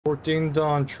FF14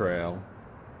 Dawntrail.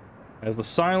 As the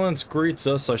silence greets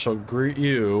us, I shall greet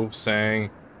you, saying,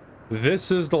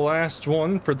 "This is the last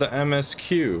one for the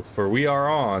MSQ, for we are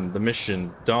on the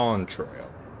mission Dawntrail."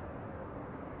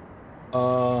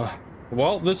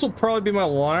 Well, this will probably be my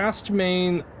last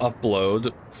main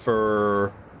upload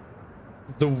for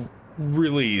the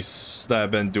release that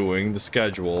I've been doing, the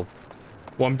schedule.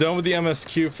 When I'm done with the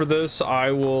MSQ for this,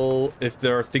 I will, if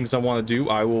there are things I want to do,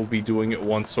 I will be doing it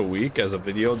once a week as a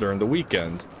video during the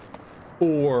weekend.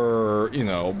 Or, you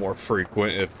know, more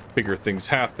frequent if bigger things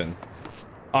happen.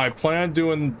 I plan on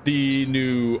doing the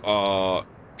new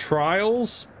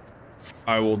trials.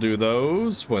 I will do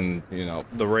those when, you know,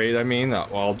 the raid, I mean,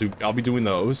 I'll be doing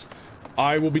those.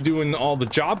 I will be doing all the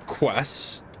job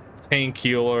quests, tank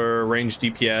healer, range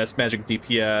DPS, magic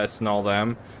DPS, and all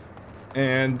them.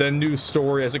 And then new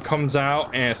story as it comes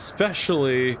out, and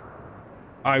especially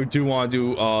I do want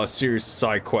to do a series of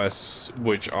side quests,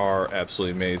 which are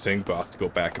absolutely amazing, but I'll have to go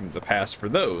back into the past for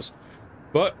those.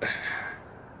 But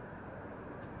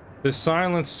this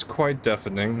silence is quite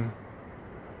deafening.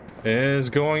 It is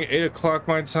going 8 o'clock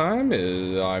my time.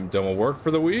 I'm done with work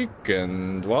for the week,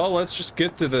 and well, let's just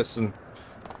get to this and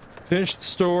finish the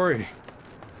story.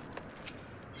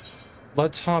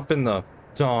 Let's hop in the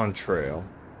Dawntrail.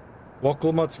 Wuk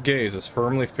Lamat's gaze is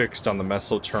firmly fixed on the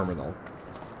Meso terminal.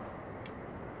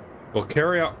 We'll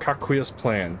carry out Kakuya's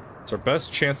plan. It's our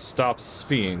best chance to stop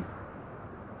Sphene.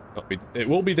 It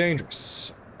will be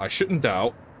dangerous. I shouldn't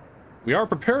doubt. We are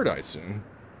prepared, I assume.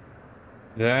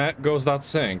 That goes without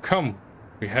saying. Come,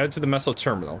 we head to the Meso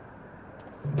terminal.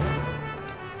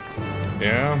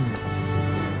 Yeah.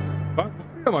 But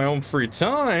in my own free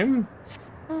time,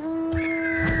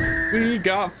 we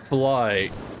got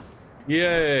flight.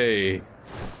 Yay.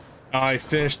 I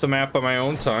finished the map by my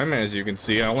own time, as you can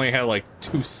see. I only had like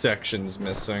 2 sections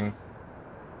missing.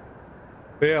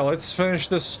 But yeah, let's finish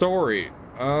this story.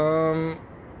 I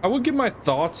will give my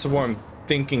thoughts of what I'm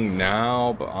thinking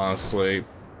now, but honestly,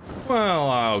 well,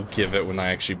 I'll give it when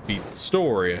I actually beat the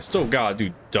story. I still gotta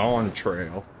do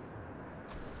Dawntrail.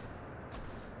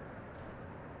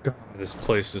 God, this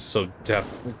place is so deaf.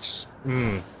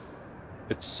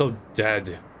 It's so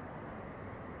dead.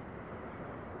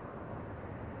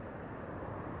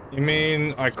 You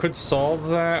mean I could solve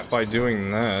that by doing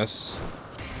this?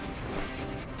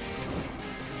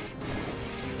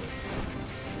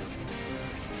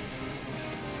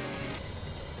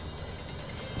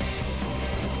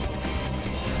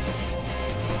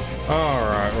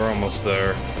 Alright, we're almost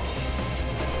there.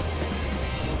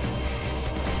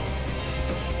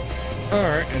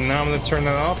 Alright, and now I'm gonna turn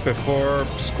that off before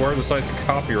Square decides to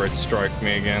copyright strike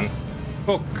me again.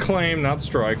 Well, claim, not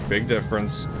strike, big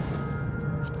difference.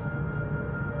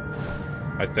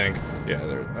 I think. Yeah,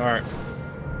 there. Alright.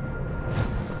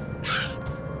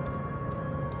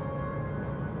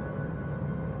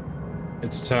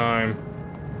 It's time.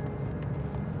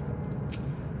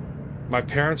 My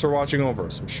parents are watching over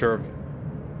us, I'm sure of it.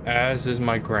 As is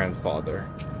my grandfather.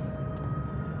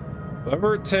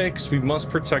 Whatever it takes, we must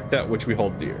protect that which we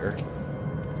hold dear.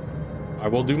 I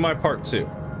will do my part too.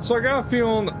 So I got a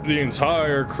feeling the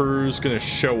entire crew's gonna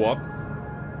show up.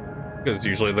 Because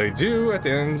usually they do at the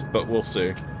end, but we'll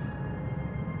see.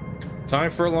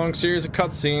 Time for a long series of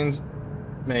cutscenes.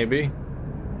 Maybe.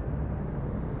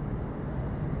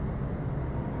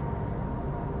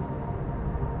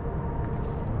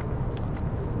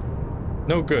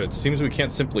 No good. Seems we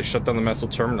can't simply shut down the Meso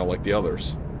terminal like the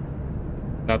others.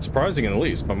 Not surprising in the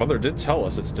least. My mother did tell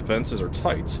us its defenses are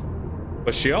tight.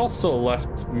 But she also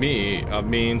left me a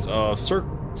means of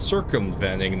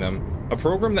circumventing them. A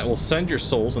program that will send your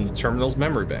souls into terminal's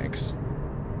memory banks.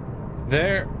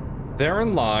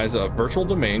 Therein lies a virtual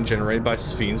domain generated by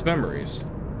Sphene's memories.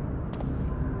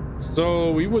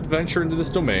 So we would venture into this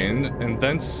domain and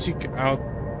then seek out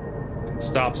and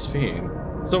stop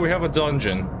Sphene. So we have a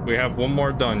dungeon. We have one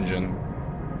more dungeon.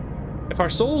 If our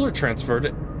souls are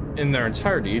transferred in their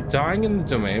entirety, dying in the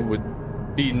domain would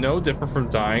be no different from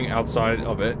dying outside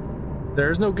of it.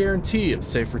 There is no guarantee of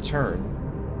safe return.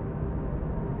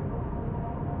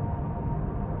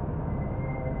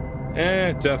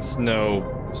 Death's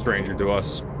no stranger to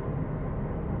us.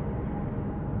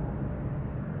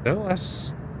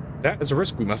 Nevertheless, that is a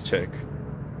risk we must take.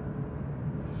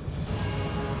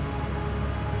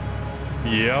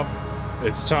 Yep,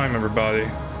 it's time, everybody.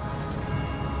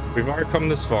 We've already come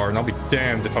this far, and I'll be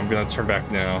damned if I'm gonna turn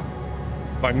back now.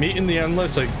 By meeting the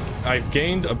Endless, I've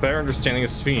gained a better understanding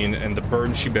of Sphene and the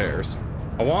burden she bears.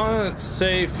 I want to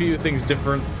say a few things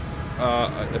different,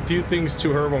 a few things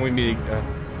to her when we meet.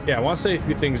 Yeah, I want to say a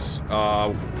few things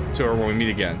to her when we meet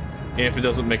again. if it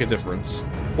doesn't make a difference.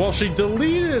 Well, she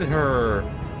deleted her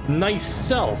nice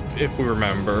self, if we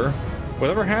remember.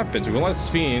 Whatever happens, we won't let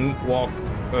Sphene walk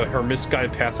her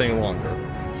misguided path any longer.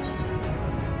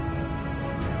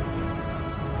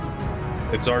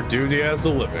 It's our duty as the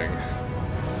living.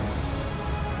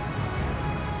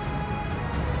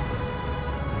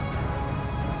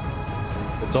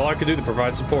 It's all I could do to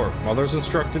provide support. Mother's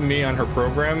instructed me on her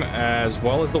program as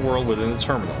well as the world within the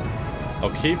terminal. I'll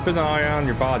keep an eye on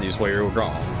your bodies while you're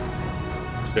gone.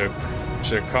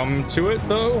 Should it come to it,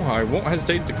 though, I won't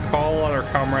hesitate to call on our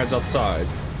comrades outside.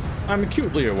 I'm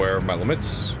acutely aware of my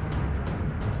limits.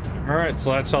 Alright,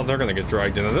 so that's how they're gonna get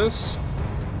dragged into this.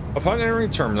 Upon entering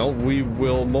the terminal, we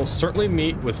will most certainly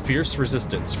meet with fierce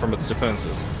resistance from its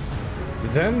defenses.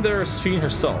 Then there's Sphene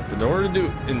herself. In order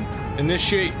to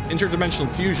initiate interdimensional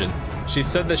fusion, she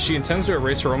said that she intends to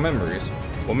erase her own memories.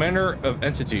 What manner of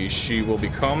entity she will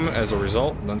become as a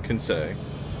result, none can say.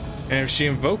 And if she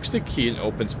invokes the key and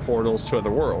opens portals to other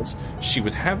worlds, she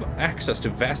would have access to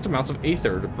vast amounts of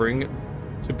aether to bring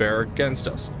to bear against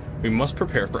us. We must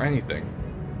prepare for anything.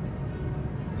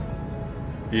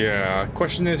 Yeah,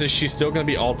 question is she still going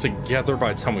to be all together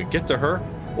by the time we get to her?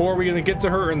 Or are we going to get to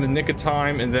her in the nick of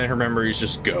time and then her memories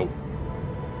just go?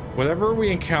 Whatever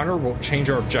we encounter won't change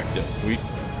our objective.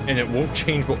 And it won't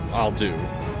change what I'll do.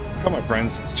 Come on,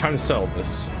 friends, it's time to settle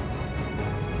this.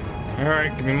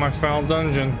 Alright, give me my final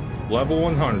dungeon. Level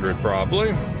 100,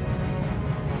 probably.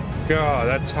 God,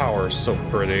 that tower is so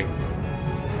pretty.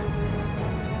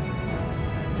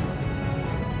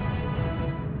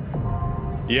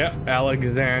 Yep,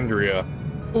 Alexandria.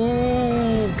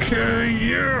 Okay,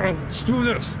 yeah, let's do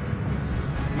this.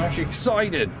 I'm actually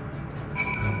excited.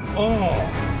 Oh.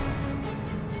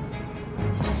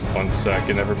 1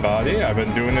 second, everybody. I've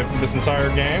been doing it for this entire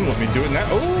game. Let me do it now.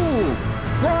 Oh,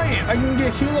 right. I can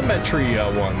get helimetry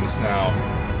ones now.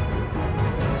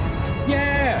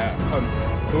 Yeah.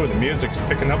 Ooh, the music's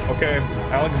picking up. Okay,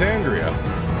 Alexandria.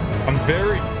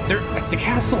 That's the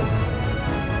castle.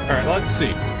 All right, let's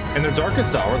see. In their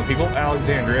darkest hour, the people of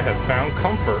Alexandria have found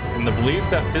comfort in the belief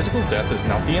that physical death is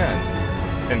not the end.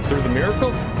 And through the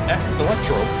miracle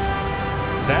electrope,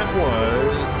 that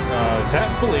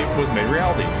belief was made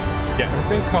reality. Yet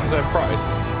everything comes at a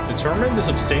price. Determined to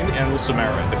sustain the endless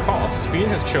Samara at the cost, Sphene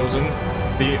has chosen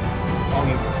the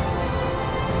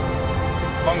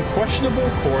unquestionable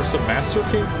course of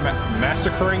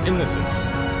massacring innocents.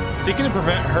 Seeking to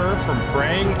prevent her from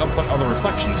preying upon other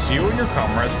reflections, you and your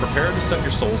comrades prepare to send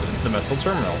your souls into the Messel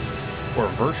Terminal, where a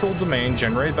virtual domain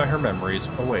generated by her memories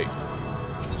await.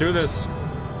 Let's do this.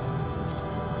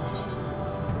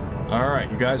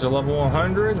 Alright, you guys are level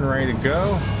 100 and ready to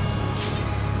go.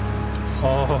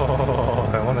 Oh,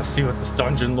 I want to see what this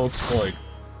dungeon looks like.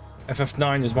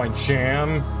 FF9 is my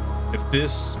jam. If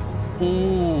this...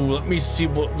 Ooh, let me see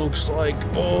what it looks like.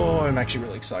 Oh, I'm actually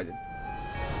really excited.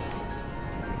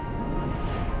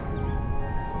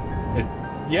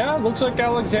 Yeah, looks like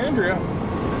Alexandria.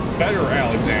 Better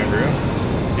Alexandria.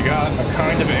 You got a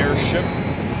kind of airship.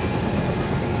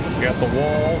 You got the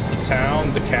walls, the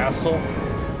town, the castle.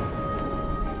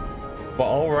 Well,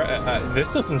 alright,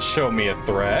 this doesn't show me a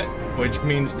threat, which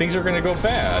means things are gonna go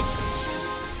bad.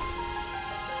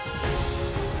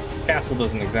 Castle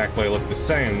doesn't exactly look the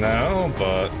same though,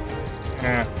 but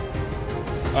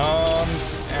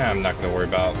I'm not gonna worry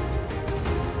about.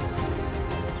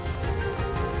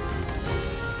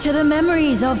 To the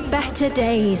memories of better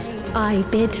days, I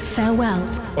bid farewell.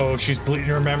 Oh, she's bleeding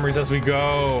her memories as we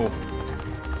go.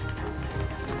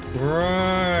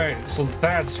 Right, so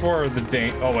that's where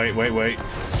the oh, wait.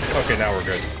 Okay, now we're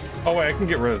good. Oh, wait, I can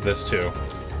get rid of this too.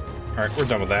 All right, we're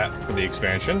done with that for the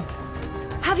expansion.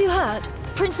 Have you heard?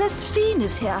 Princess Sphene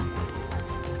is here.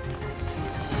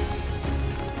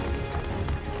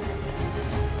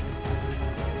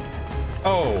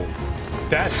 Oh,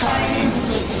 that's... Foreign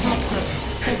entity detected.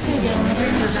 Proceeding with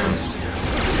removal.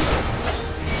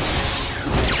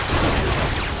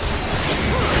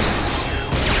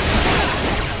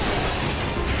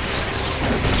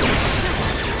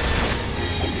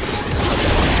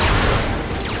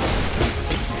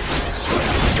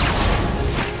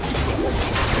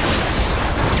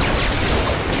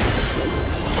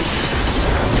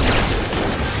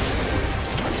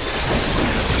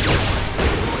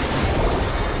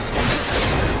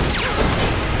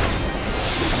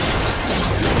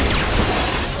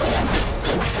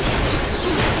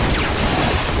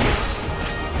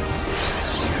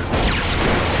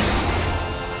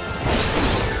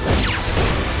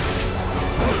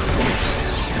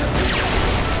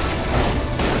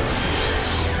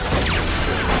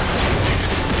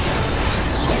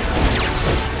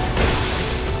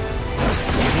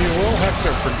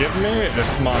 me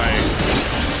if my...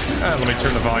 let me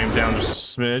turn the volume down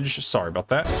just a smidge. Sorry about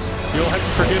that. You'll have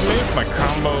to forgive me if my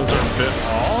combos are a bit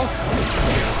off.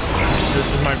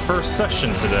 This is my first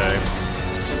session today.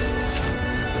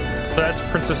 That's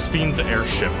Princess Fiend's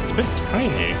airship. It's a bit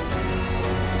tiny.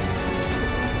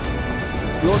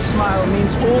 Your smile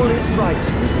means all is right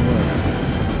with the world.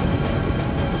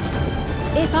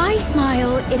 If I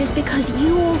smile, it is because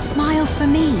you all smile for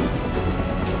me.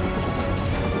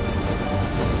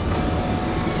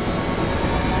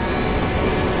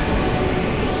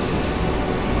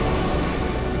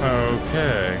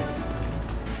 Okay.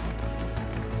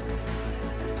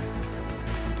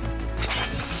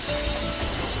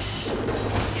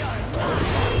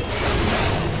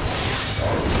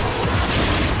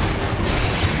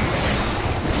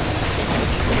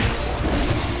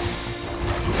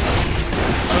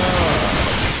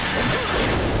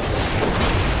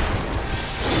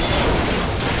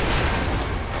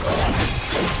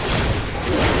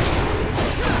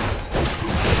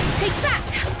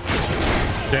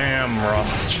 Damn,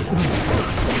 Rust.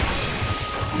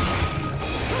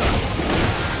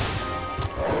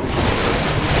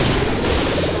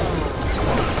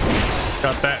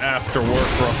 Got that after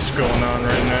work Rust going on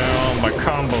right now. My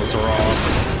combos are off.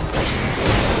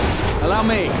 Allow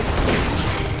me.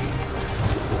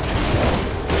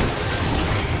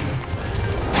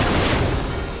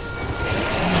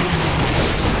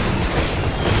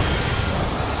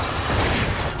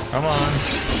 Come on.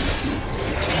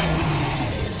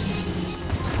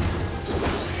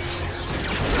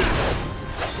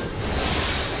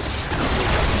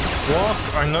 Wuk,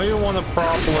 I know you want to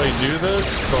properly do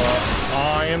this, but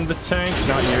I am the tank,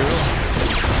 not you.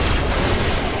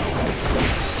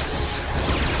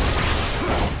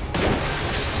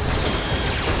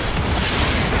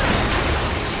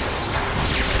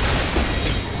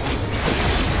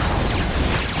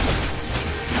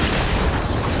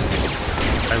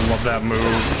 I love that move.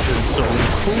 It's so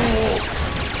cool.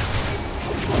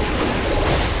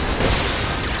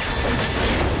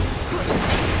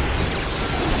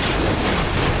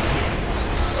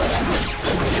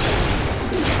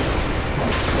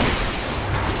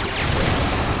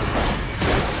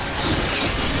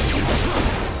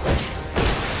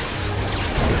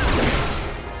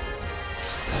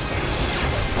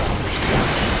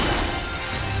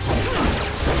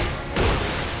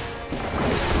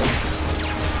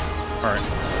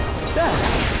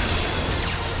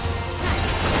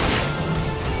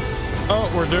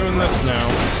 We're doing this now.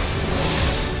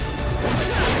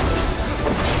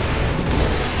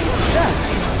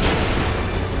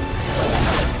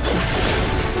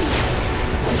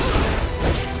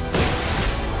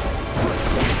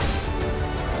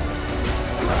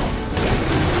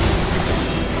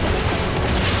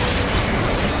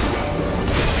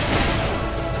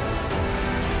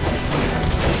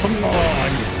 Come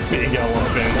on, you big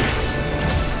elephant.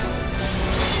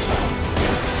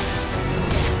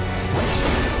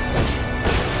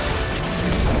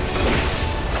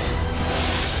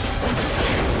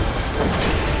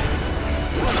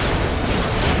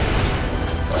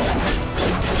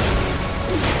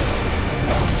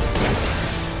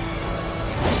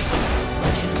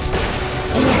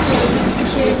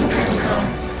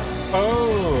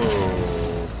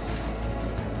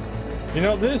 You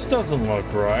know, this doesn't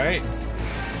look right.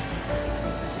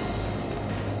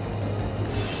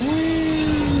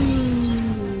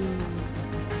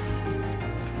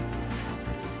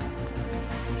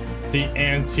 The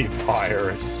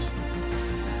antivirus.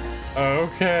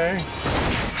 Okay.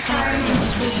 Foreign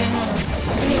institute remains.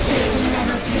 Initiating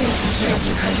level 3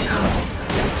 security protocol.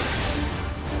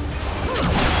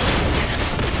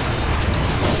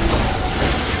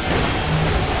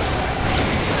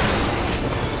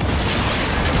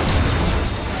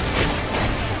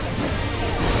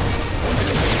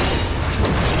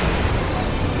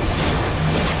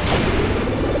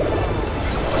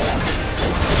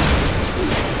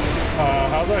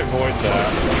 How did I avoid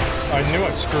that? I knew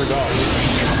I screwed up.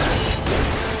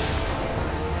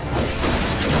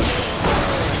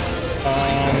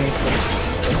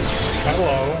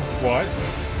 Hello, what?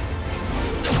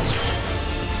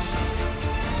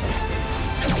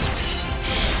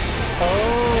 Oh,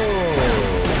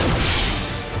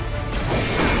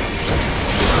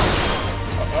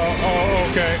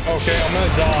 okay, I'm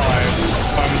gonna die.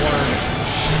 I'm learning.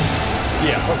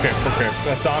 Yeah, okay,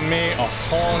 that's on me,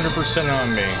 100%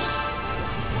 on me.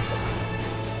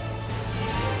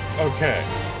 Okay,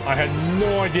 I had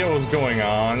no idea what was going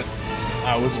on.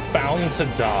 I was bound to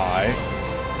die.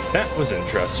 That was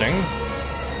interesting.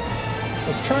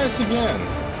 Let's try this again.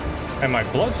 And my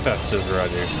Bloodfest is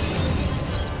ready.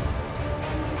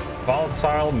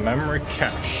 Volatile memory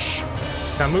cache.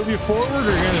 Can I move you forward or are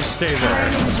you gonna stay there?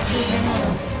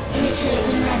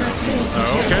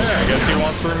 Okay, I guess he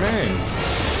wants to remain.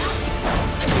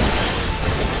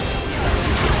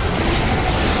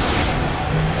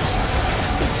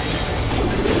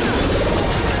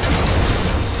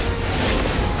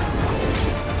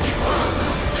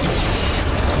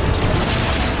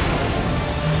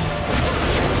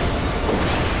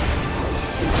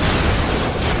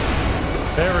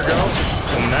 There we go.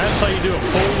 And that's how you do a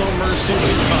full no mercy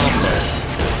combo.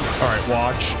 Alright,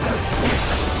 watch.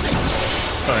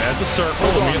 Alright, that's a circle.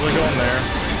 Immediately go in there.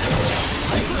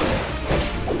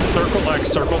 Circle X,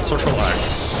 circle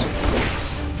X.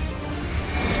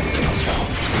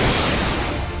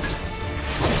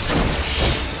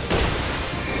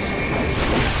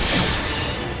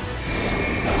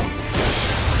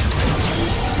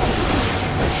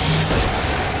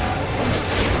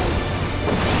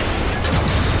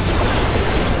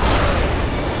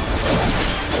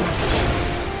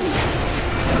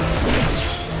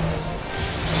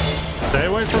 Stay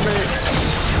away from me.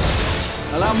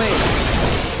 Allow me.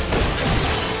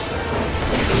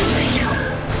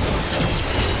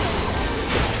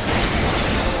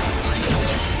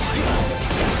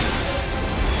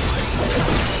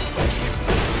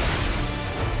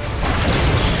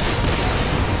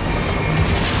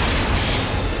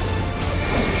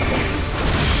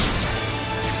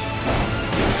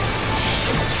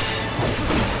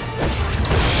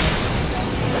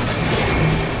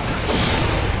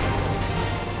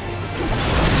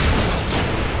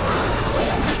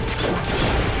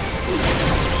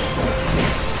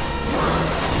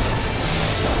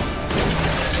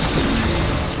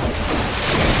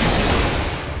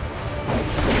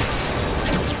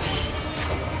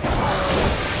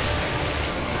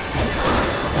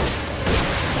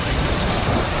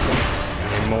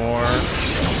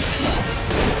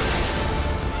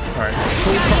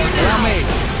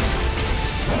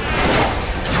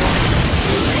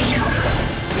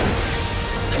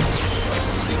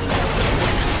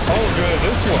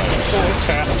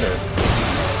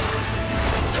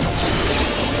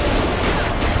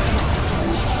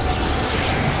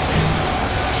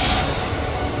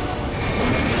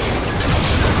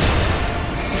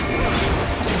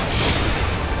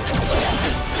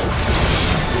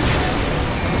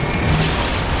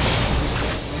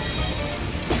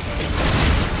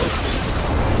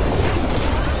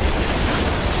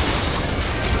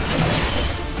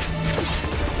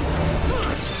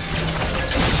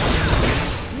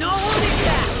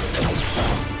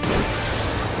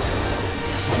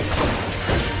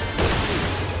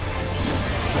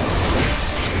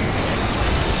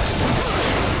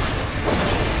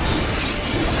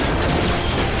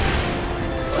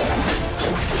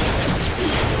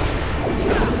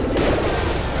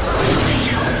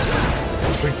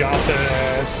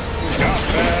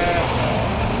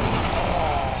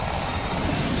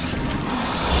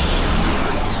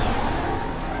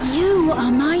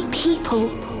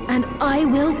 And I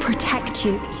will protect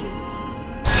you.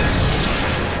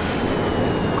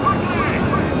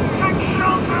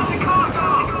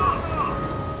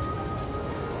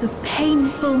 The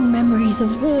painful memories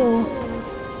of war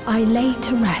I lay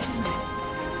to rest.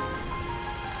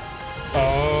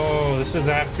 Oh, this is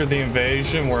after the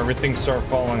invasion where everything started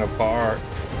falling apart.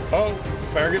 Oh,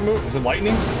 Farragut move? Is it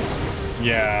lightning?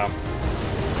 Yeah.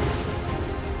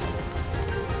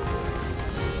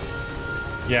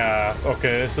 Yeah,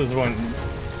 okay, this is when...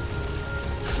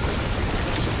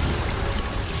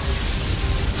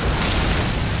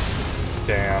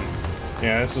 Damn.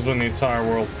 Yeah, this is when the entire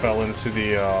world fell into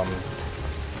the,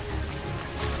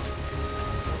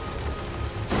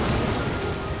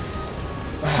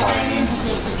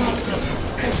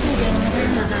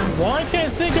 Well, I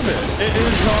can't think of it. It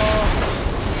is,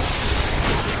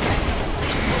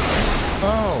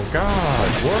 Oh, God.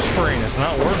 Warframe is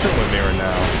not working with me right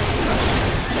now.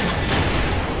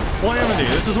 Calamity.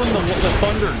 This is when the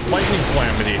thunder, lightning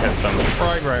calamity hit them.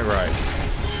 Right.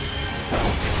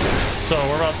 So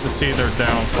we're about to see their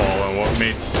downfall and what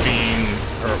made Speen,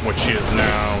 or what she is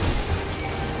now.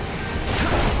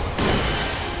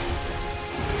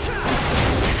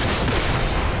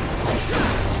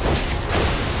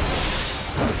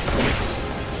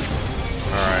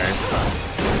 Alright.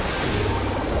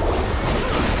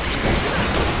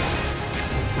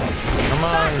 Come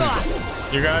on.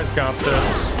 You guys got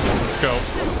this. Let's go.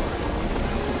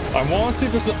 I want to see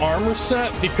if it's an armor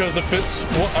set, because if it's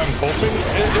what I'm hoping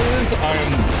it is,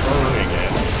 I'm earning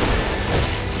it.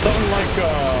 Something like,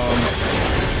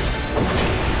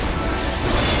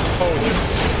 oh, this.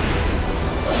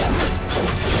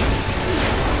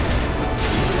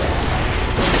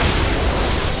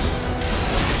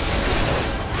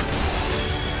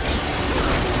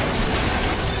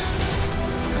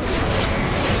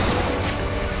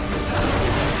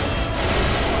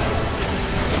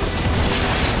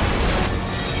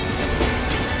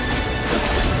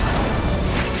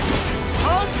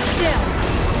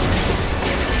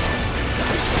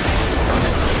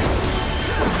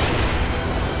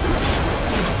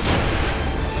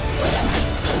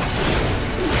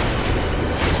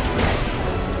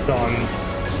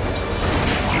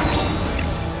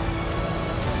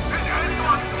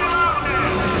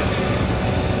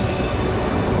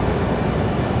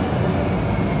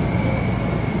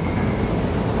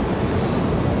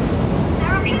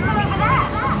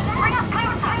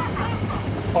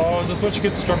 Oh, is this what you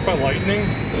get struck by lightning?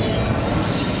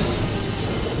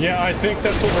 Yeah, I think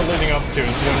that's what we're leading up to, is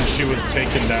when she was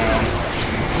taken down.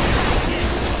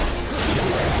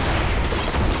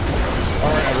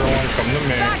 Alright, everyone, come to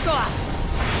me. Back off!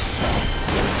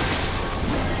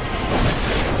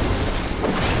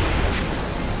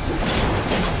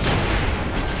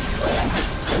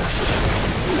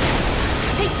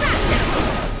 Take that!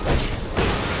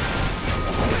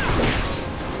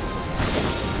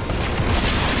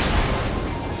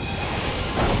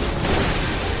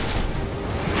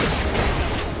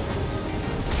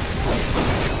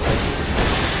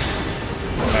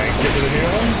 Thank you for the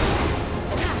healing.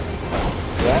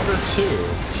 Water 2.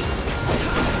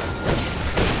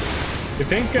 You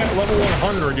think at level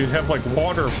 100 you'd have like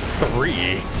water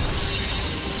 3.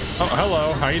 Oh,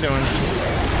 hello. How you doing?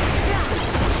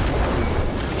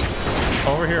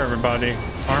 Over here, everybody.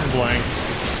 Arms length.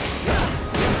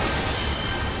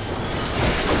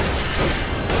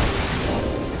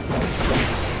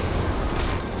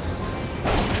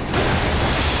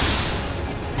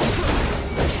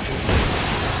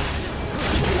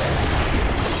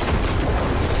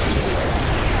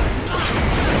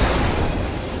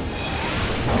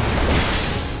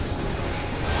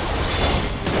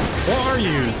 What are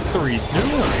you three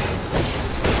doing?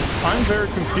 I'm very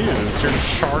confused. You're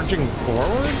charging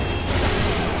forward?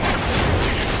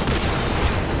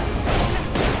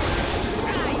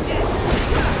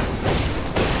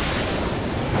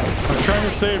 I'm trying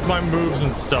to save my moves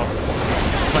and stuff.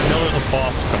 I know there's a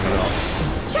boss coming up.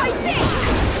 Try this!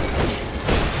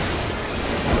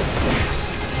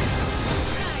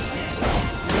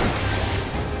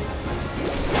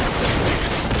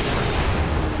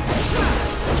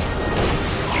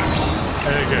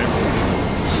 Okay.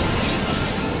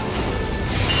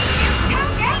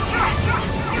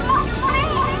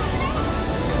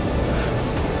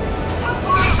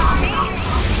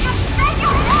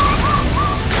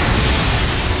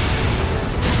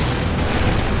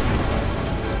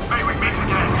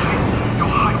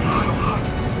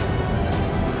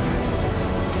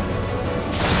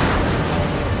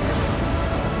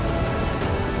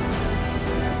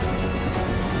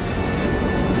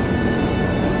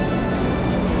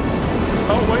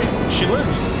 She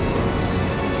lives.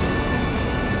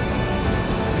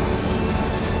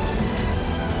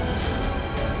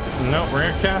 No,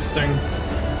 rare casting.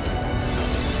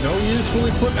 No useful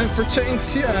equipment for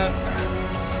tanks yet.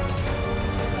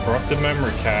 Corrupted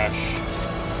memory cache.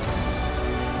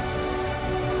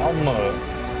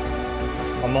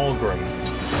 Amalgam.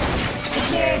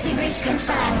 Security breach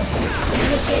confirmed.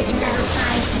 Initiating level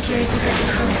 5 security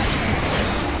protocol.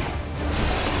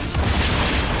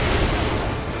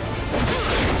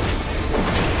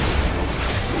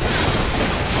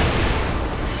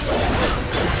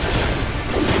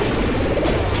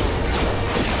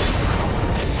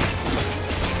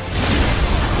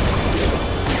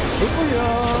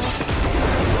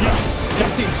 Yes,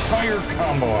 got the entire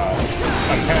combo out.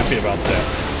 I'm happy about that.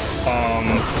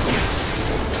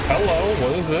 Hello,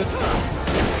 what is this?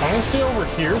 I'm gonna stay over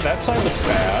here. That side looks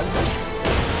bad.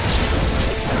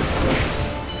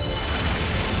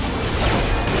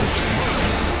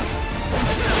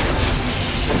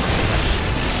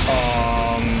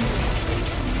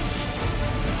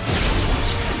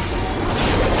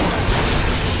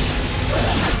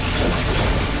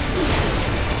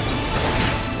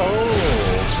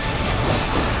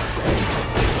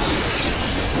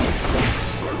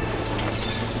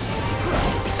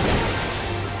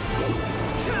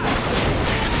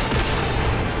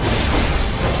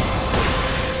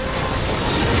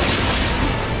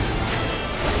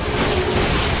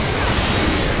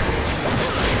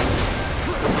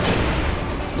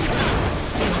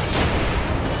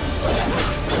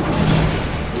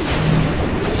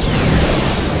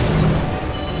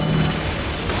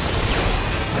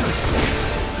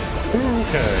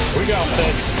 Okay, we got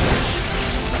this.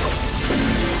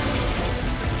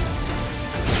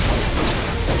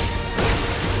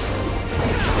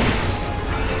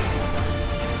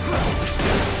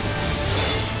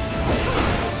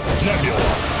 Nebula.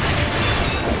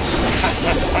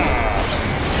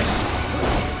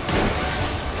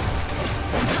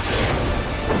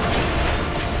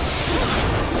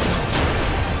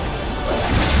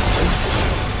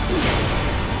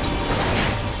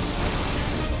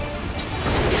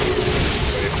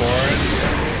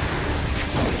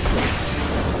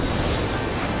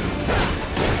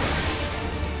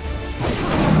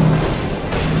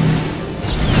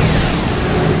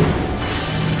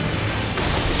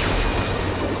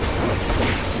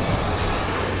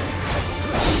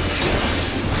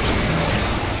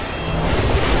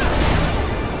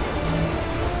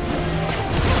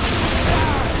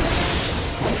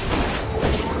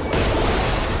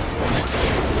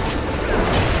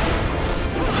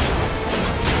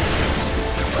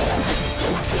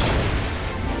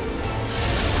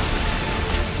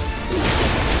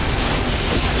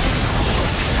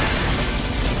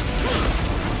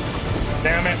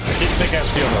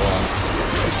 What's the other one?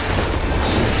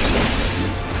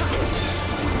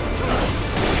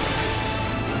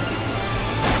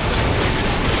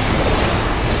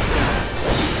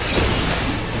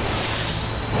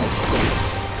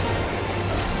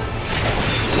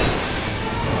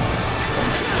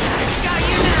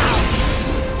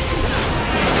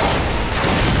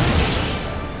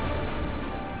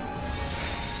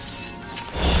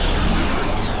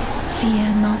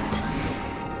 Fear not.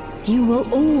 You will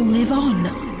all live on.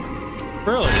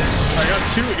 Really? I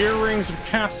got 2 earrings of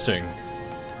casting.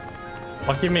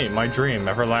 Lucky me, my dream,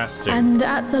 everlasting. And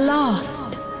at the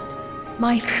last,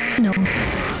 my final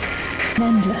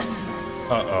endless.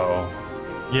 Uh-oh.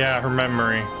 Yeah, her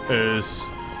memory is...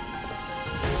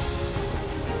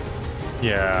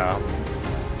 Yeah.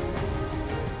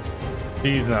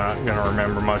 She's not gonna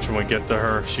remember much when we get to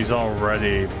her. She's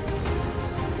already...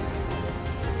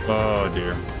 Oh,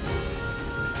 dear.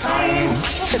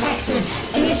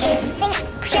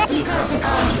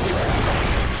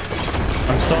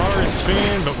 I'm sorry,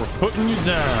 Sphene, but we're putting you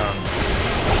down.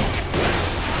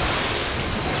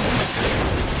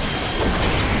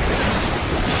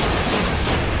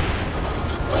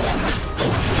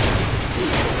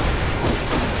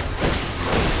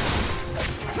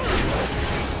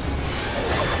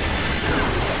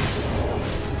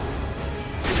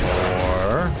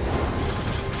 Or...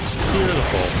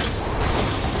 Beautiful.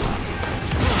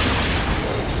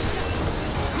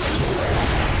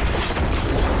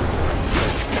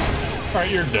 Alright,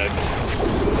 you're dead.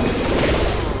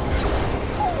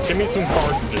 Give me some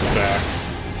cartridges back.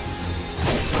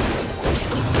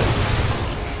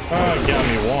 Got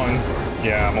me 1.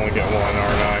 Yeah, I'm only getting 1,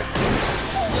 aren't I?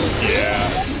 Yeah.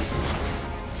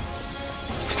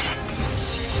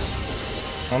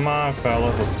 Come on,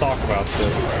 fellas, let's talk about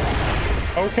this.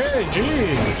 Okay,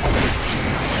 jeez.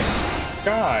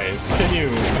 Guys, can you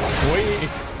wait?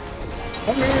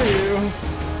 Come here, you.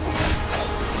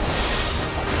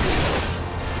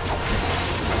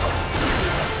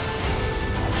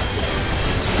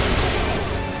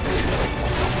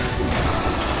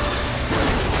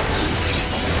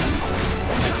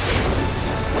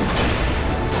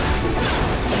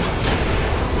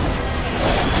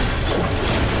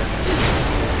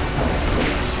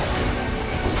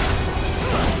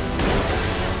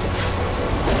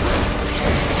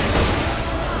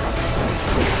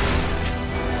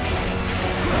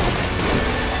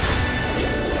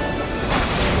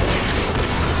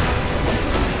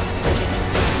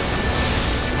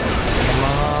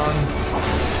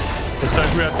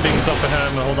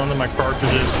 Hold on to my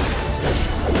cartridges.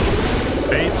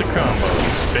 Basic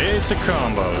combos. Basic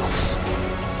combos.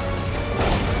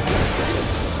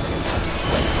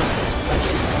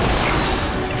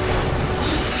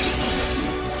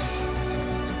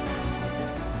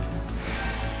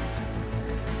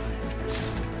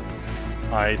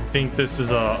 I think this is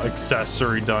a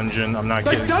accessory dungeon. I'm not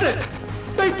getting. They've done it!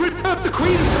 They prepared the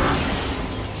queen!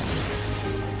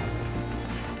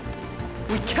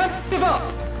 We can't give up!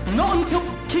 Not until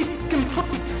keep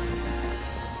complete.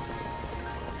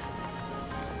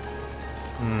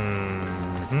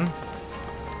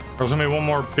 There's gonna be one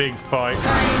more big fight. Not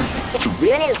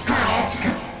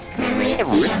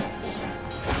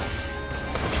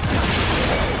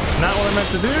what I meant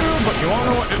to do, but you wanna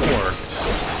know what? It worked.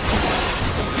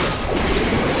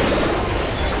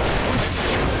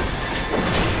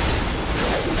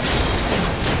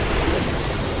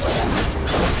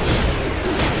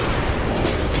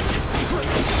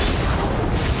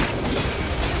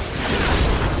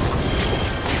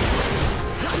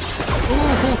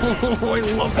 Oh, I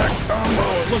love that combo.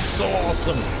 It looks so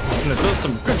awesome. And it does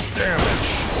some good damage.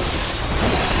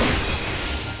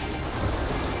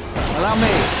 Allow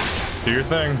me. Do your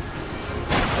thing.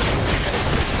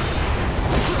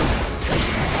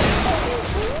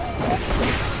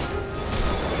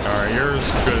 Alright, yours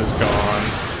good is gone.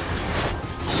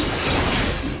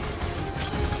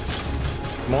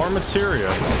 More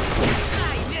materia.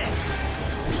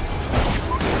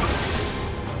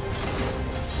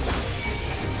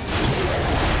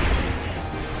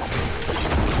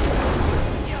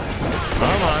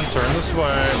 Come on, turn this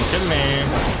way. Look at me.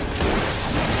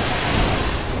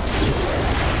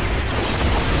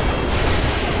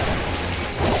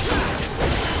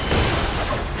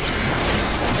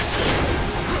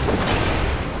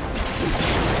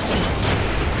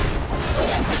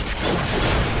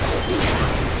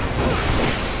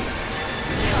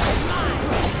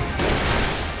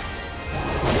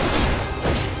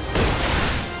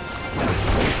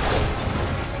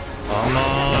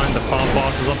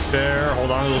 Up there, hold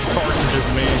on to those cartridges,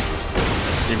 me.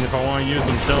 Even if I want to use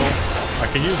them, still. I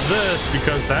can use this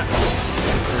because that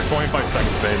for 25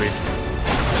 seconds, baby.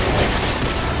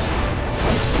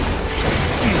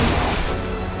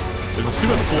 There's a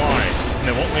stupid fly, and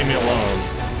it won't leave me alone.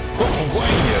 Go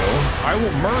away, you! I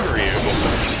will murder you!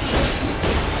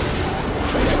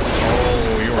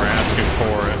 Oh, you were asking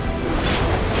for it.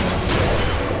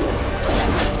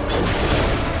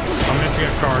 I'm missing a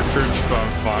cartridge, but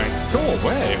I'm fine. Go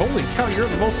away! Holy cow, you're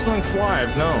the most annoying fly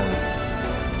I've known.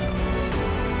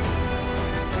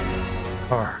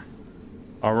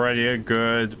 Already a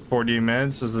good 40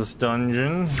 minutes is this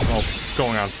dungeon. Well,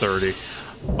 going on 30.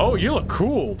 Oh, you look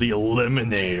cool, the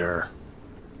Eliminator.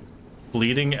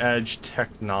 Bleeding edge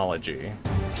technology.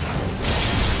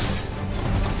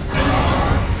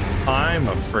 I'm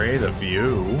afraid of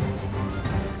you.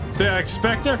 So yeah, I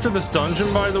expect after this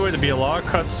dungeon, by the way, to be a lot of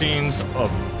cutscenes, a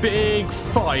big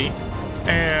fight,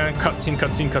 and cutscene.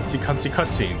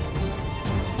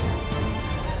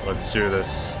 Let's do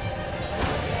this.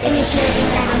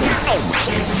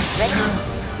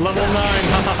 Level 9,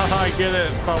 I get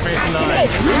it. Final Fantasy 9.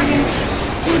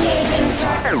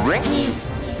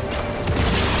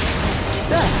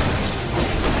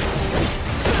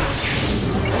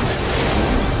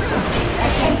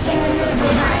 Attempting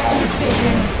removal via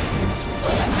incision.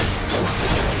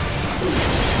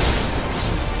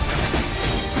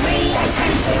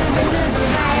 Attempting removal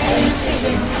via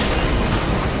incision.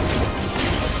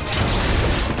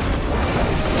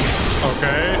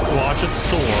 Okay, watch it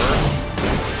soar.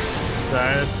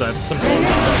 That's simple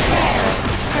enough.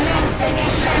 Commencing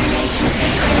examination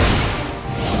sequence.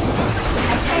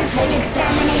 Attempting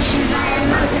examination via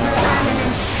multiple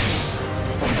armaments.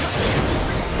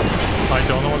 I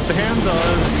don't know what the hand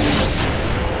does.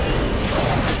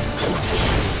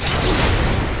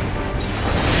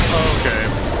 Okay.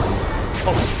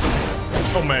 Oh.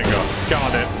 Omega.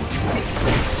 Got it.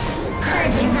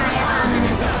 Purging via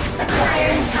armaments.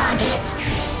 Acquiring target.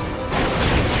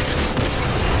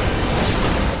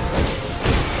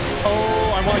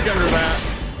 Oh, I want to get rid of that.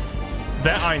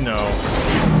 That I know.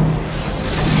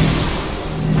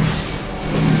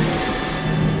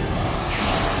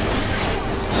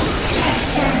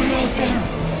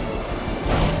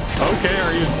 Okay,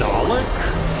 are you Dalek?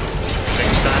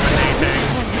 Exterminating.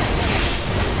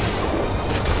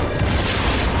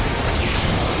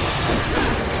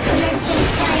 Commencing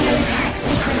final attack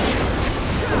sequence.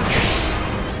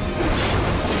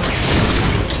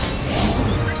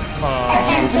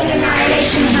 Attempting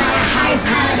annihilation via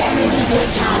high-powered energy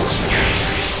discharge.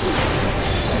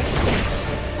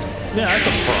 Yeah, that's a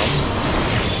problem.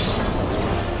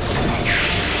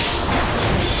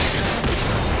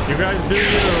 You guys do you.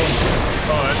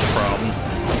 Oh, that's a problem.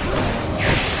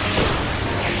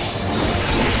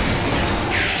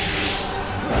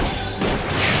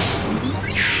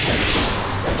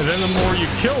 And then the more you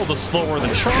kill, the slower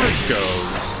the charge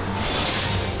goes.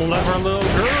 Clever little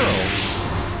girl.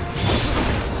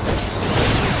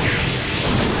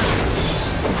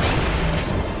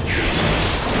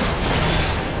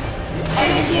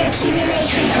 Energy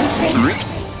accumulation complete.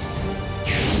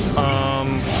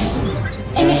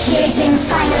 Initiating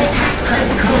final attack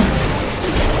protocol.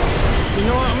 You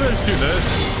know what? I'm gonna just do this.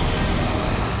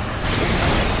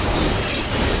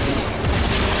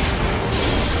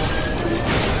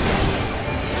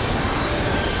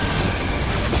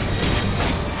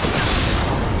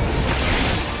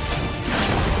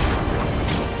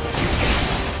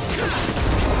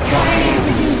 Foreign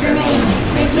entities remain.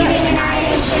 Receiving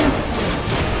annihilation.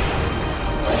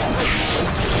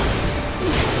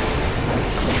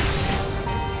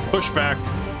 Push back.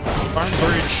 Arms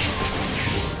reach.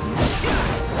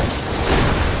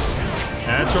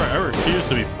 That's right, I refuse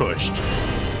to be pushed.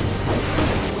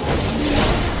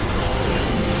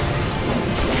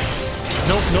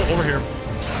 Nope, over here.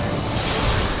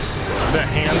 That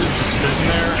hand is just sitting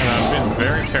there, and I've been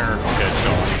very paranoid. Okay,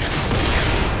 go on.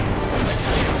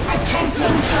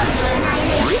 Attempting further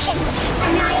annihilation.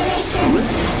 Annihilation.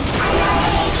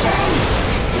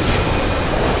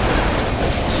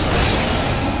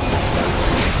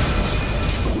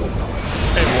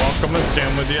 Hey, welcome and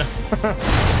stand with you.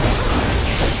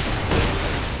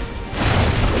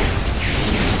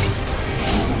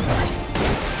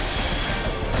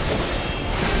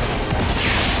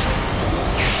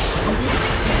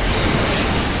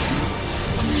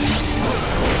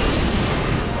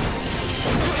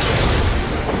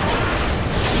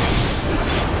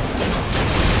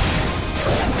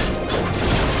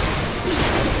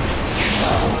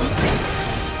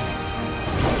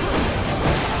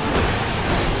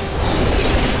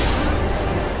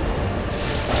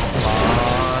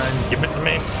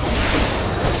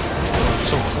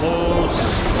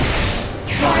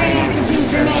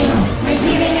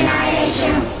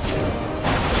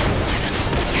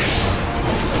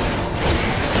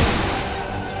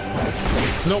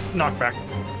 knockback.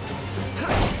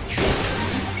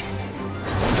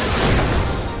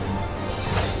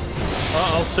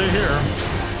 I'll stay here.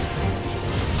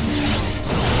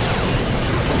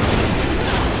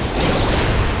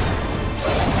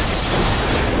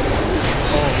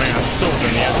 Oh man, I'm still on the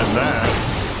edge of that.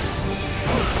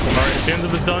 Alright, it's the end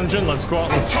of the dungeon. Let's go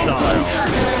out with style.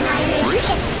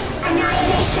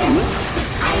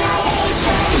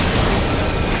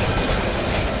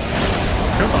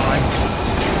 Goodbye.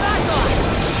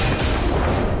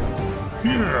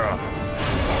 Yeah.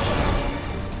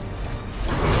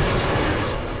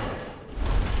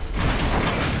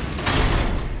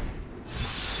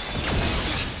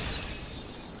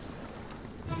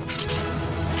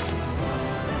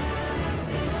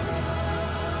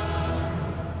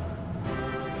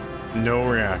 No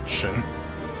reaction.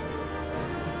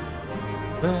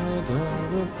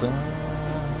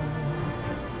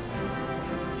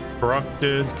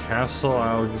 Corrupted Castle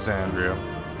Alexandria.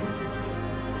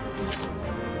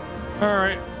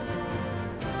 Alright.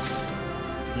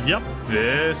 Yep,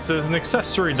 this is an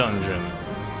accessory dungeon.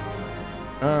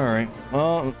 Alright,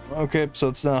 well, okay, so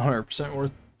it's not 100%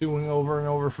 worth doing over and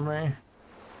over for me.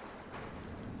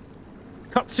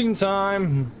 Cutscene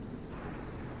time!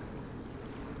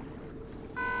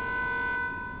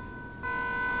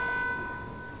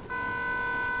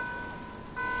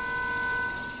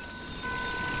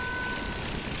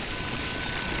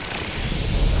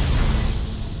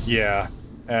 Yeah,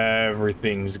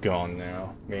 everything's gone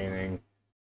now, meaning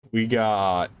we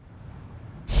got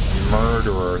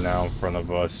murderer now in front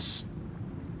of us.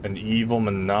 An evil,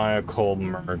 maniacal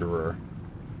murderer.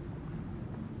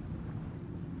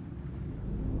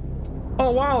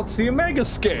 Oh wow, it's the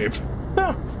Omegascape!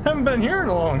 Huh, haven't been here in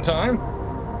a long time.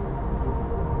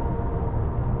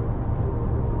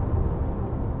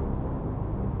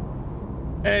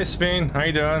 Hey Speen, how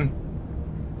you doing?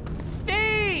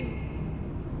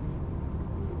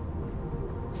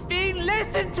 Speen,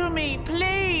 listen to me,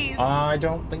 please! I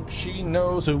don't think she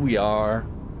knows who we are.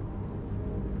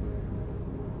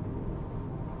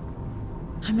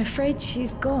 I'm afraid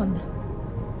she's gone.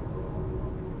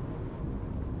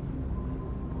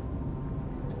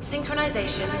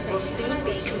 Synchronization will soon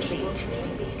be complete.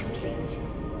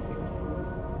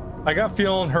 I got a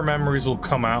feeling her memories will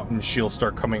come out and she'll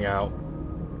start coming out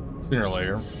sooner or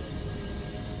later.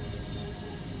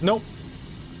 Nope.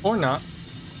 Or not.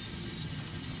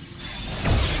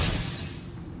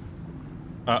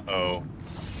 Uh-oh.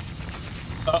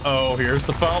 Uh-oh, here's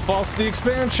the final boss of the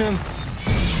expansion.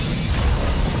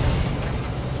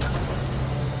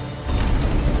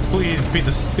 Please be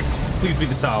the stick. Please be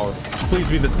the tower. Please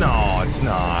be the... No, it's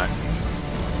not.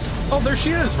 Oh, there she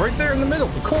is, right there in the middle,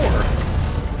 the core.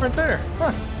 Right there.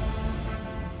 Huh.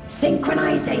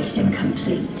 Synchronization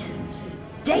complete.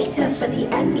 Data for the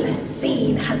Endless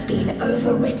Sphere has been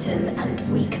overwritten and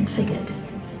reconfigured.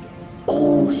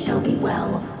 All shall be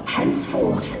well,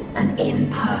 henceforth and in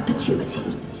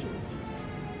perpetuity.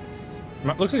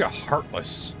 Looks like a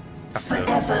heartless.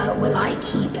 Forever will I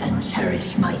keep and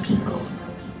cherish my people.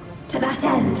 To that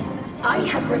end, I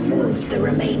have removed the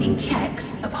remaining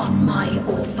checks upon my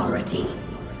authority.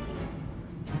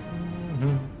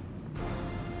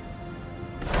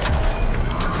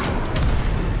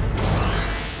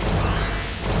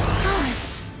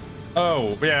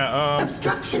 Oh, yeah,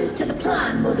 Obstructions to the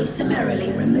plan will be summarily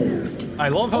removed. I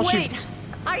love how Wait,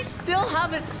 I still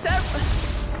have it separate.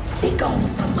 Be gone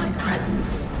from my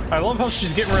presence. I love how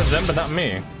she's getting rid of them, but not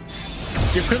me.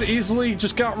 You could easily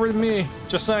just got rid of me.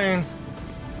 Just saying.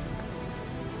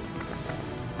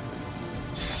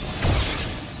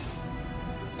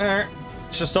 Alright.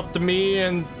 It's just up to me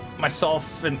and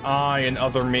myself and I and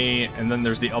other me, and then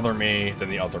there's the other me, then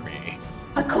the other me.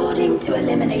 According to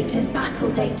Eliminator's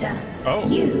battle data,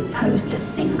 you pose the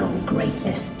single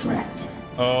greatest threat.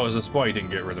 Oh, is this why you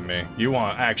didn't get rid of me? You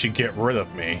want to actually get rid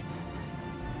of me.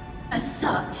 As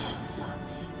such,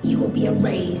 you will be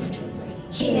erased,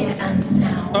 here and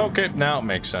now. Okay, now it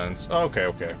makes sense. Okay,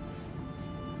 okay.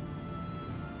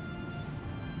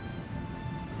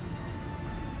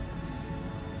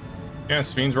 Yeah,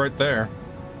 Sven's right there.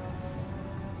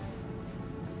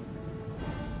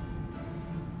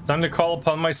 Time to call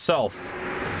upon myself.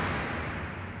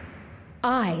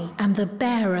 I am the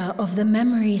bearer of the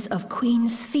memories of Queen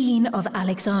Sphene of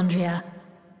Alexandria,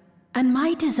 and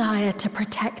my desire to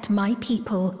protect my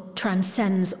people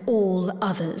transcends all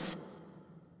others.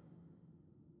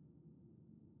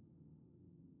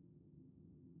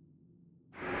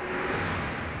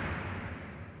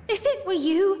 If it were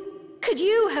you, could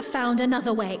you have found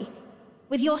another way?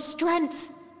 With your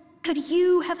strength, Could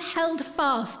you have held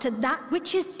fast to that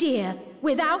which is dear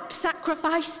without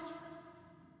sacrifice?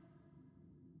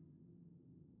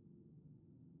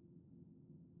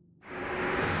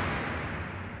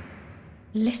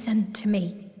 Listen to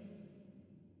me.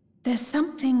 There's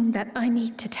something that I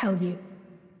need to tell you.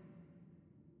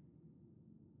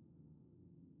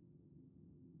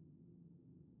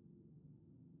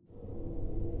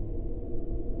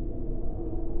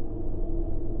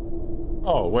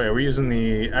 Oh, wait, are we using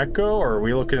the echo or are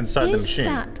we looking inside the machine?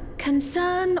 Is that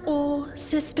concern or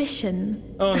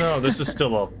suspicion? Oh no, this is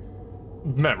still a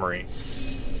memory.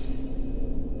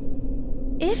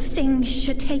 If things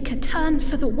should take a turn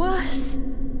for the worse...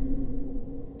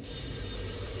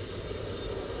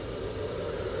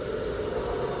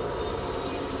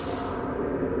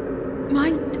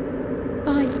 might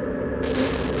I...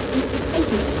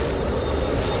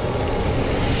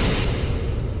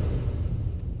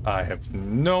 I have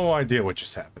no idea what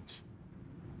just happened.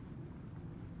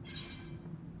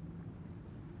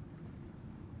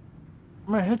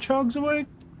 Are my hedgehogs awake?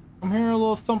 I'm hearing a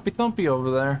little thumpy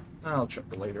over there. I'll check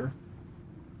it later.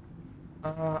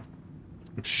 I'm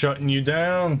shutting you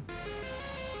down.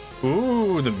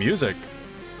 Ooh, the music.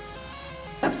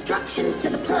 Obstructions to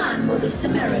the plan will be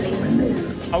summarily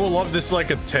removed. I would love this like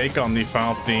a take on the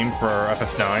final theme for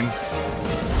FF9.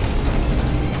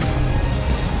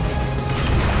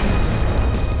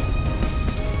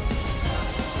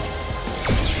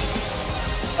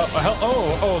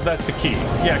 Oh, that's the key.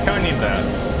 Yeah, I kinda need that.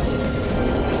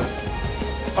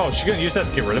 Oh, she's gonna use that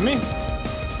to get rid of me?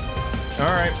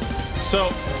 Alright.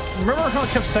 So, remember how I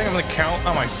kept saying I'm gonna count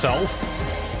on myself?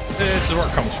 This is where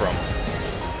it comes from.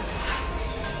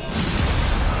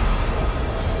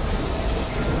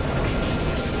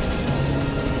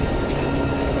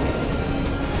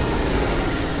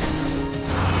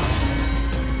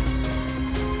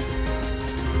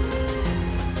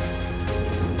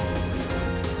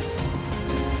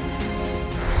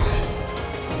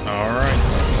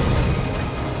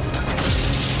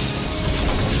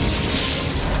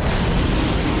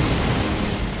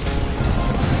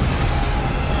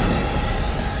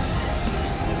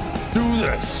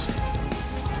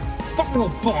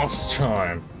 Boss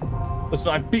time.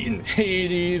 Listen, I've beaten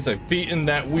Hades, I've beaten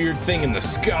that weird thing in the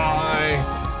sky,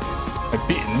 I've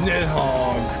beaten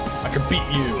Nidhogg, I could beat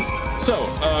you. So,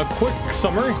 quick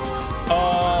summary.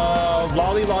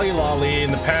 Lolly.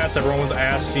 In the past, everyone was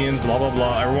Ascian, blah, blah,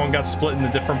 blah. Everyone got split into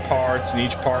different parts, and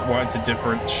each part went to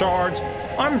different shards.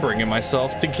 I'm bringing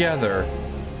myself together.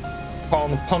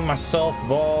 Calling upon myself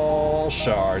of all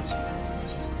shards.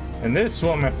 And this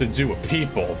one I have to do with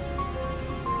people.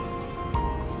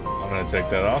 I'm gonna take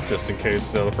that off just in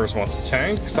case the other person wants to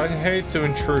tank, because I hate to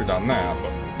intrude on that.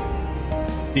 But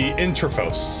the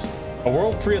Interphos, a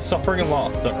world free of suffering and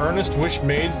loss, the earnest wish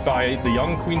made by the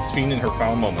young Queen Sphene in her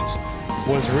final moments,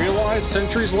 was realized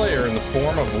centuries later in the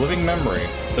form of living memory,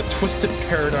 the twisted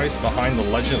paradise behind the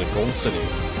legend of the Gold City.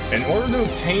 In order to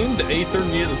obtain the aether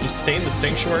needed to sustain the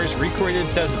sanctuary's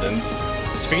recreated residents,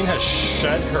 Sphene has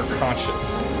shed her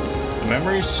conscience. The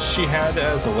memories she had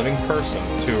as a living person,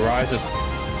 to arise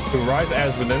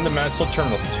as within the Master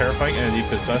Terminals, a terrifying entity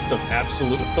possessed of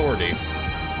absolute authority.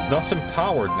 Thus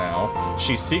empowered now,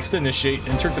 she seeks to initiate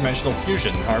interdimensional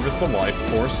fusion and harvest the life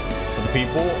force of the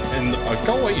people in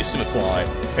go away, you stupid fly,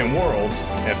 in worlds,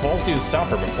 and it falls to you to stop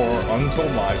her before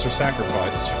untold lives are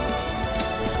sacrificed.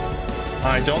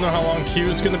 I don't know how long Q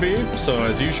is going to be, so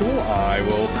as usual, I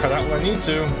will cut out what I need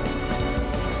to.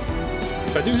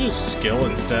 Should I do just skill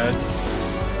instead?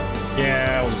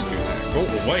 Yeah, we'll just do that. Go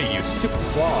away, you stupid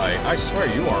fly. I swear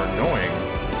you are annoying.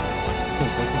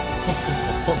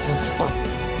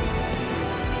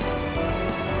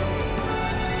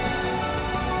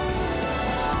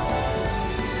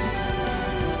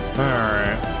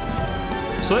 Alright.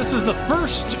 So this is the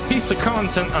first piece of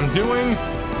content I'm doing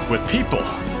with people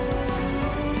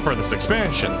for this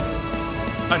expansion.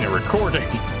 And you're recording.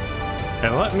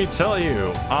 And let me tell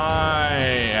you, I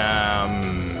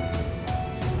am...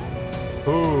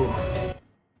 Ooh.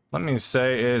 Let me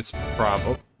say it's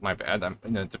oh, my bad, I'm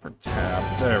in a different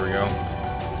tab. There we go.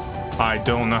 I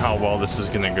don't know how well this is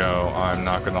gonna go, I'm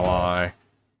not gonna lie.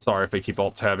 Sorry if I keep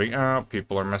alt-tabbing out.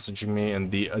 People are messaging me in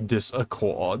the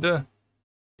Discord.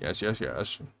 Yes.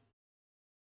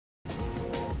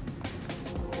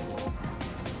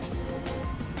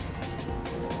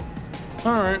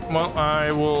 Alright, well,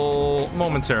 I will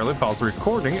momentarily pause the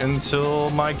recording until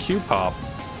my queue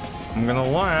pops. I'm gonna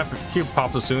laugh if the queue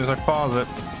pops as soon as I pause it.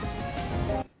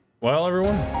 Well,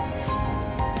 everyone.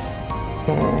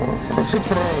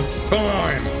 It's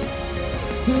time.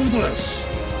 Do this.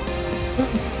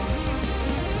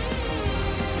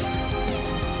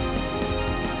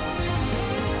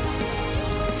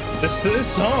 This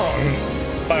song.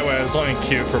 By the way, I was only in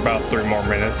queue for about 3 more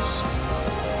minutes.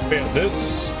 But yeah,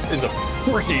 this is a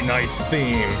pretty nice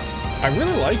theme. I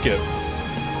really like it.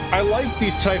 I like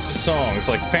these types of songs,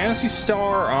 like Phantasy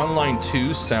Star Online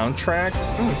 2 soundtrack.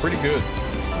 Pretty good.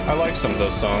 I like some of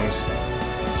those songs.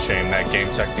 Shame that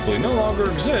game technically no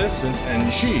longer exists since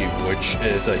NG, which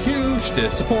is a huge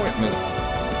disappointment.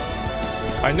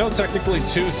 I know technically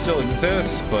 2 still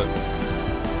exists, but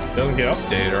it doesn't get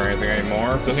updated or anything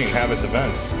anymore. It doesn't even have its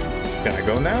events. Can I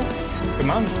go now? Come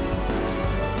on.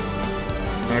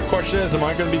 And the question is, am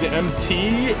I going to be the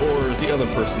MT or is the other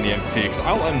person the MT? Because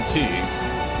I'll MT.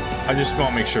 I just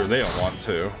want to make sure they don't want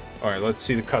to. Alright, let's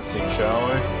see the cutscene, shall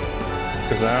we?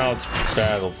 Because now it's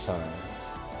battle time.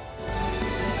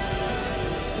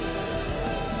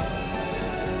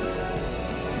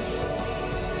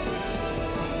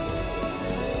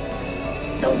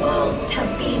 The worlds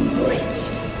have been bridged.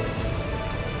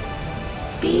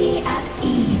 Be at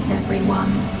ease,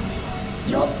 everyone.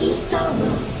 Your ether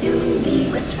will soon be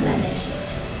replenished.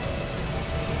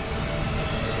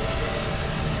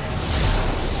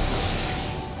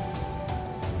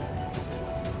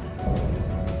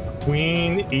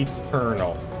 Queen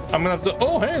Eternal. I'm gonna have to.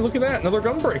 Oh, hey, look at that. Another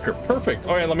gunbreaker. Perfect.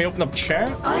 Oh, yeah, let me open up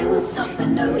chat. I will suffer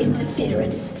no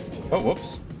interference. Oh,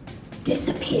 whoops.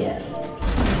 Disappear.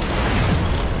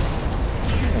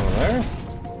 Oh, there.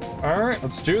 Alright,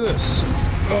 let's do this.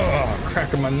 Oh,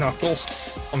 cracking my knuckles.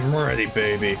 I'm ready,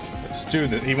 baby. Let's do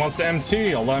this. He wants to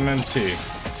MT. I'll let him MT.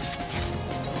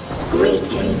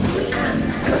 Greetings and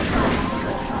goodbye.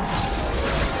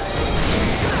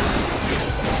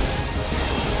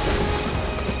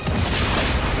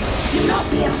 Do not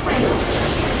be afraid.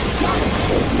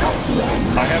 Death is not the end.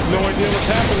 I have no idea what's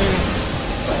happening.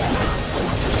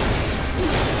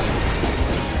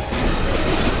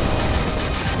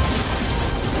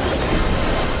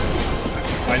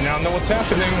 I now know what's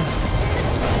happening.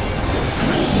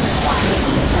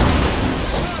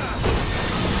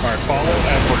 Alright, follow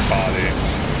everybody.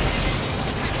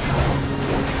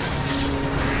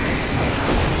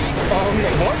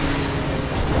 What?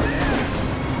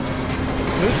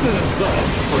 This is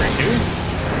freaky.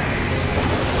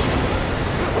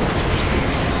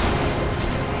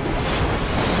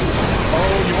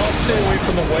 Oh, you want to stay away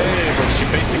from the wave, or she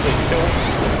basically killed.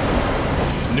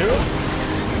 Nope.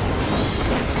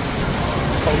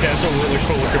 Okay, that's a really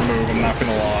cool looking move, I'm not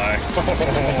gonna lie.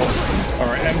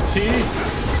 Alright, MT,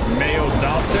 Mayo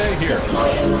Date, here.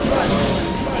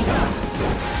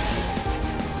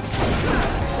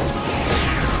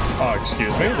 Oh,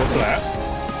 excuse me, what's that?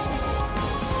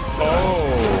 Oh,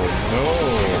 no.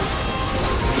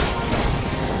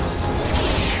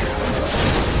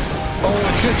 Oh,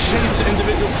 it's gonna chase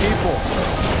individual people.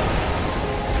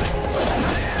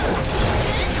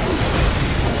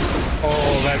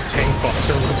 Oh, that tank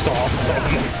buster looks awesome.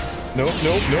 Nope,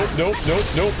 nope, nope, nope, nope,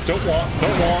 nope. Don't want,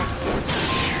 don't want.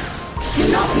 Do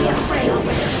not be afraid.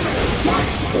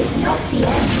 Death is not the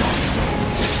end.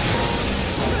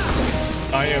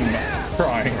 I am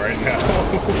crying right now.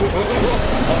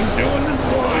 I'm doing this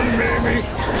one, baby.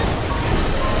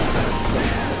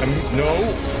 No.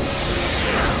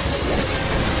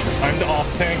 I'm the off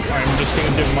tank. I'm just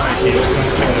gonna give my heals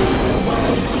and kill him.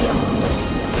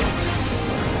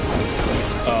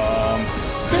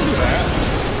 Don't do that.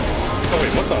 Oh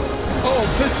wait, what the? Oh,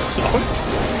 this sucked.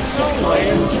 Oh,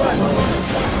 lame.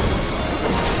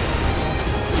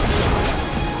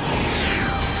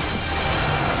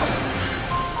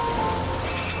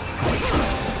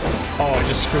 Oh, I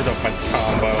just screwed up my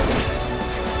combo.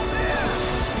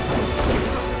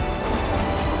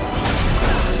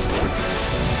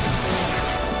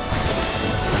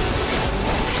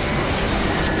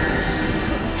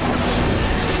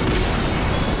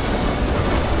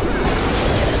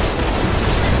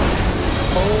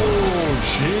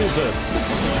 Jesus.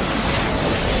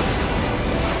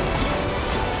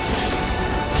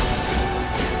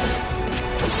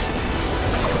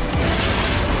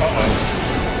 Uh-oh.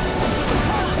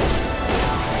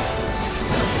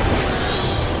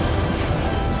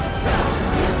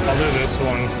 I'll do this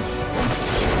one.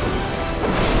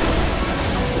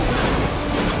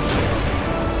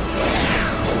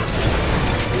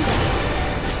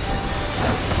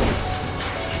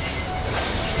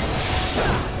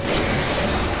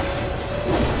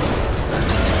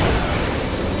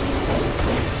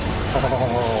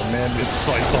 Oh man, this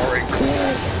fight's already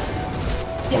cool.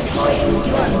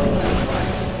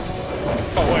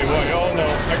 Oh wait, oh no,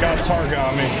 I got a target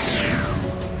on me.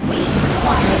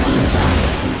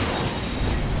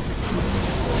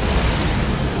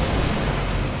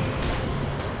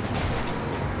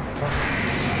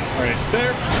 Right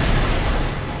there.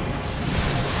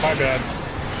 bad.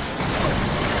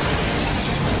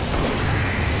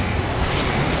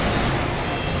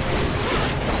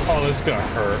 Oh, this is gonna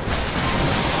hurt.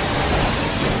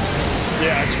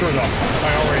 Yeah, I screwed up.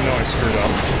 I already know I screwed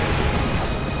up.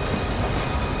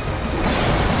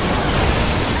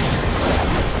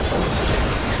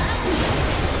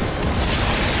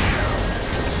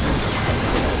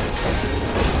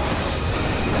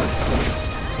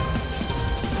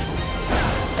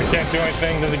 I can't do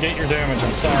anything to negate your damage,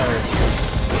 I'm sorry.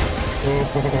 Ooh.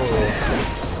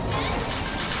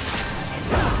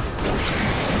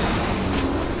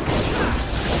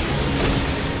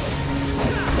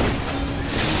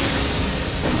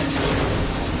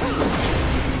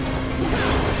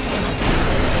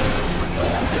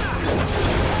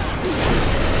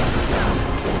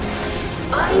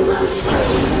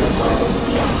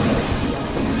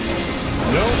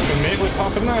 Nope, immediately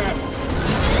popping that.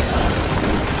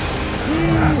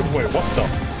 Wait, what the?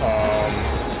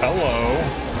 Hello.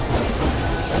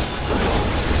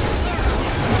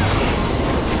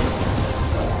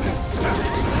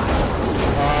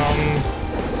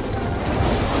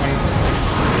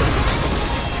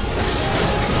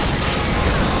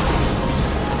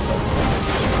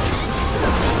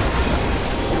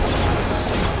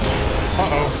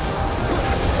 Uh-oh.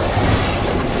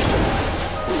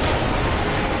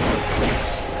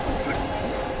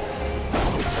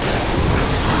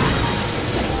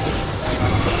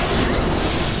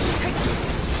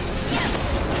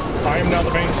 I am now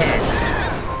the main tank.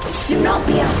 Do not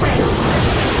be afraid.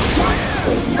 That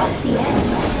is not the end.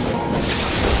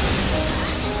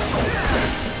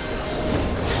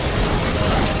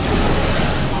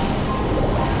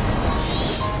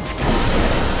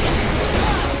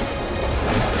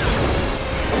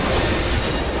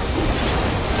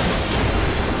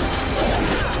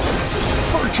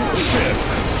 Virtual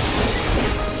shift.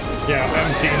 Yeah,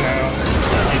 empty now.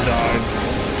 He died.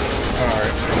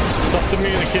 Alright. It's up to me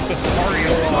to keep this party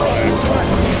alive.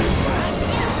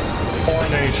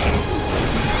 Coronation.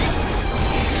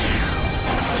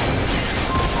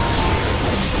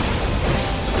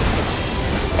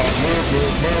 Move.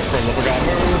 From the God,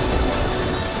 move.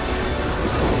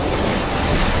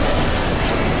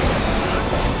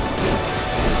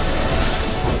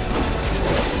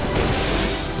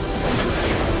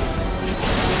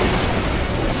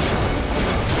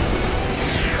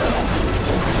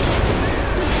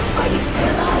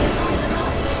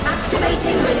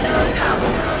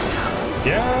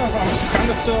 Yeah, I'm kind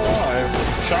of still alive.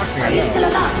 Shocking, I know. Are you still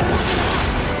alive?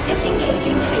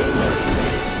 Disengaging signals.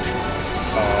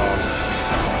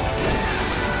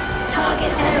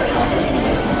 Target area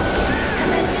delineated.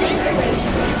 Commencing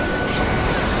erasure.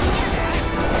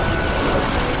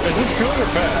 Is this good or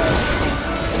bad?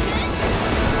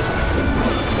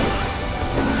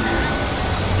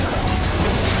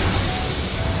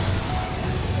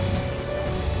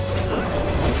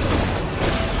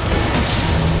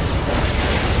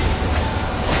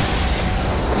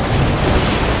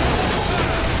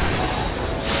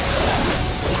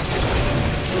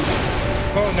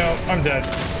 Oh no, I'm dead.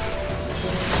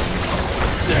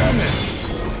 Damn it.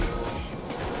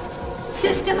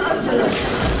 System overload.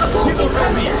 Aborting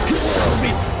transfer.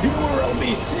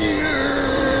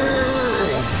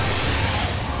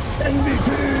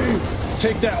 MVP!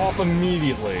 Take that off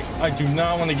immediately. I do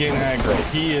not want to gain aggro.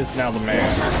 He is now the man.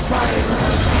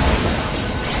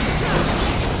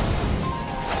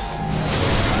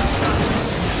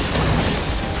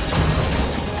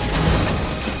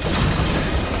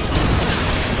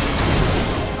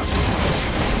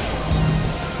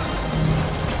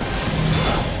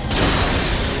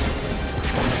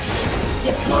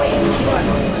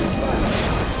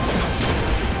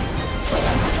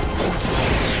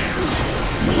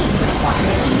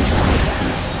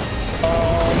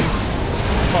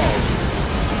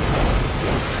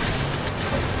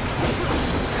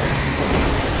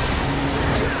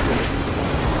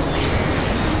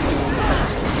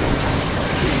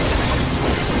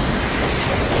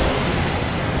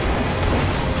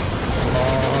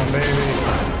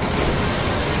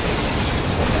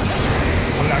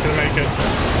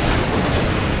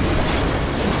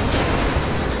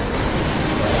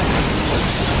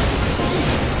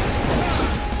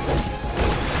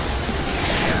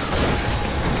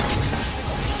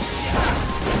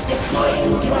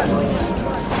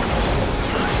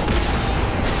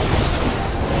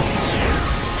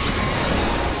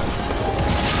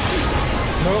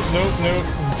 Nope.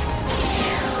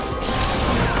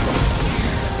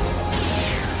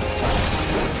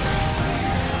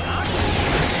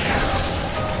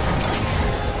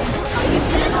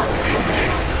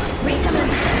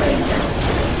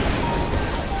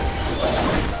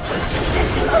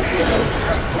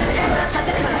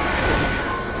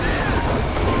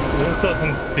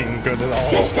 doesn't seem good at all.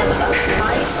 System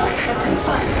override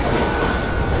confirmed.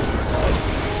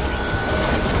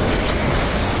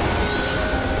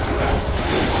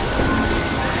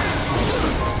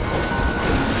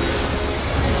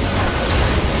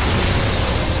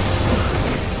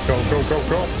 Go, go, go,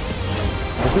 go.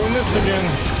 We're doing this again.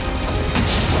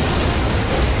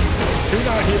 Do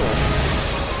not heal.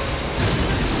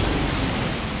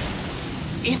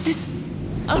 Is this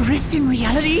a rift in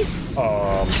reality?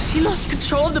 Has she lost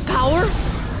control of the power?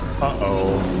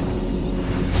 Uh-oh.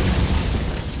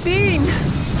 Steen!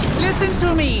 Listen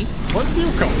to me! Where did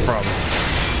you come from?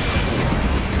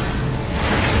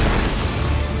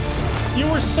 You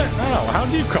were sent out. How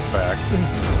did you come back?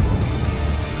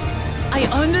 I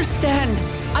understand.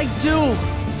 I do.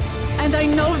 And I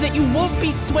know that you won't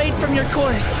be swayed from your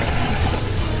course.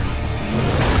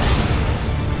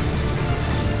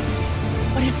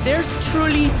 But if there's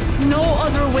truly no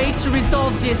other way to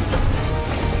resolve this,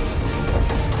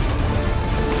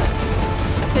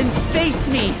 then face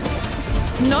me.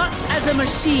 Not as a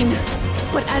machine,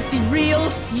 but as the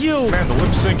real you. Man, the lip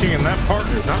syncing in that part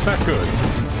is not that good.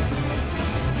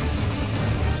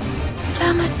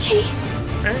 Lamachi.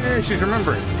 Hey, she's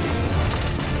remembering.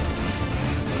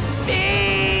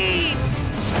 Speed!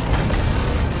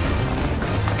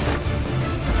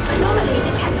 Anomaly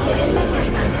detected in memory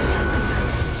banks.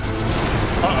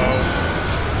 Uh-oh.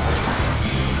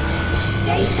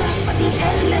 Data for the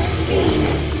endless spleen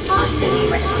partially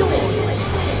restored.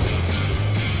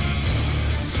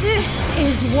 This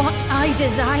is what I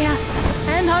desire,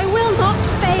 and I will not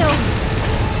fail.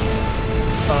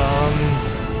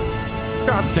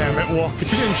 God damn it, Wuk.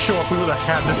 If you didn't show up, we would have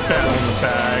had this battle in the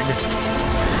bag.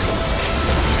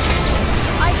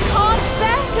 I can't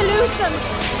bear to lose them.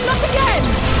 Not again.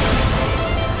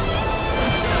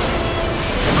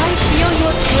 I feel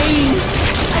your pain,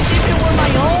 as if it were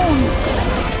my own.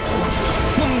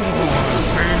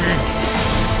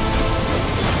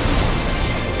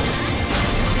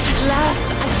 At last,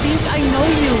 I think I know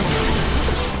you.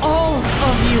 All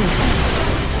of you.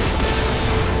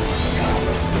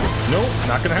 Nope,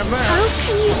 not gonna have that. How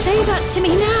can you say that to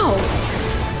me now?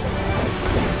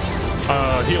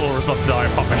 Healer was about to die. I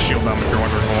popped my shield down if you're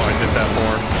wondering what I did that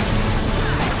for.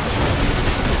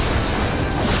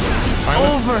 It's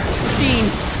over, Steen.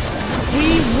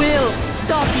 We will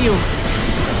stop you.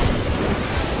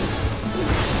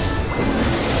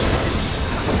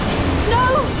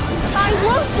 No! I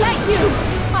won't let you!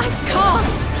 I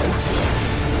can't!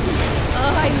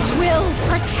 I will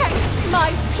protect my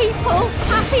people's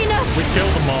happiness! We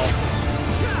killed them all.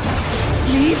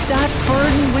 Leave that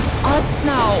burden with us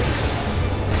now.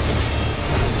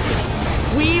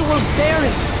 We will bear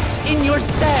it in your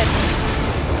stead.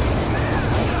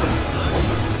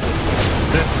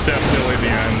 This is definitely the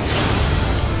end.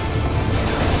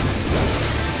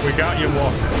 We got you,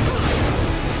 Wuk.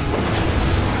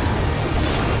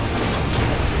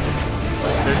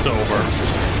 It's over.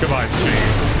 Goodbye,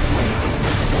 Steve.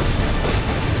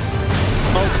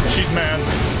 Oh, she's mad.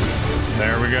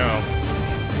 There we go.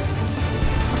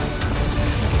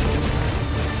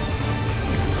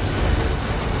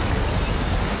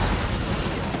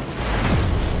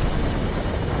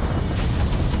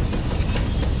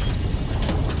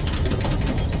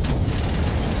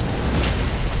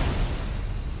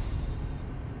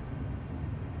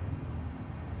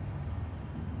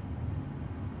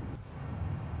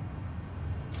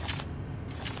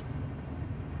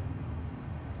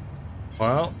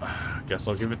 Well, I guess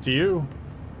I'll give it to you.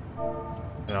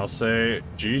 And I'll say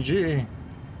GG.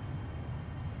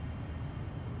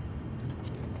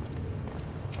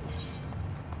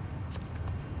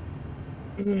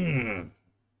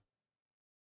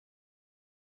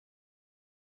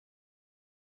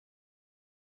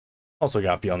 Also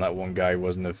got beyond that one guy who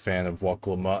wasn't a fan of Wuk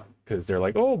Lamat, because they're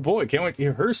like, oh boy, can't wait to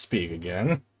hear her speak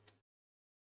again.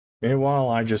 Meanwhile,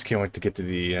 I just can't wait to get to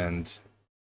the end.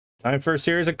 Time for a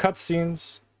series of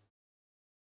cutscenes.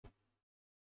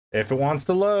 If it wants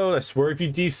to load, I swear if you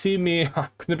DC me, I'm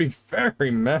gonna be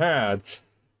very mad.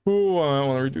 Ooh, I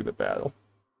want to redo the battle.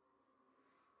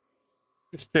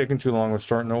 It's taking too long, we're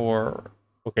starting over.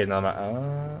 Okay, now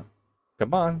I'm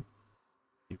come on.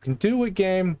 You can do it,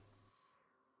 game.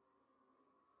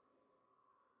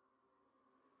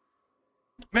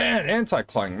 Man,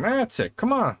 anticlimactic.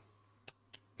 Come on.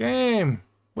 Game.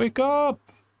 Wake up.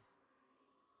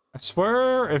 I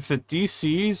swear, if it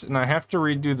DCs and I have to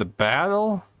redo the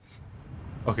battle...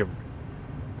 Okay.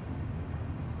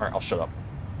 Alright, I'll shut up.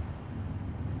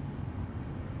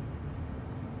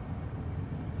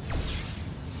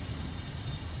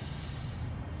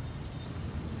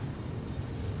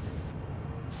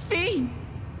 Steen!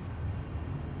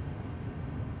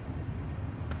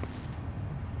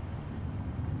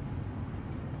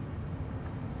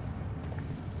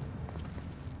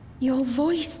 Your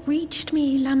voice reached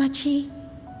me, Lamachi.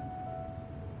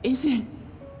 Is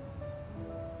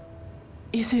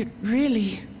it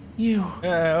really you?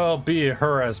 Well, be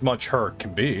her as much her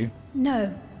can be.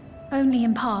 No, only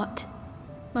in part.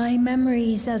 My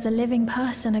memories as a living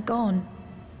person are gone.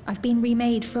 I've been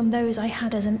remade from those I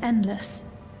had as an endless.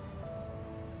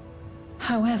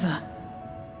 However,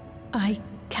 I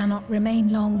cannot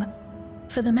remain long,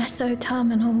 for the Meso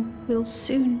Terminal will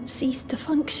soon cease to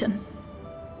function.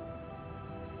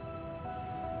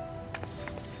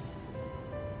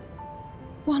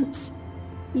 Once,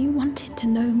 you wanted to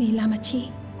know me,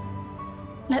 Lamachi.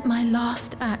 Let my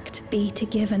last act be to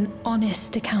give an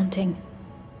honest accounting.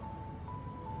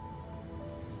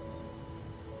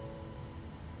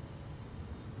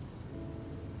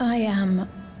 I am,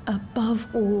 above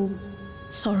all,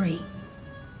 sorry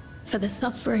for the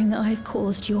suffering I've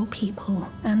caused your people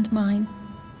and mine.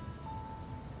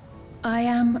 I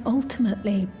am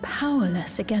ultimately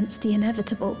powerless against the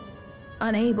inevitable,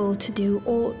 unable to do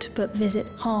aught but visit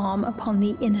harm upon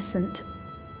the innocent.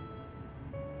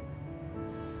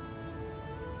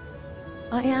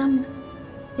 I am,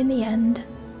 in the end,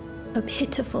 a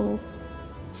pitiful,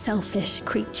 selfish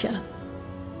creature.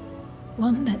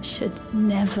 One that should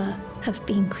never have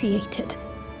been created.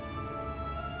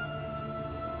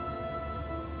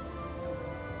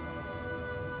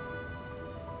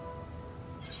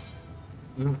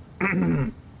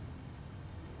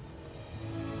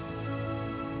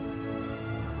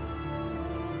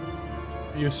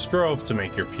 You strove to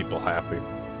make your people happy.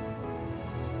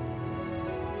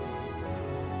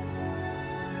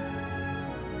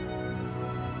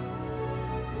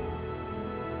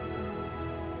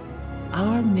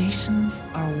 Our nations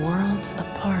are worlds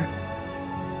apart,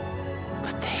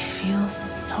 but they feel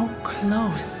so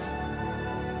close.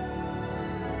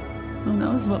 Who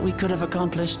knows what we could have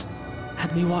accomplished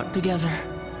had we walked together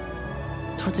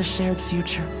towards a shared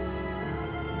future.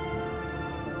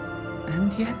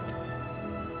 And yet,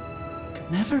 it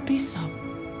could never be so.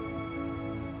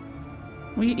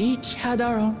 We each had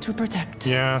our own to protect.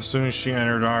 Yeah, as soon as she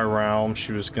entered our realm,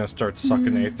 she was gonna start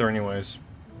sucking Aether anyways.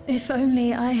 If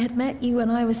only I had met you when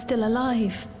I was still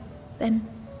alive, then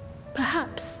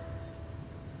perhaps.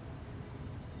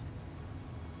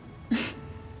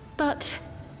 But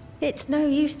it's no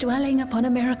use dwelling upon a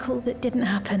miracle that didn't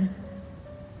happen.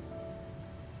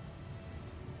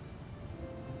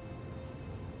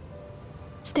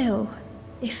 Still,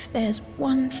 if there's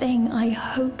one thing I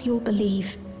hope you'll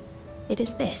believe, it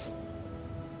is this.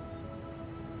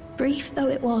 Brief though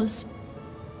it was,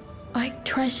 I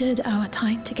treasured our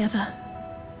time together.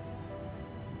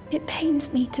 It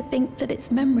pains me to think that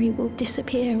its memory will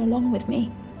disappear along with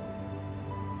me.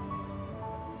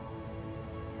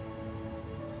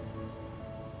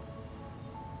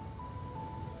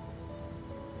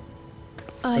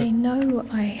 I know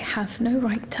I have no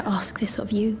right to ask this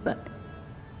of you, but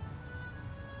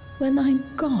when I'm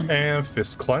gone... And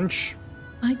fist clench.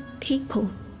 My people,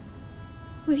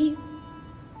 will you...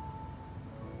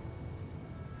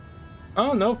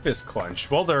 Oh, no fist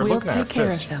clench. Well, they're We'll looking at take care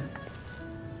fist. of them.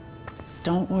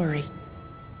 Don't worry.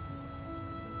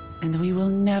 And we will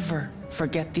never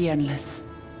forget the Endless.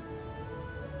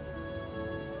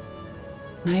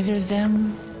 Neither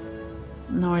them,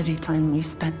 nor the time we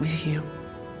spent with you.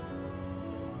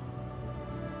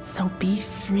 So be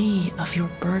free of your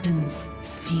burdens,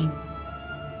 Sphene.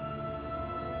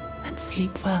 And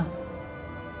sleep well.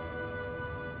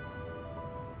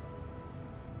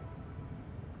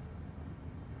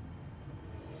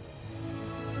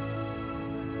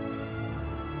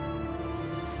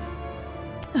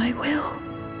 I will.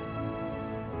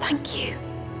 Thank you.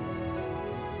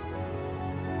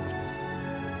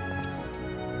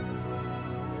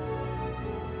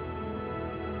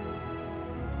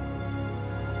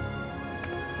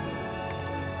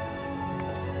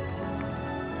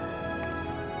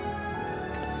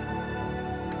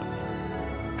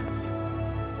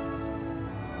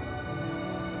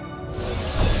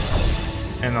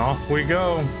 And off we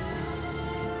go.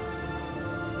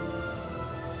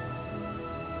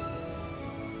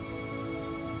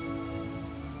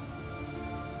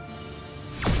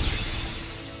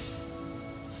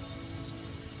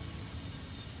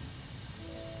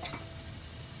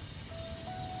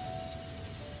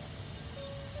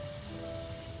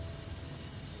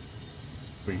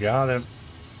 We got it.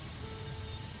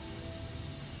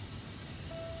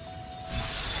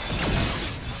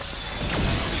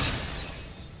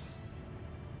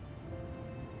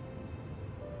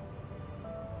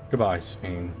 Goodbye,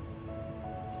 Sphene.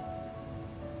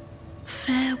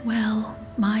 Farewell,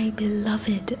 my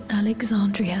beloved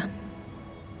Alexandria.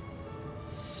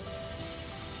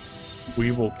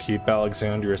 We will keep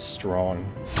Alexandria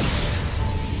strong.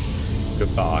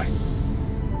 Goodbye.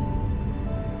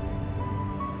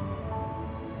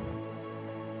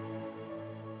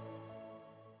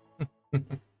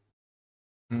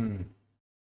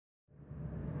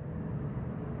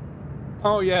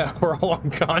 Oh yeah, we're all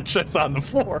unconscious on the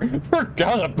floor.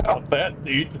 Forgot about that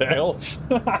detail.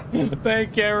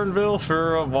 Thank Aaronville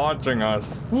for watching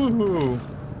us. Woohoo!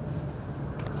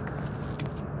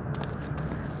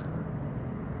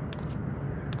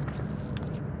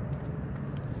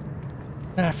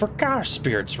 I forgot our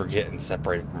spirits were getting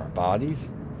separated from our bodies.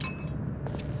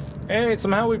 Hey,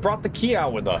 somehow we brought the key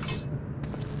out with us.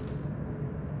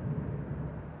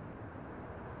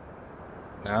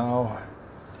 Now...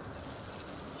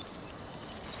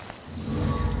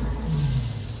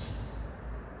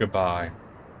 goodbye.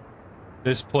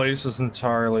 This place is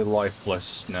entirely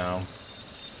lifeless now.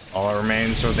 All that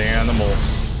remains are the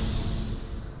animals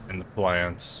and the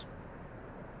plants.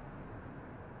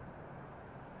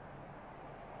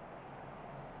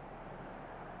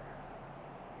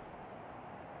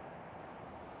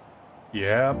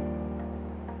 Yep.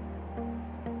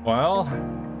 Well,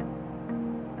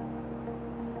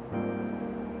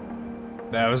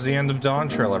 that was the end of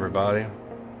Dawntrail, everybody.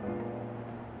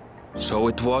 So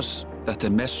it was that the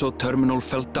Meso-terminal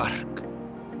fell dark,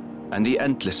 and the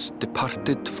Endless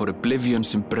departed for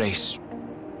Oblivion's embrace.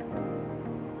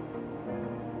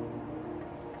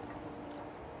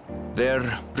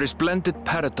 Their resplendent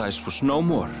paradise was no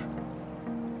more,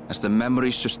 as the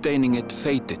memory sustaining it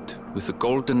faded with the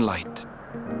golden light.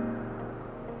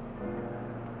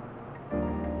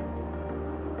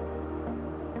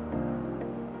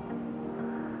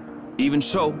 Even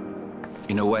so,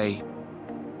 in a way,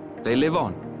 they live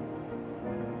on.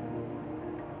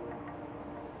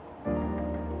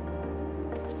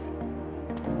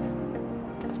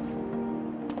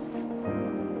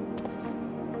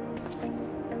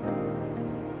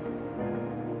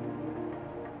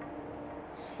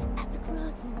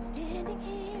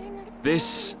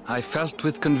 This I felt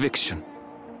with conviction,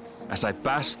 as I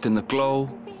basked in the glow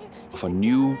of a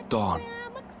new dawn.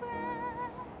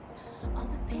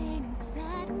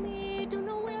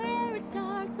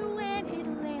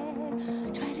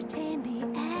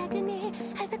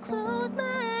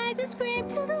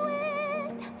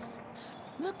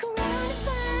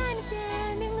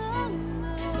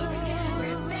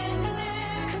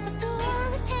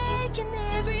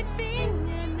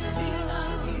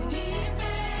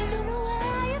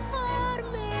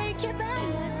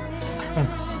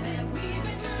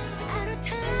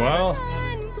 Well,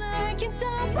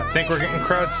 I think we're getting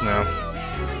credits now.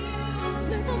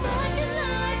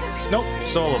 Nope,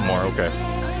 still a little more, okay.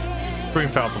 Screen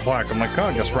fell to black. I'm like, oh,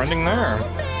 I guess we're ending there.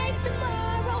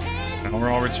 And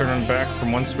we're all returning back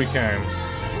from whence we came.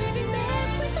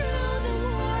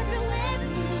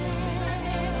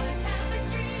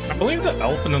 I believe the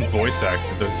elf and the voice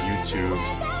actor does YouTube.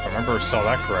 I remember I saw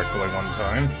that correctly one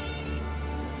time.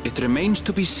 It remains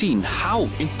to be seen how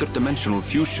interdimensional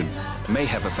fusion may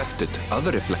have affected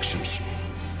other reflections.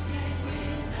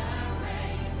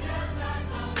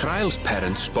 Kryle's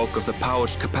parents spoke of the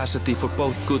power's capacity for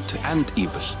both good and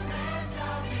evil.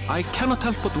 I cannot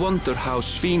help but wonder how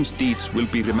Svine's deeds will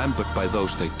be remembered by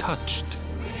those they touched.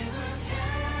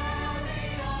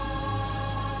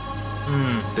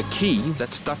 The key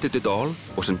that started it all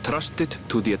was entrusted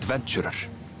to the adventurer.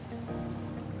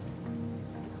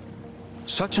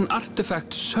 Such an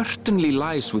artifact certainly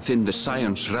lies within the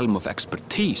Scion's realm of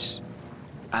expertise,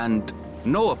 and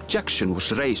no objection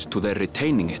was raised to their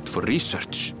retaining it for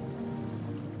research.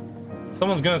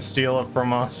 Someone's gonna steal it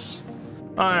from us.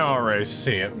 I already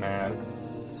see it, man.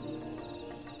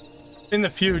 In the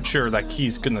future, that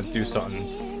key's gonna do something.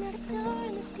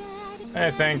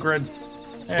 Hey, Thancred.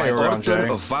 Hey, By order Jay.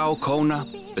 of Vau Kona,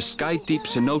 the Skydeep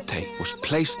cenote was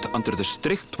placed under the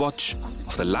strict watch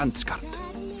of the Landsguard.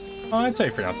 Oh, I'd say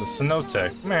you pronounce it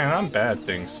cenote. Man, I'm bad at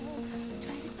things.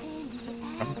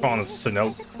 I'm calling it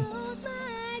cenote.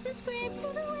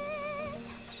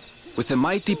 With the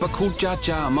mighty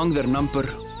Bakuljaja among their number,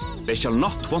 they shall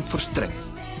not want for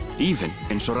strength, even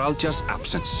in Soralja's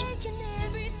absence.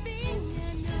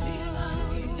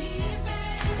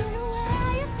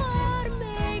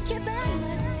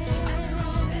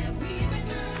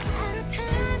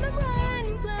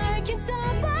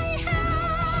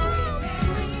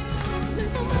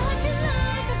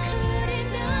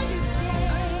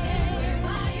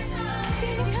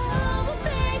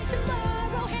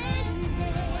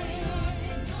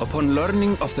 Upon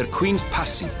learning of their queen's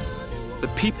passing, the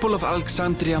people of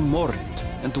Alexandria mourned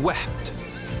and wept.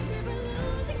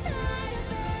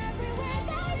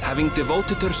 having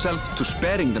devoted herself to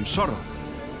sparing them sorrow,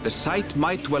 the sight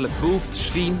might well have moved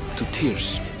Svín to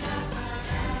tears.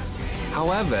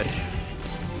 However,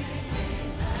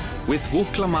 with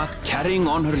Wuk Lamat carrying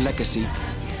on her legacy,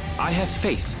 I have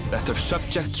faith that her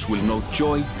subjects will know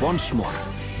joy once more.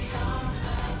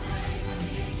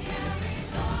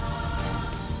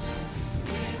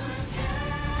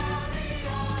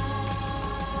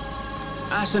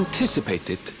 As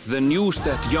anticipated, the news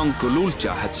that young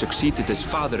Gululja had succeeded his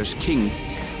father as king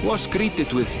was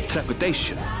greeted with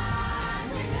trepidation.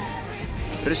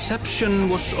 Reception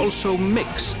was also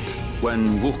mixed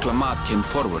when Wuk Lamat came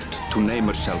forward to name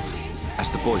herself as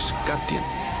the boy's guardian.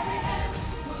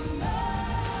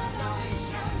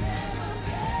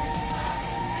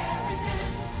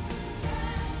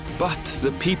 But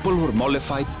the people were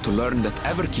mollified to learn that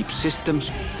Everkeep's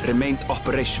systems remained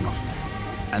operational,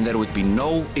 and there would be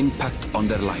no impact on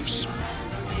their lives.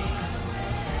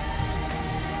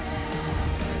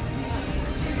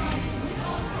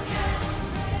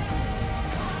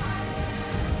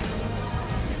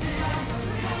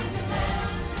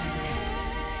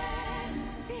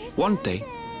 One day,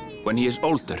 when he is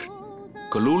older,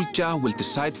 Gululja will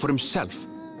decide for himself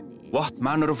what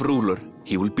manner of ruler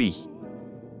he will be.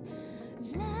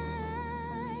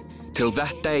 Till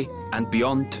that day and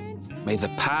beyond, may the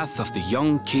path of the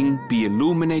young king be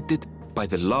illuminated by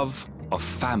the love of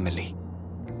family.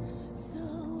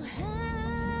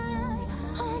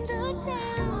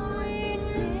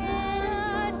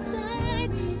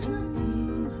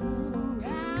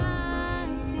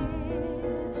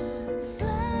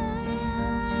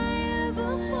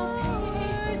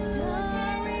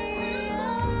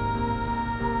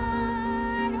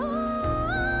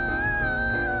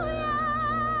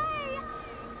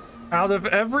 Out of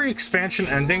every expansion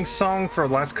ending song for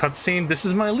last cutscene, this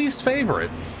is my least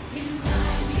favorite.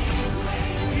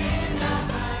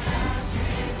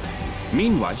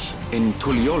 Meanwhile, in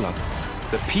Tuliolab,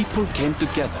 the people came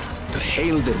together to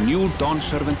hail their new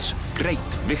Dawnservant's great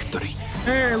victory.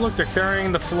 Hey, look, they're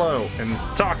carrying the flow and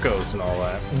tacos and all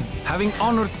that. Having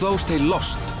honored those they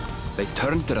lost, they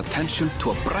turned their attention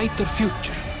to a brighter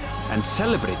future and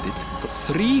celebrated for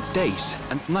 3 days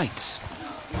and nights.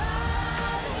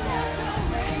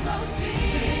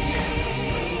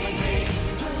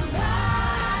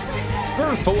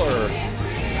 Fuller.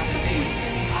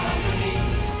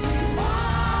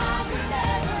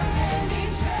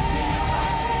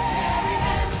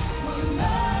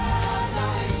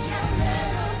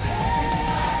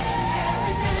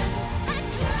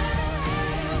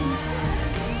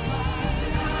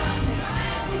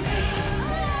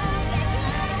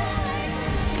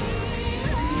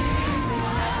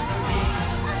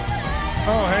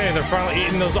 Oh, hey, they're finally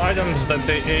eating those items that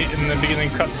they ate in the beginning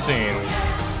cutscene.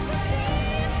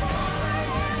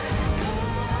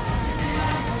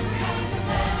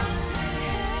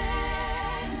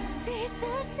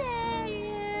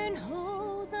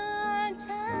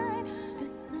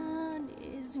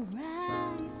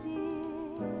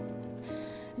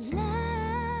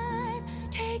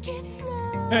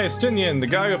 Hey, Stinian, the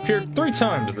guy who appeared 3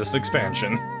 times this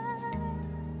expansion.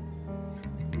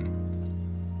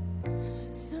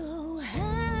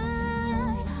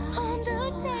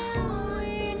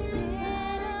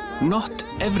 Not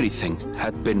everything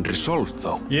had been resolved,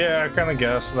 though. Yeah, I kind of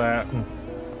guessed that.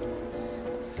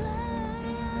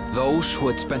 Those who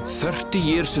had spent 30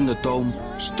 years in the Dome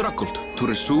struggled to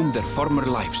resume their former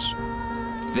lives.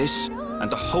 This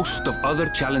and a host of other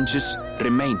challenges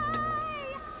remained.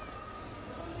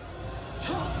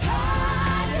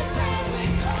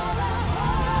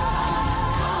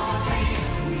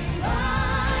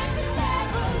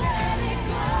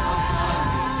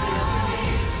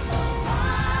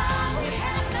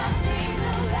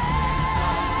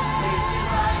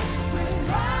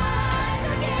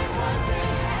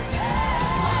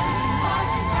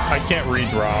 I can't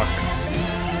read rock.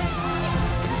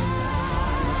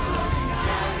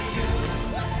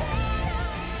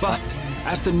 But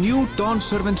as the new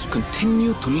Dawnservants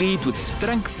continue to lead with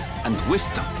strength and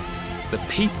wisdom, the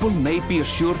people may be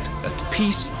assured that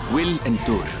peace will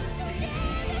endure.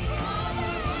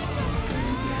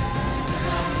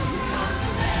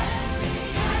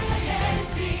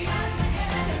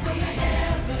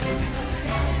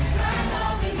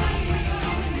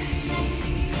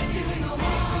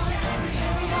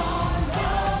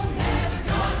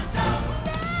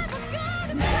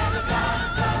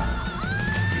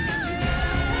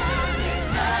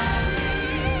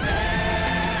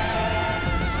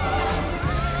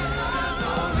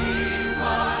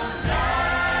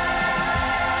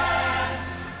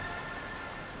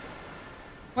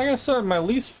 Like I said, my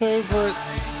least favorite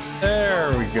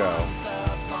There we go.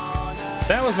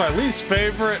 That was my least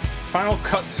favorite final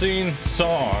cutscene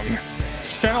song.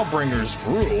 Shadowbringers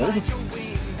ruled.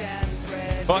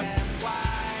 But,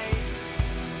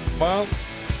 well,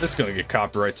 this is gonna get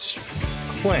copyright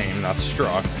claim, not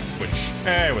struck, which,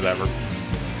 whatever.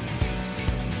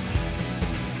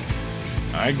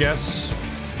 I guess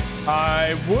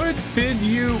I would bid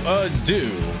you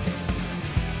adieu.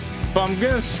 But I'm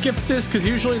gonna skip this because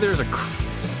usually there's a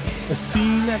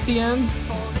scene at the end.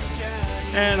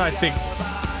 And I think,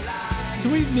 do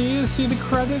we need to see the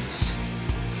credits?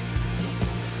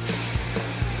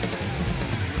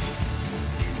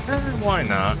 Why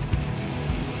not?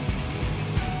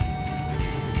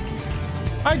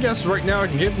 I guess right now I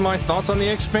can give my thoughts on the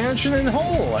expansion in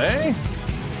whole, eh?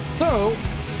 So,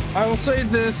 I will say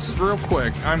this real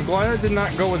quick. I'm glad I did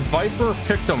not go with Viper or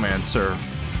Pictomancer.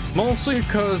 Mostly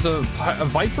because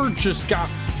Viper just got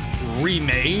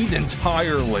remade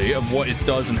entirely of what it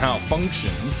does and how it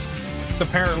functions.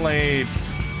 Apparently,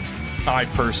 I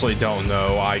personally don't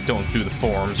know. I don't do the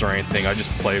forums or anything. I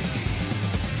just play.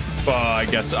 I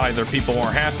guess either people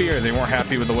weren't happy or they weren't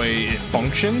happy with the way it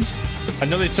functioned. I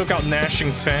know they took out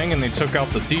Gnashing Fang and they took out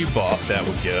the debuff that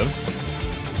would give.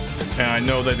 And I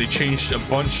know that they changed a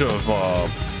bunch of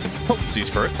potencies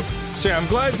for it. So yeah, I'm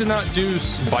glad I did not do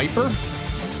Viper.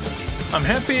 I'm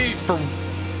happy for...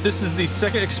 This is the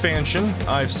second expansion.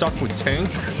 I've stuck with Tank.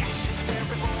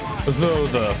 Though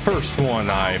the first one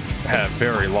I had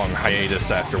very long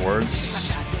hiatus afterwards.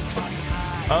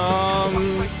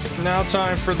 Now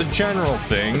time for the general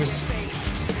things.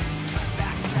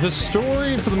 The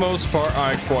story, for the most part,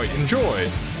 I quite enjoyed.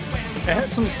 It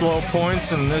had some slow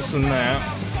points and this and that.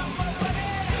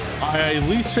 My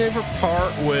least favorite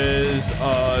part was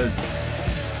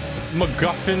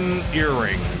MacGuffin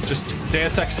earring. Just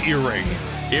Deus Ex earring.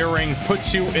 Earring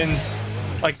puts you in,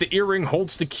 like, the earring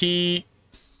holds the key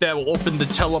that will open the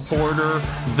teleporter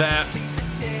that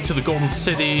to the Golden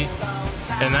City,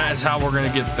 and that is how we're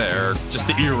gonna get there. Just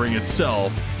the earring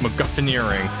itself, MacGuffin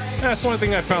earring. That's the only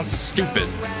thing I found stupid.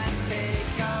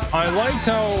 I liked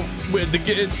how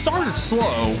it started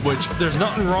slow, which there's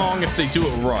nothing wrong if they do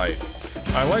it right.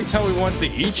 I liked how we went to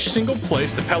each single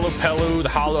place, the Pelu Pelu, the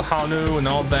Halu Hanu, and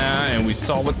all that, and we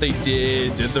saw what they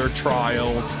did their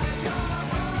trials.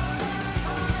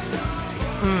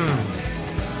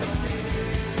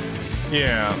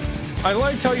 Yeah. I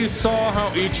liked how you saw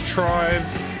how each tribe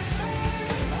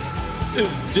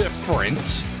is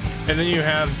different. And then you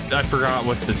have, I forgot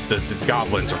what the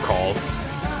goblins are called.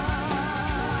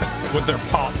 With their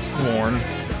pots worn.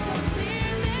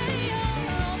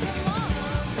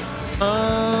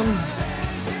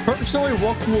 Personally,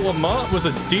 Wuk Lamat was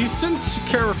a decent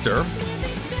character.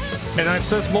 And I've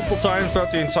said this multiple times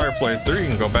throughout the entire playthrough. You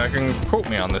can go back and quote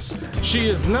me on this. She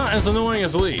is not as annoying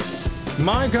as Lise.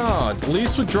 My god,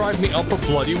 Lise would drive me up a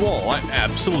bloody wall. I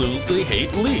absolutely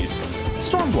hate Lise.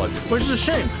 Stormblood, which is a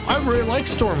shame. I really like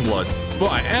Stormblood, but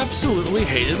I absolutely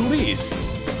hated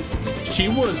Lise. She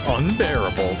was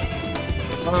unbearable.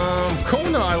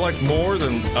 Kona I like more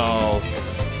than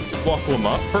Wuk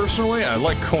Lamat. Personally, I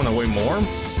like Kona way more.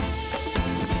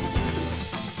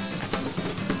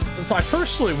 So I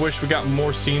personally wish we got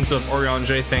more scenes of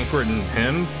Oriange, Thancred, and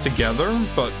him together,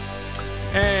 but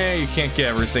you can't get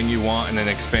everything you want in an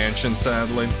expansion,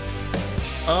 sadly.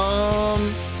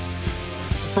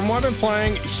 From what I'm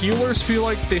playing, healers feel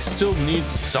like they still need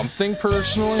something,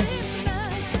 personally.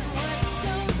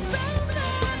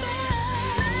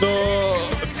 The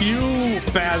few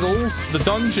battles, the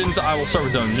dungeons, I will start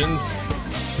with dungeons.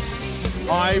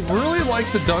 I really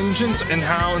like the dungeons and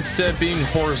how instead of being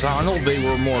horizontal, they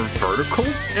were more vertical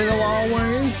in a lot of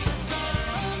ways.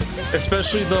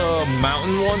 Especially the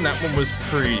mountain one, that one was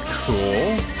pretty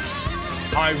cool.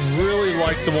 I really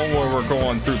liked the one where we're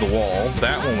going through the wall.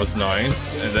 That one was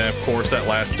nice. And then, of course, that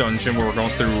last dungeon where we're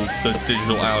going through the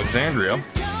digital Alexandria.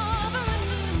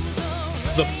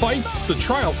 The fights, the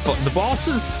trial, the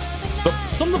bosses,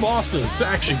 some of the bosses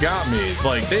actually got me.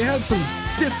 Like, they had some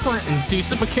different and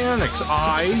decent mechanics.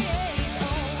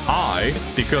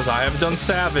 Because I have done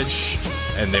Savage,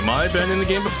 and they might have been in the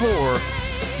game before,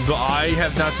 but I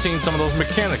have not seen some of those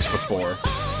mechanics before.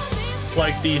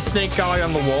 Like the snake guy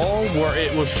on the wall, where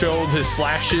it will show his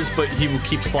slashes, but he will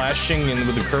keep slashing in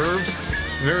with the curves.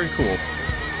 Very cool.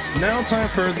 Now time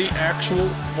for the actual,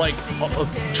 like,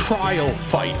 trial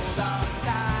fights.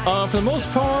 For the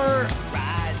most part,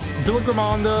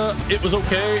 Villagramanda, it was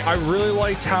okay. I really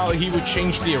liked how he would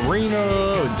change the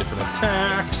arena, different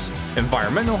attacks,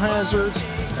 environmental hazards.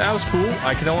 That was cool.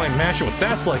 I can only imagine what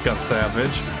that's like on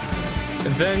Savage.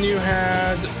 And then you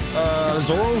had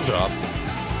Zoroja.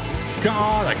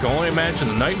 God, I can only imagine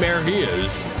the nightmare he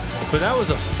is. But that was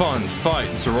a fun fight,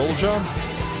 Zerolja.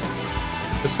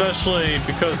 Especially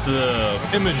because the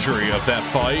imagery of that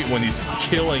fight when he's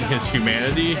killing his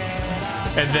humanity.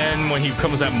 And then when he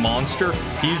becomes that monster,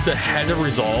 he's the head of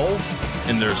resolve.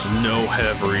 And there's no head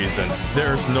of reason.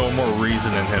 There's no more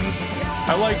reason in him.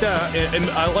 I like that.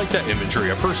 I like that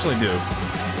imagery. I personally do.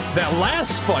 That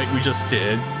last fight we just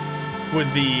did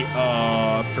with the,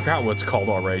 forgot what it's called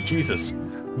already. Jesus.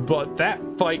 But that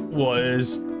fight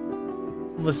was...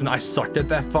 Listen, I sucked at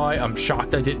that fight. I'm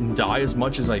shocked I didn't die as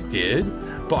much as I did,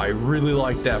 but I really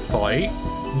liked that fight.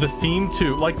 The theme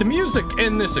too, like the music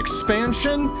in this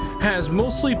expansion has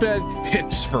mostly been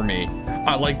hits for me.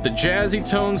 I like the jazzy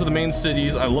tones of the main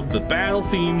cities. I love the battle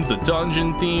themes, the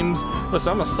dungeon themes.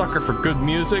 Listen, I'm a sucker for good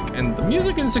music, and the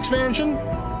music in this expansion,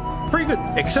 pretty good,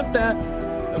 except that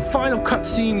final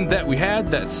cutscene that we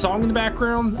had, that song in the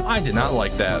background, I did not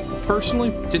like that.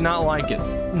 Personally, did not like it.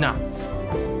 Nah.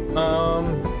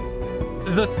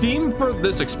 The theme for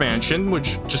this expansion,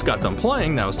 which just got done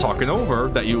playing, that I was talking over,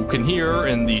 that you can hear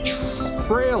in the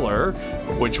trailer,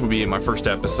 which would be in my first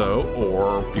episode,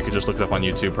 or you could just look it up on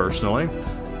YouTube personally.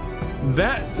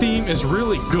 That theme is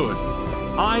really good.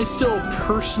 I still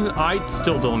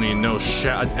don't even know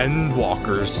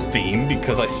Endwalker's theme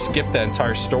because I skipped that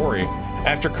entire story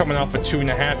after coming off a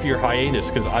 2.5-year hiatus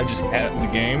because I just had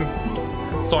the game.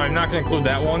 So I'm not going to include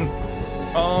that one.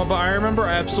 But I remember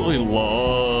I absolutely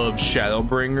loved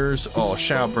Shadowbringers. Oh,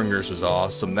 Shadowbringers is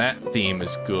awesome. That theme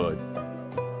is good.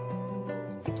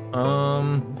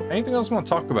 Anything else I want to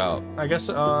talk about? I guess,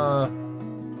 the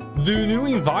new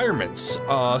environments.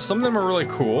 Some of them are really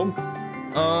cool.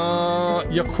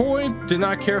 Yokoi did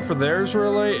not care for theirs,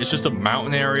 really. It's just a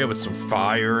mountain area with some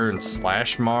fire and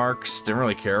slash marks. Didn't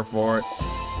really care for it.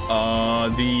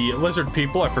 The lizard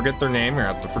people, I forget their name. You're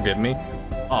gonna have to forgive me.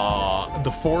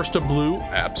 The Forest of Blue,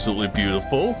 absolutely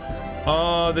beautiful.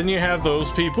 Then you have those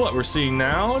people that we're seeing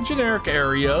now, a generic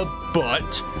area,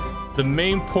 but the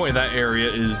main point of that area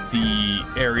is the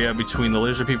area between the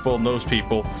lizard people and those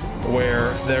people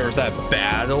where there's that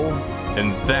battle,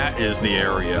 and that is the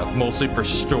area, mostly for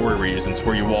story reasons,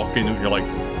 where you walk in and you're like,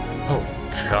 oh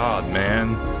God,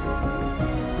 man.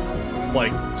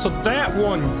 Like, so that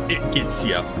one, it gets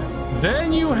you.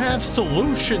 Then you have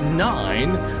Solution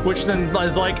 9, which then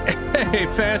is like, hey,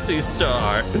 Fancy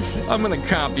Star, I'm gonna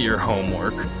copy your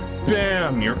homework.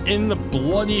 Bam, you're in the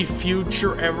bloody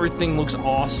future, everything looks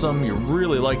awesome, you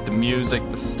really like the music,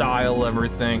 the style,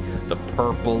 everything, the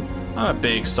purple. I'm a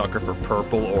big sucker for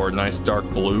purple or a nice dark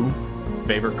blue,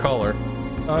 favorite color.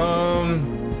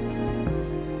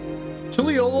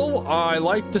 Tuliolo, I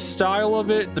like the style of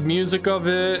it, the music of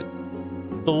it.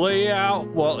 The layout,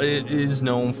 well, it is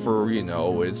known for, you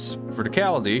know, its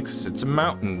verticality, because it's a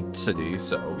mountain city,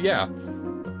 so, yeah.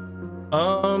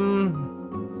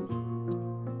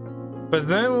 But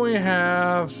then we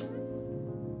have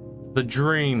the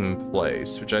Dream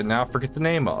Place, which I now forget the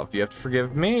name of. You have to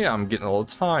forgive me, I'm getting a little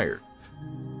tired.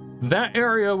 That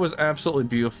area was absolutely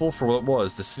beautiful for what it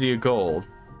was, the City of Gold.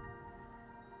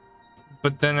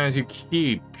 But then as you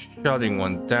keep shutting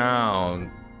one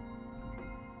down,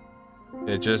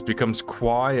 it just becomes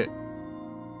quiet,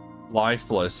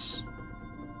 lifeless,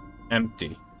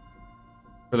 empty.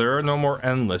 For there are no more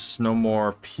endless, no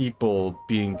more people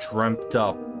being dreamt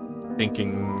up,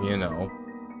 thinking, you know,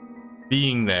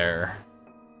 being there.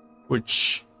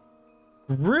 Which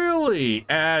really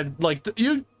add, like,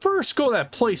 you first go to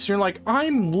that place and you're like,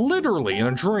 I'm literally in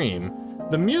a dream.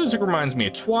 The music reminds me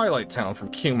of Twilight Town from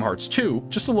Kingdom Hearts 2,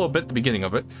 just a little bit at the beginning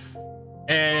of it.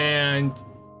 And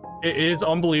it is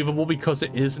unbelievable because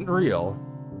it isn't real.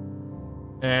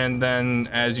 And then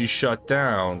as you shut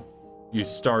down, you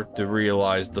start to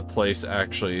realize the place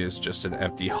actually is just an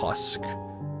empty husk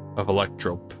of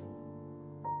Electrope.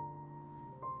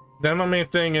 Then my main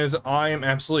thing is I am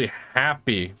absolutely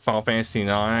happy Final Fantasy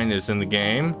IX is in the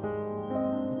game.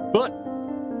 But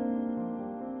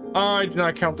I do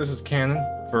not count this as canon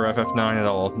for FF9 at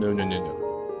all. No, no, no, no.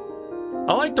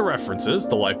 I like the references,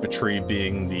 the Life of Tree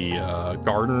being the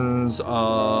gardens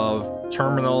of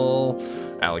Terminal,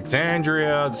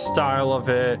 Alexandria, the style of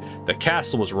it. The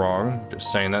castle was wrong,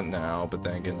 just saying that now, but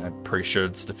then again, I'm pretty sure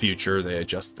it's the future. They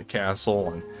adjusted the castle,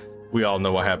 and we all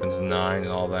know what happens in 9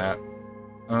 and all that.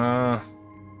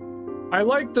 I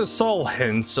like the subtle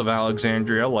hints of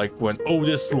Alexandria, like when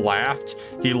Otis laughed,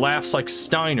 he laughs like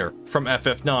Steiner from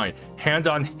FF9, hand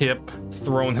on hip,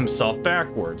 throwing himself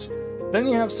backwards. Then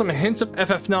you have some hints of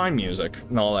FF9 music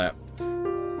and all that.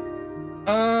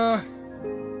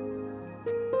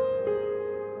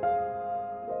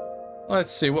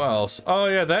 Let's see, what else? Oh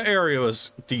yeah, that area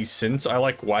was decent. I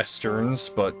like westerns,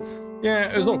 but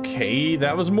Yeah, it was okay.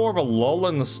 That was more of a lull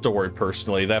in the story,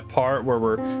 personally. That part where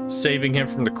we're saving him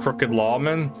from the crooked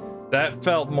lawman, that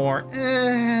felt more,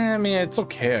 I mean, it's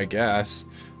okay, I guess.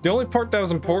 The only part that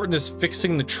was important is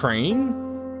fixing the train.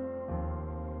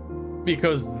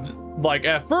 Because, like,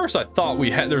 at first I thought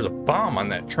there's a bomb on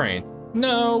that train.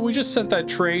 No, we just sent that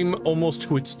train almost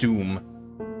to its doom.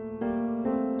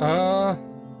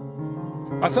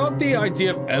 I thought the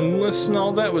idea of endless and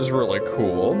all that was really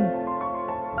cool.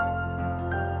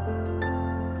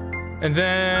 And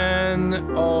then,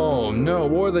 oh no,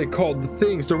 what are they called? The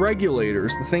things, the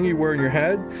regulators, the thing you wear in your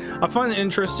head. I find it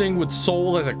interesting with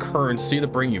souls as a currency to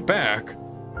bring you back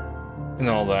and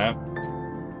all that.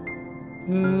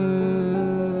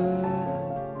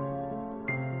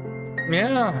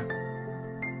 Yeah.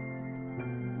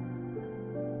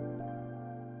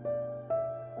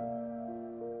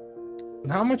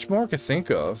 Not much more I could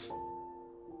think of.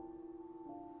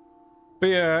 But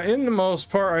yeah, in the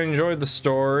most part, I enjoyed the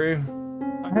story.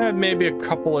 I had maybe a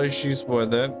couple issues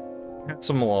with it. Had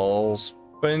some lulls.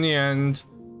 But in the end,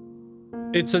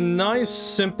 it's a nice,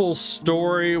 simple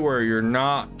story where you're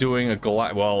not doing a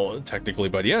well, technically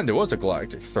by the end, it was a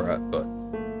galactic threat, but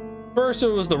first it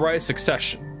was the right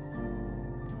succession.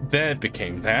 Then it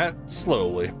became that,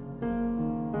 slowly.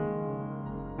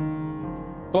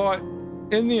 But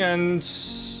in the end,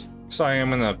 so I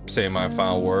am gonna say my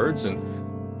final words and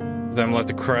then let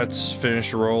the credits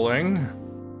finish rolling.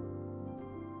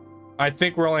 I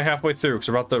think we're only halfway through because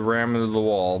we're about to ram into the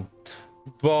wall.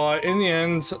 But in the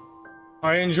end,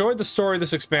 I enjoyed the story of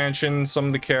this expansion, some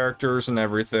of the characters and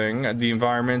everything, the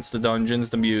environments, the dungeons,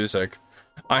 the music.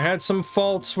 I had some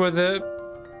faults with it.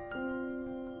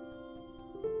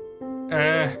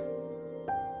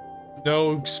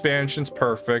 No expansion's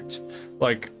perfect.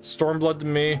 Like, Stormblood to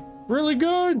me, really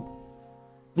good.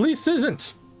 Least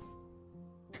isn't.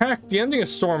 Heck, the ending of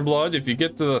Stormblood, if you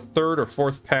get to the 3rd or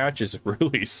 4th patch, is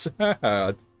really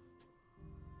sad.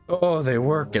 Oh, they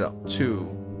work it up too.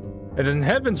 And then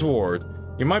Heaven's Ward,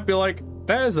 you might be like,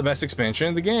 that is the best expansion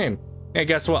in the game. And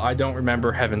guess what? I don't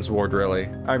remember Heaven's Ward really.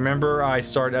 I remember I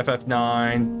started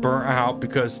FF9, burnt out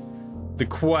because the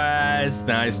quest,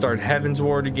 then I started Heaven's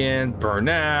Ward again, burnt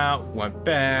out, went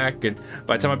back, and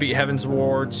by the time I beat Heaven's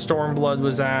Ward, Stormblood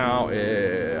was out.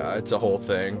 Yeah, it's a whole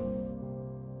thing.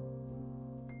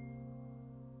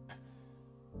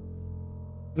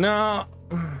 No.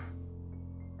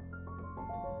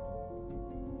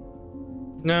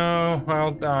 No,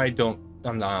 I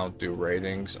don't do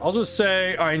ratings. I'll just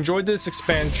say I enjoyed this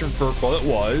expansion for what it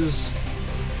was.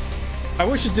 I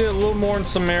wish it did a little more in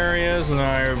some areas, and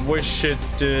I wish it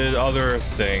did other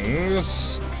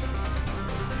things.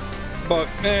 But,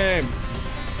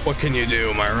 what can you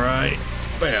do, am I right?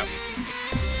 But yeah.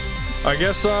 I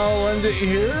guess I'll end it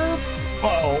here.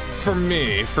 Well, for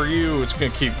me, for you, it's gonna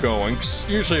keep going, 'cause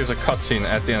usually there's a cutscene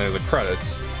at the end of the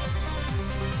credits.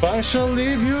 But I shall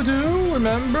leave you to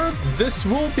remember, this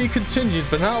will be continued,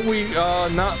 but not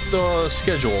the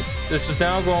schedule. This is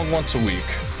now going once a week.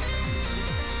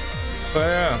 But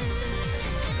yeah,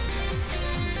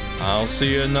 I'll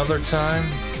see you another time.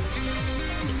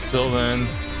 Until then,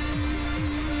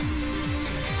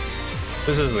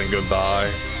 this isn't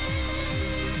goodbye.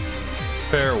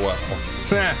 Farewell.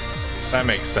 That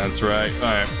makes sense, right?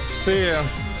 Alright, see ya.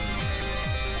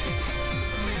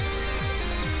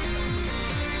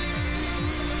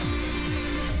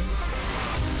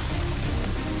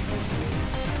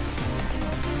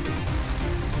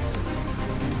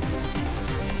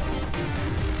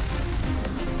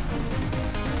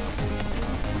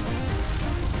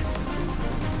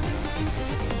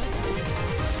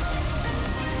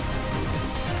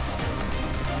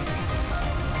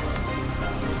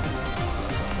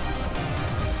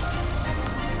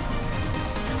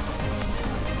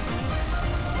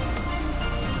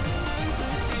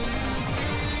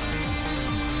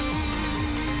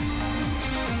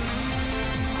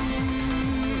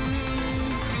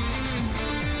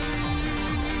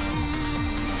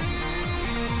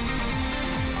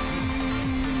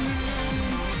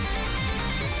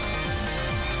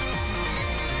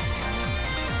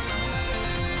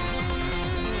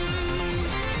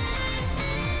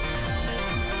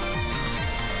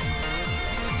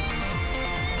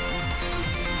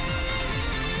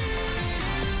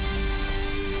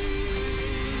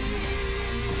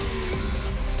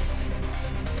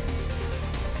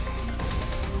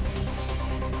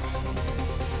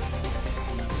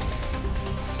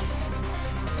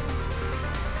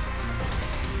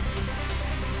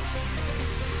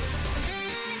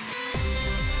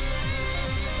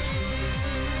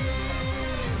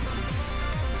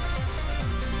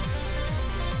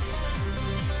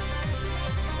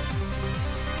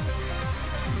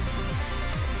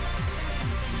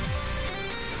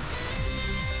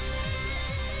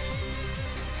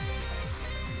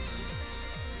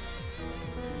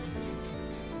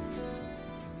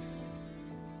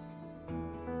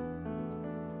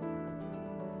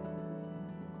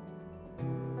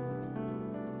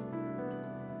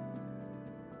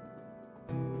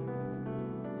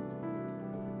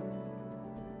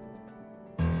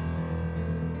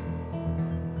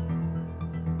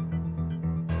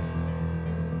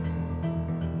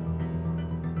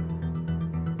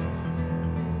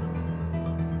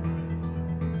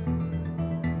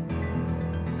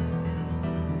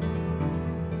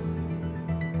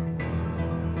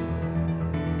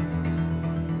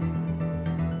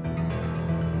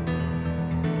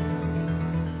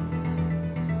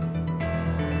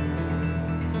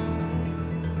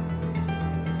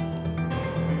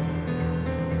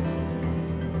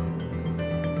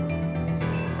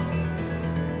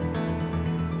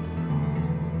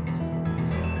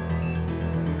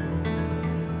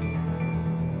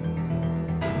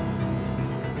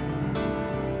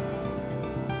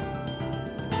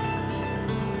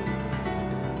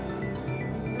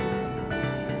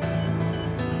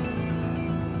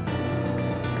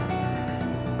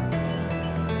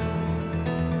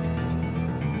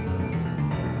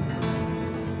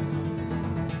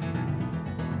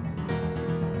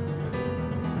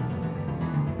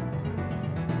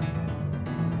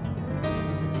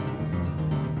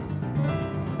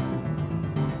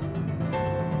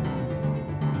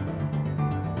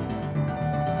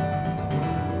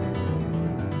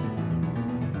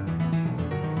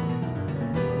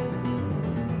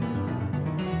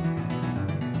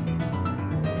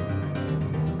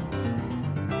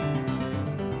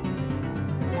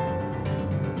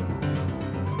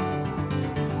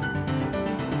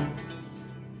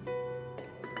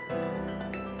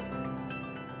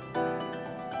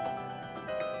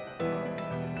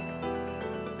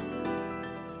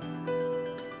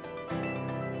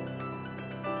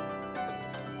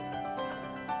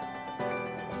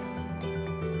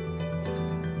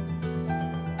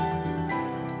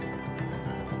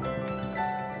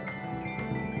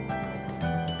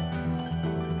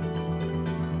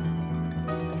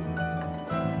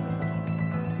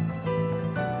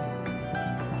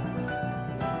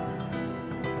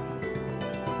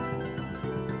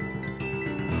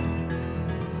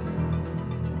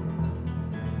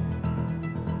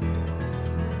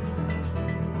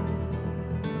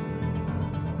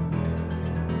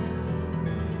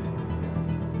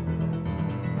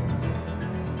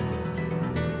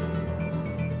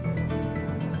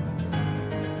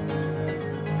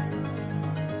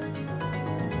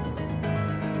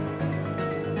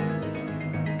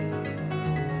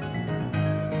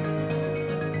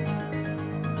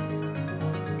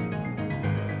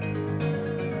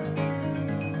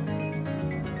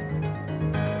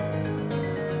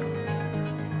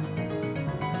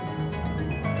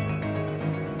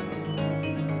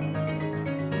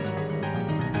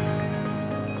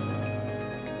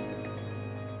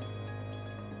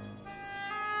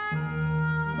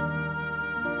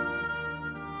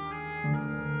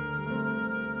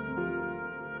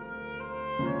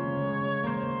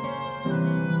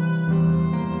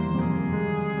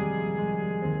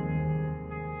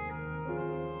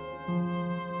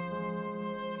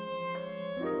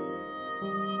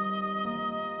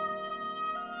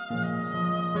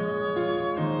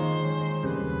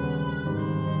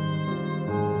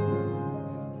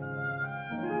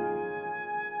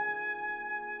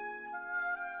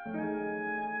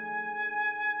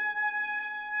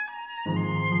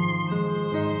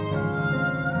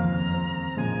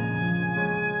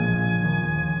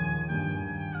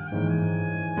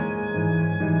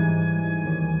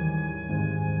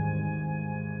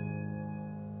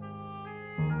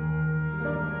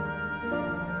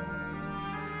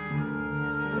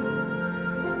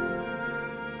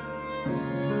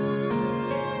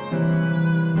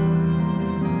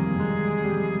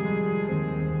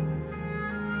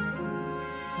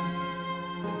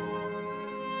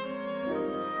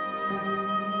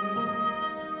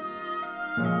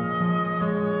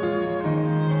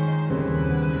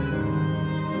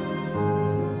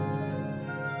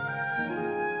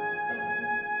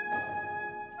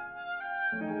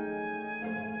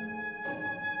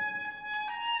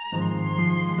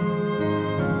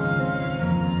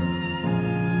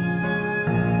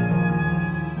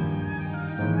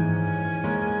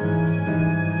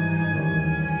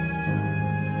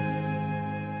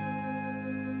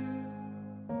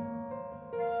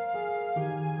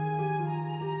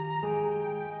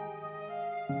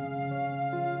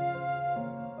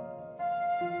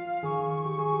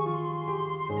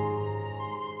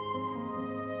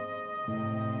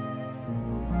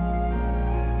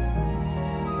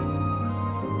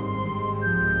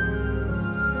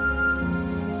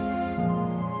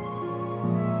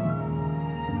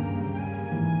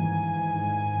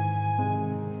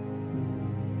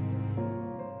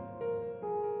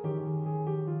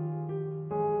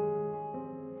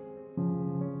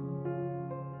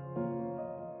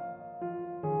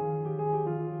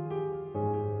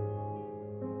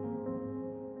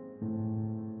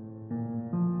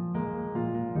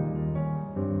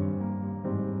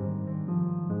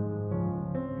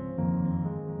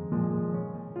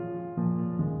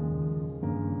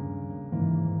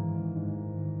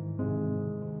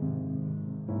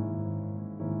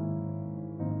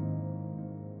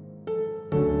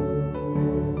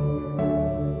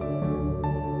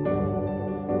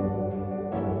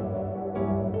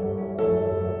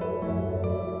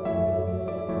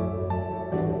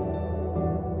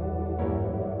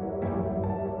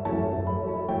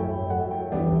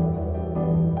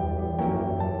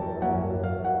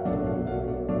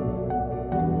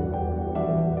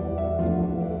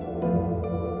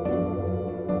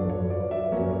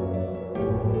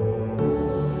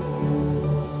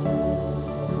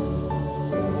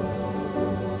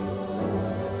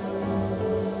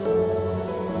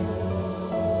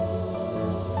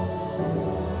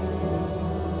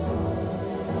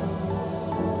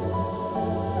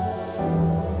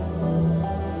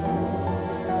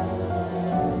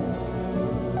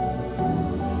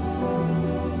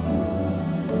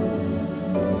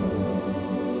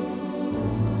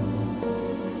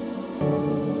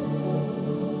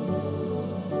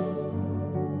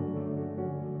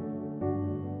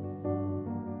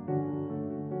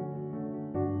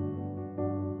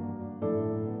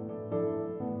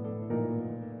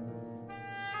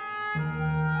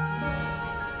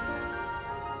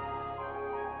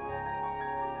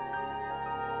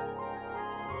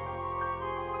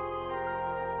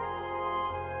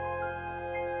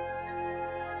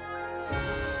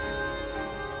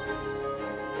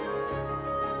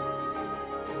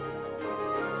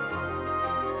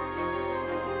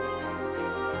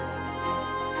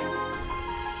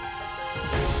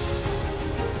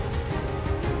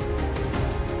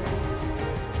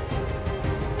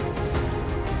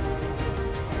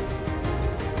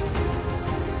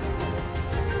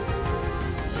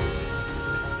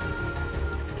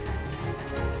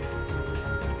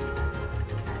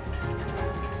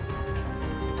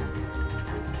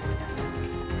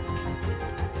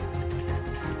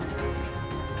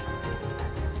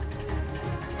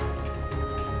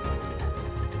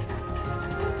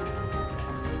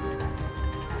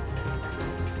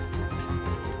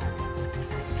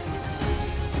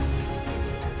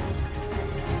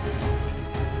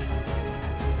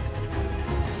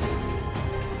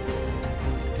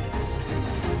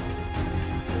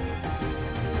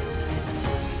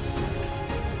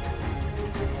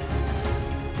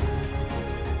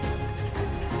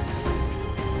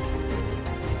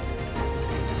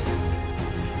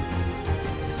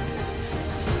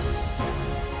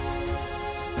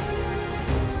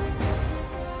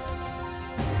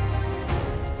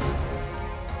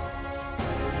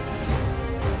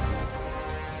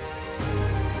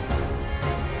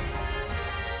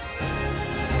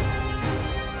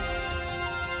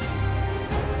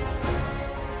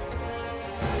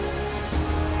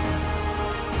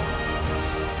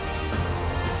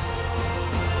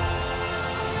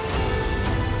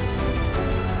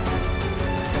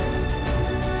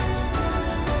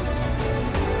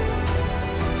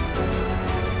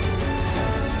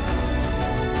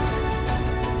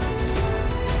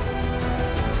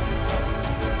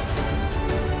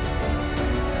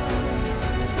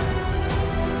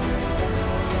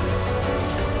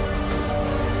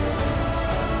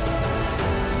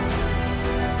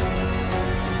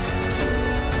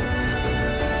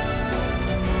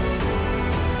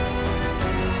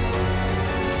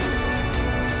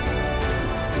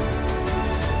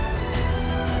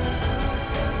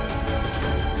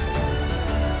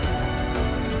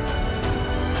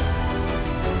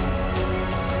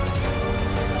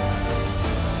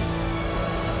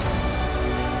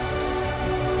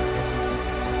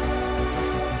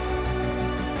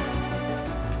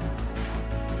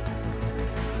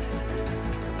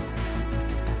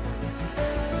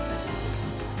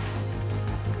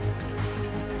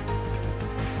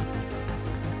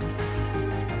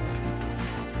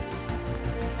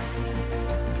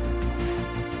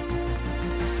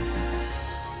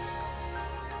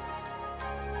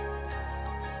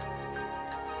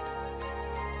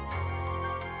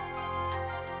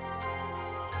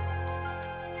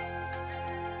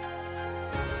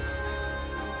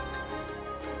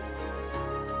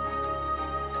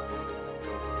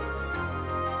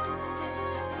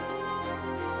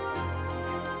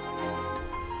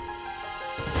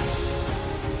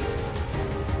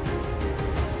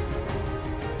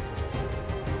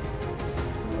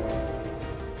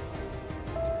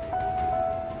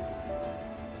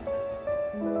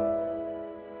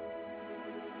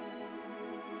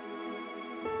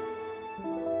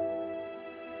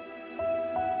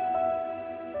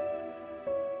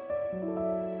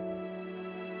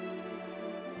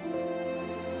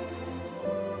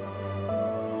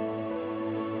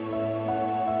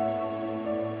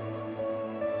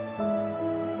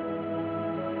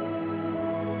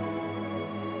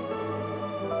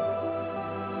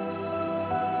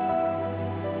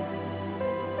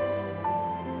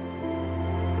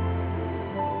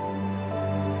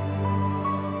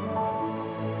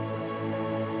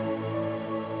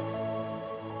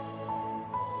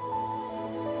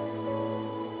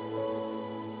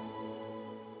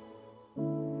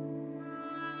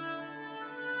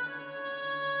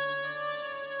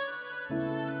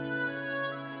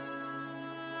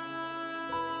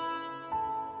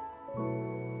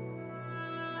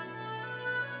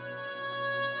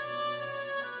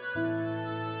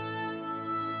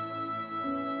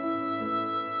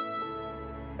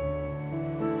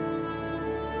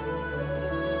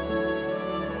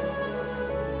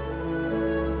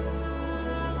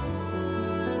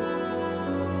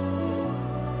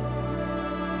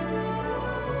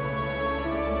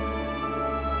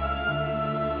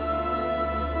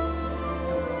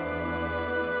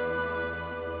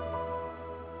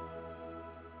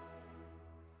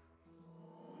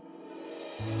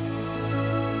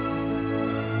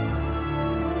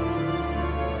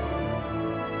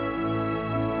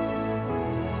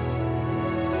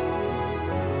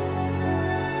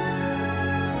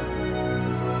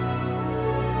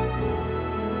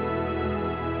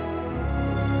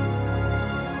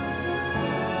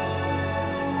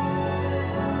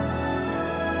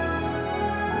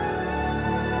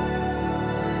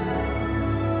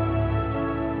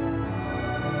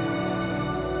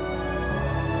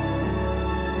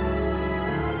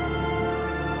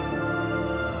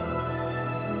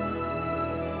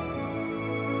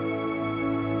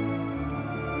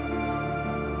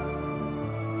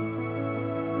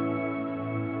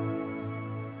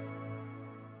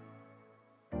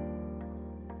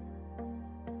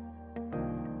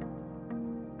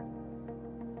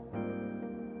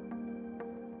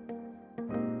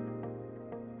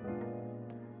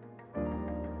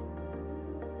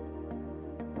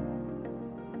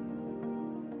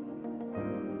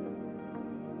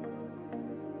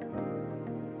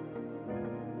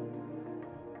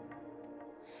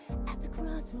 At the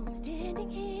crossroads, standing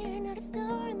here, not a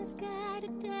star in the sky to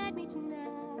guide me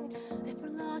tonight. If we're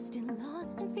lost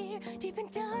in fear, deep in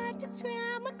darkness,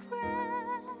 drown my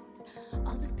cries.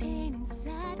 All this pain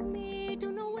inside of me,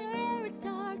 don't know where it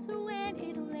starts or when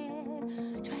it'll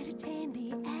end. Try to tame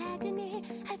the agony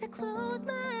as I close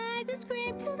my eyes and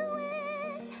scream to the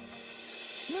wind.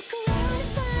 Look around and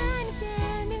find me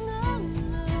standing all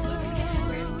alone. Look again,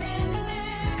 we're standing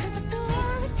there. 'Cause the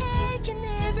storm is taking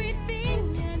everything.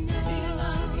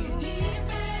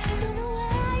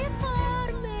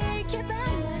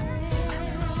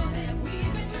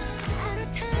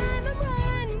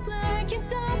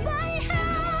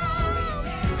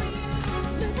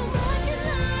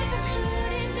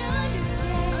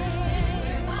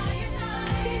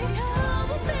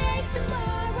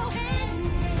 Tomorrow and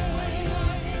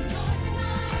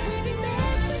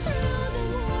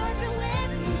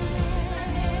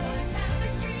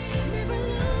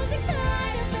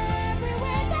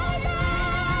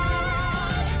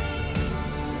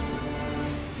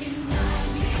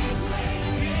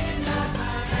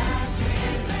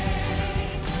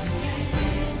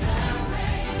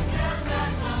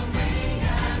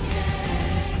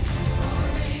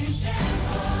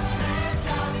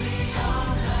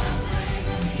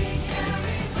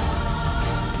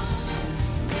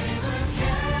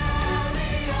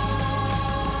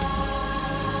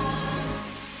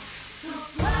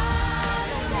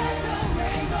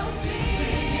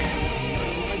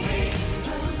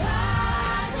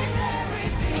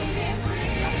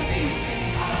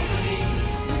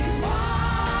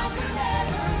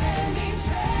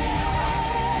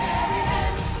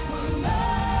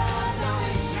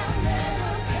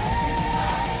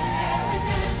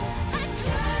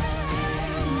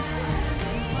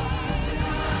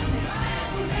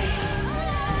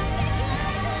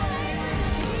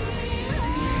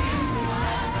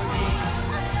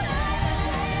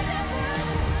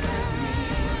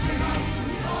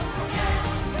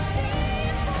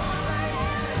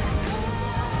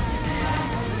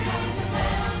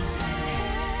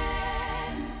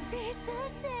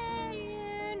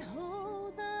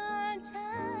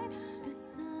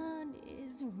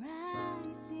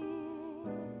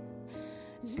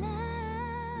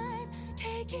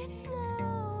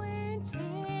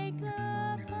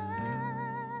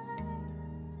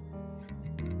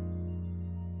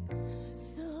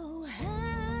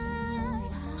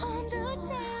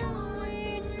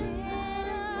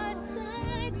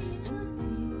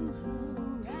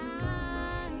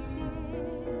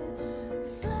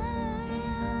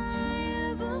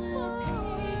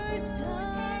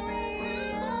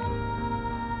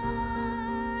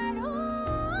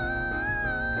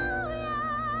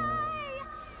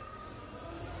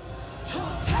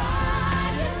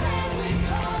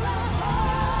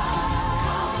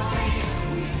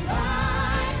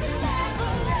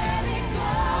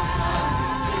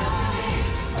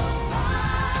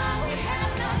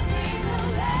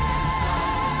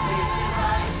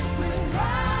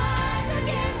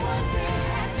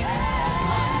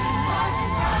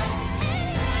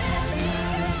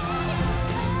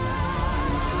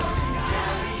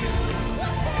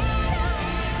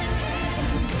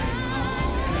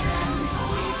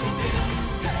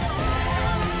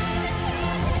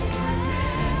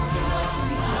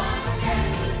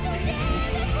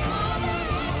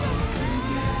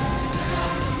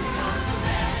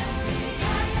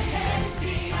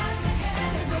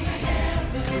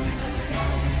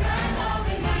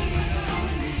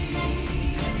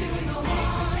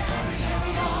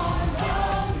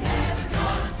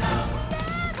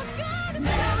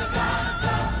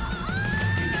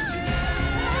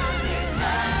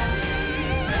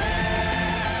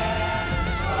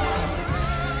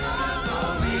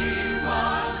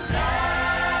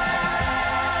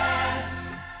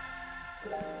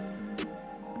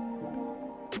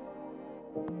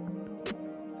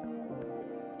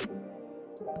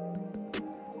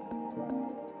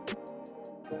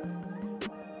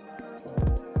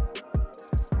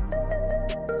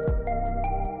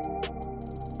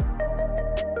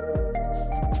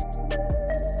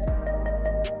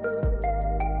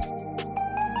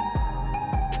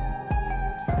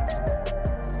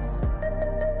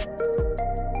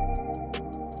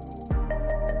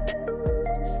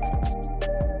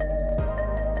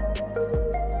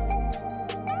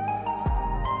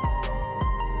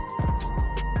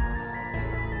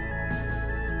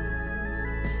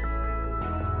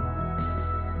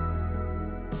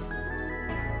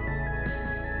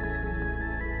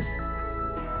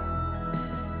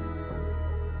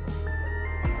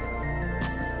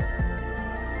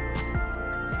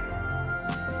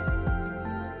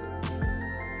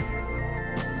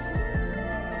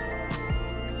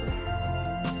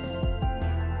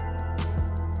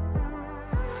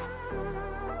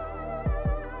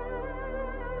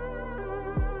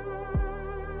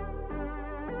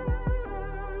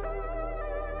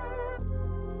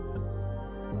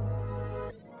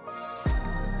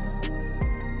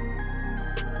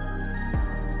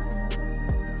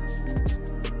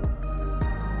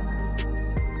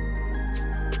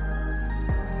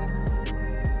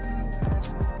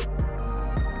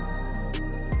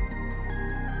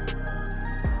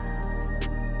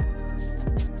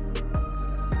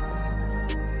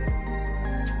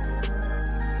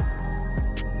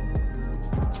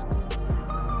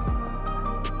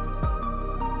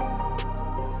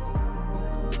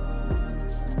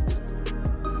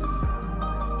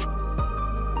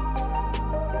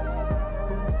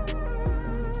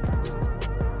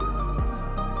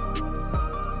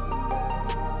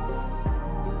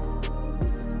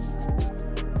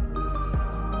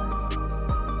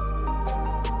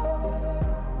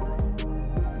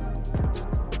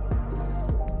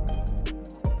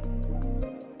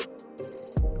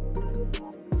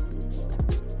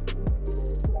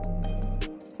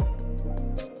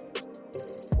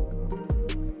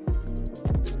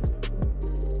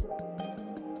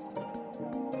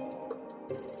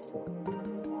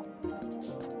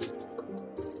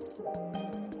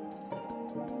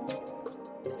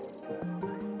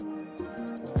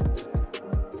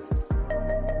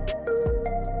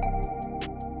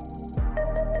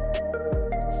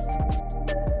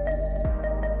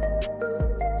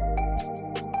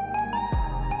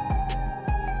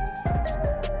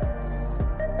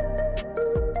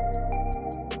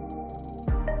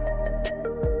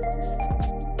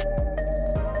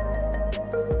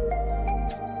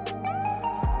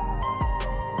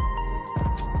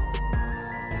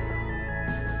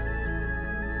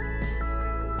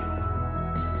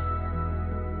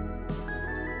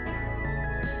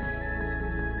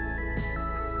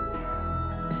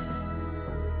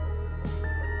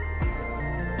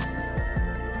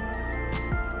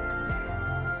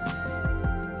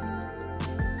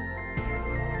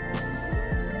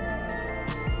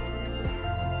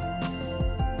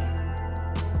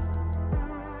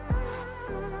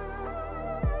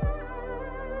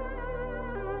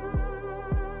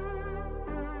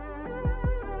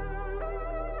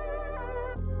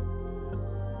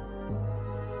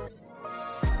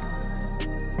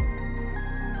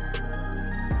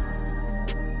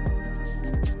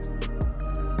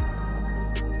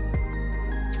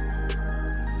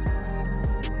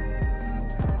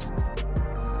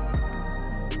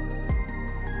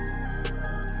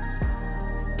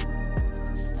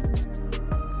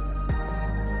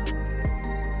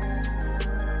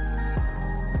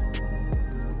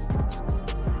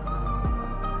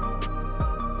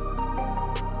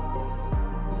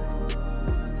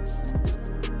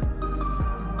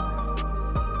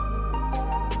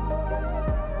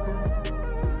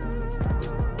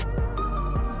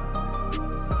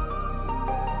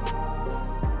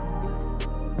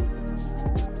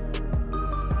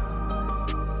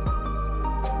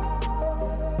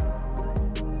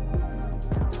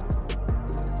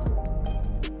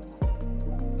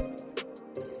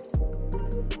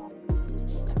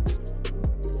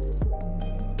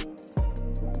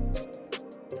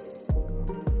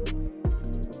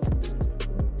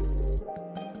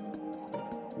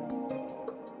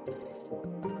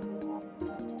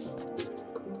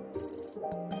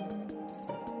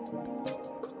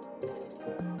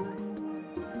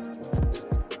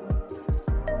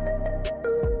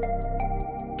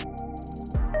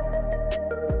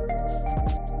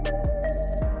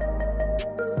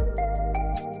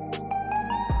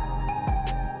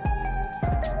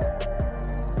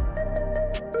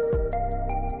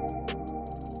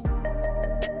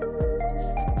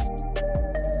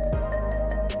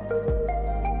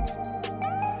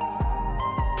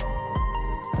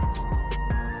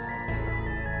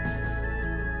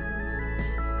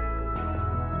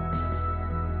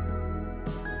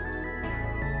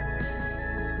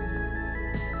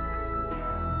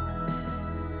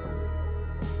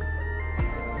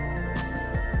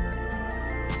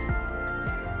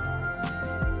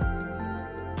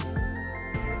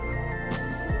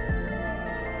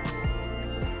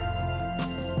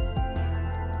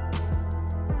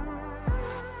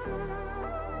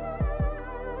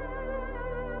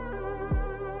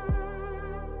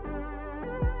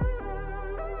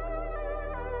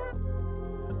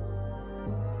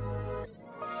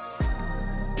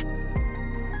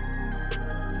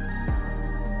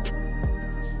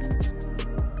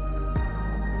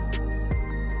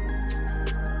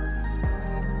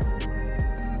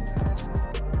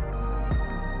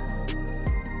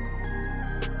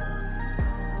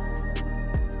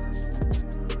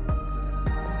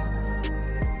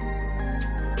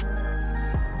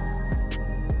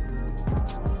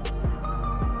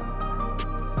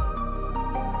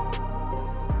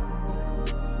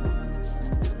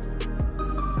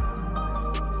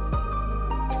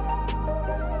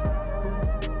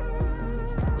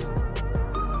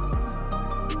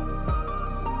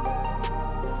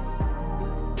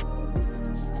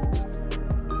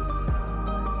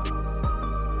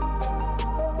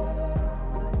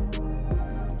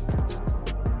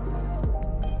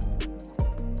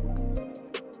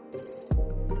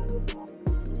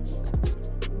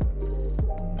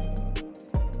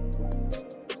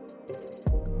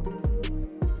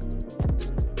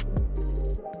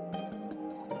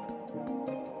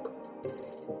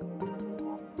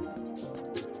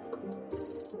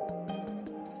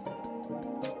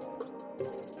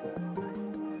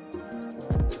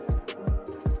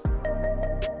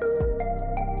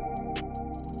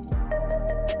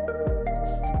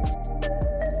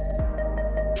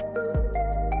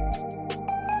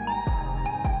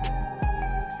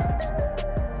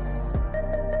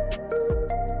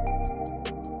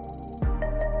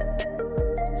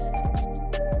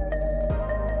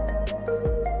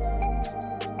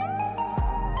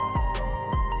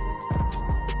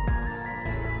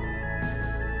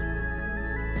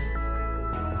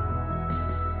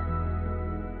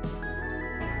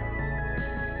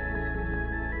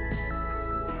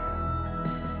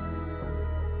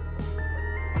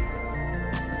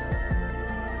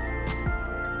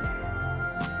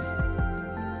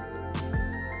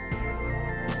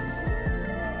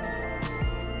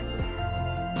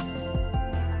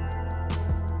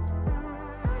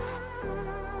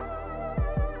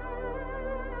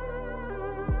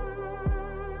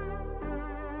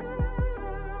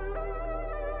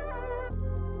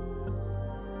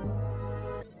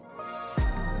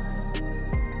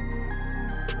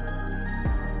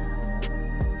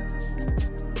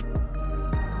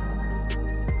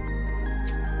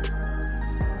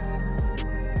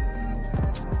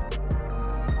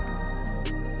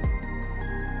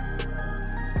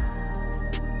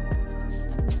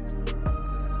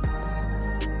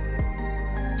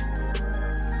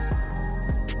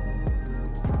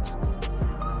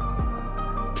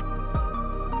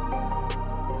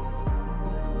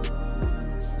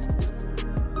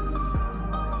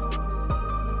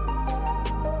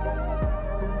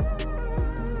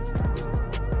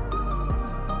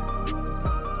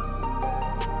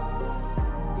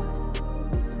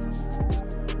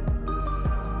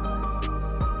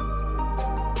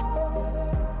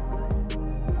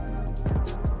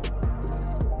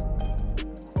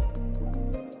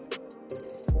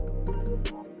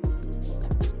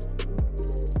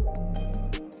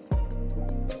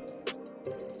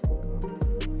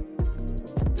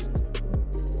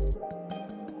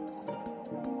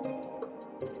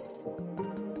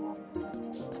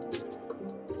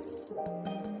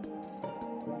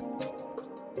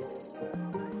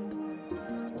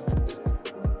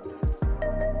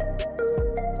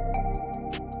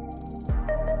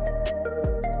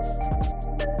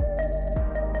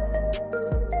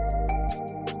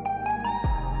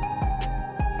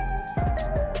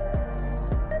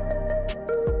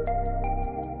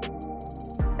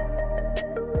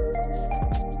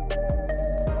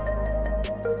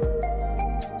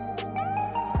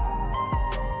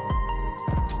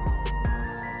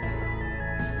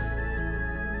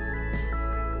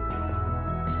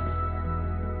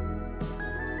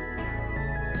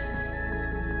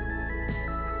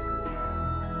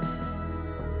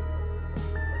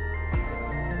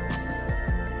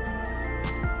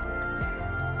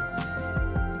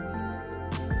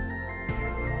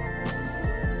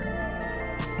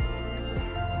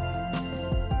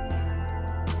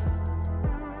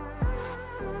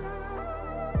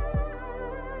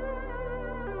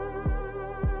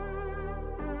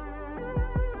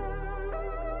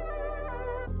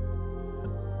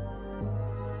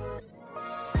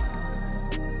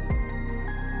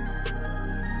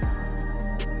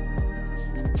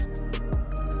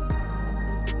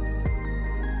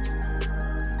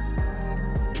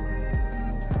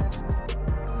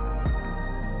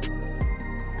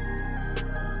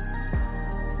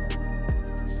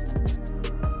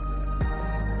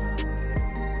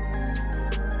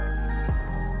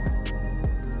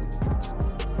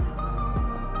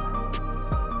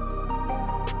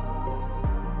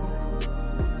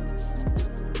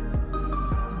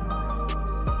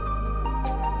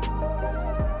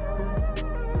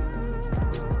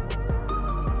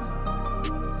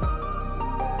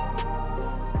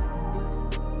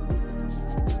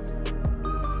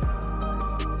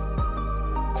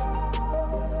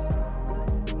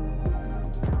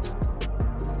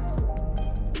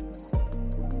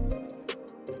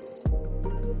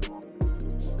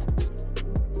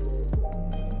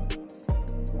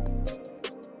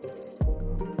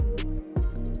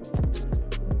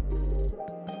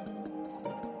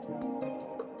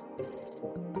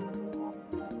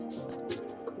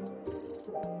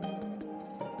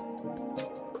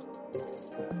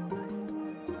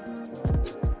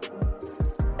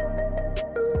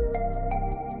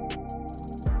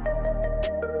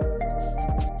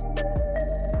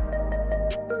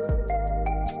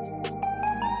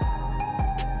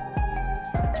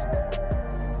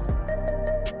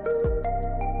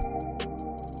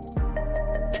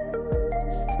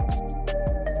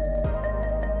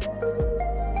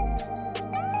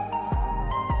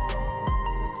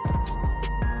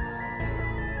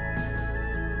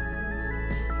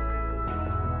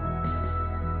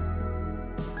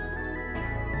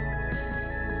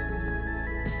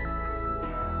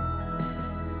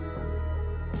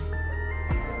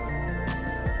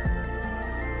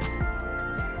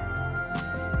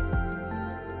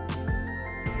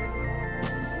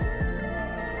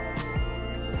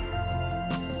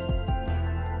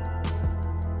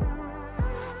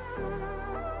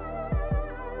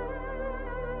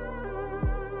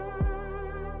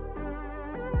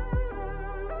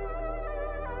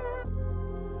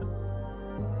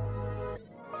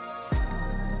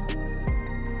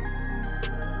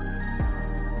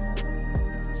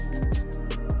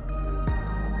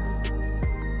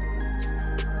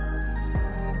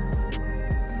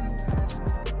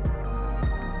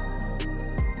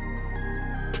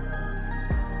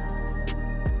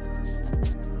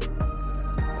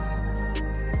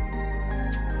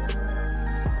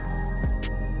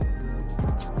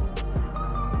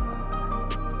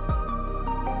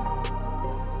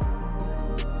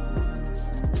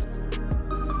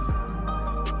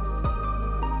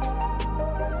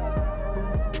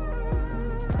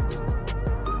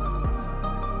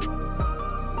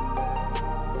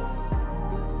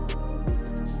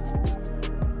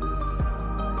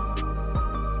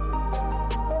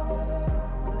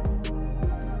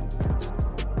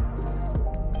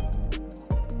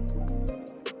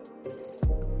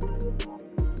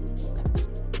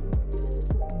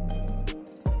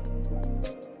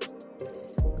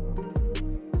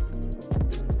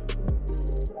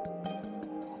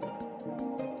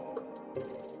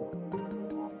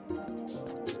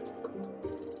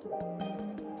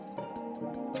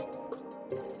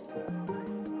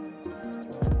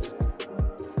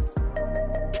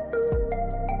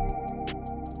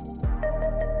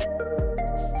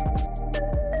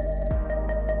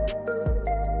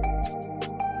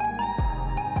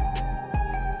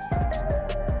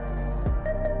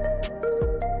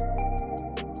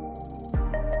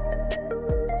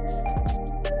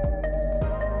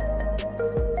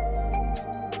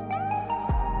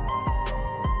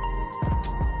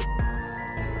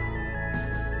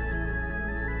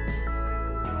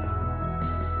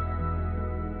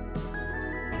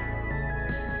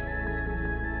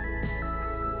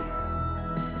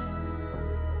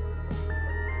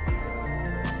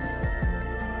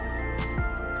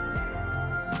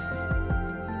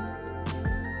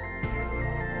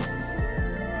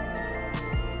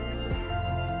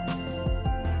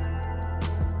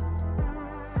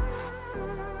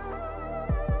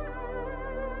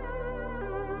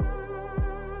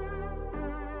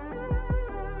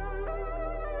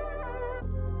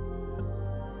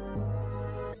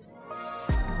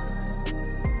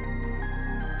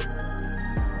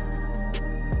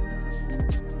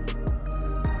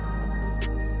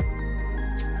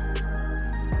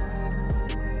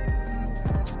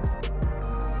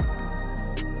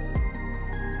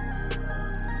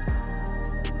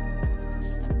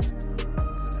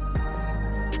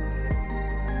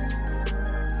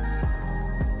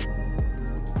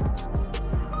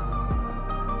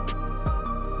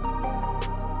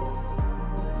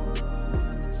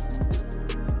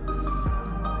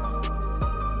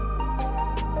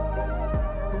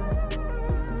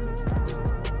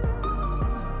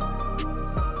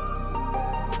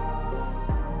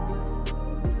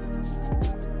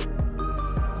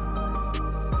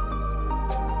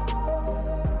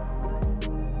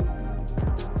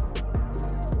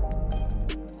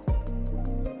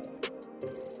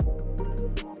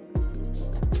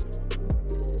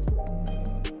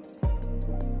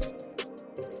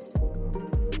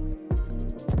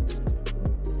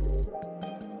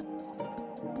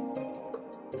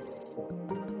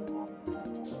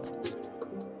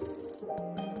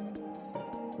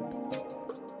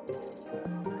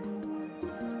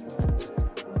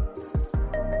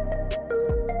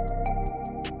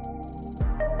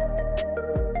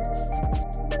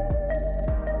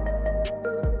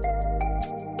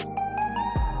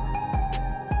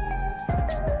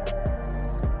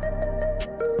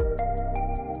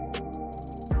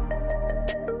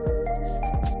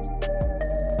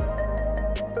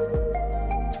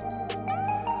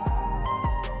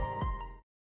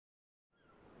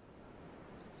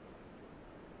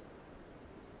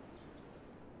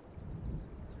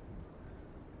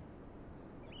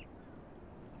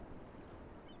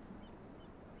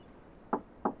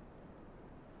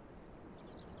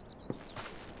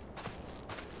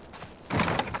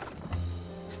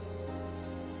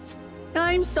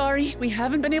I'm sorry, we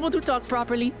haven't been able to talk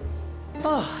properly.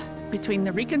 Oh, between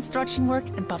the reconstruction work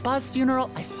and Papa's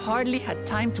funeral, I've hardly had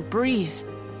time to breathe.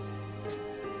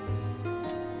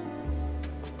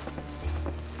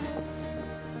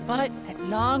 But at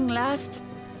long last,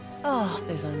 oh,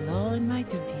 there's a lull in my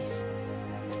duties.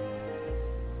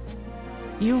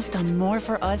 You've done more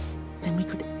for us than we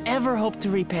could ever hope to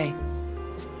repay.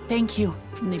 Thank you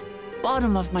from the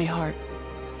bottom of my heart.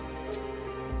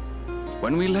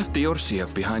 When we left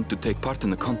Eorzea behind to take part in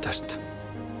the contest,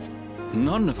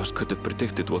 none of us could have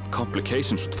predicted what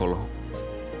complications would follow.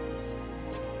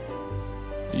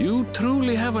 You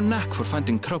truly have a knack for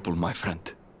finding trouble, my friend.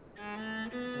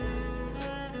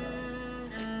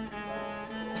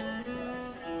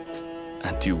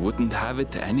 And you wouldn't have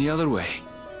it any other way.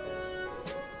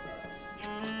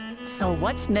 So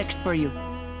what's next for you?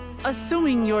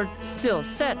 Assuming you're still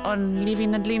set on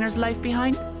leaving the Gleaner's life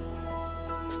behind?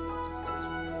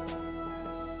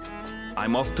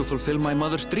 I'm off to fulfill my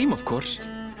mother's dream, of course.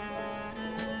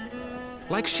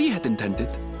 Like she had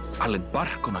intended, I'll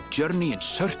embark on a journey in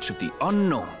search of the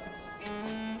unknown.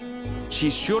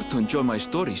 She's sure to enjoy my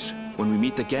stories when we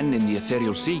meet again in the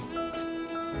Ethereal Sea.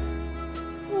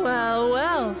 Well,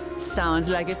 well, sounds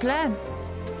like a plan.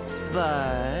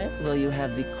 But will you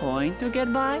have the coin to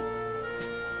get by?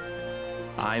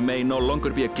 I may no longer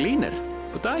be a gleaner,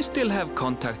 but I still have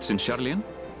contacts in Sharlayan.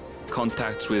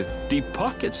 Contacts with deep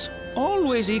pockets,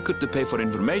 always eager to pay for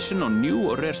information on new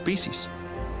or rare species.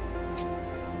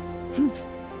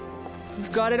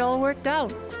 You've got it all worked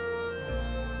out.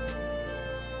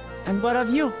 And what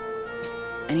of you?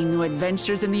 Any new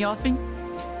adventures in the offing?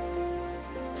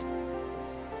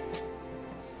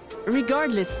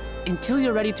 Regardless, until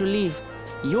you're ready to leave,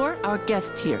 you're our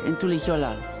guest here in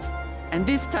Tulihyolal. And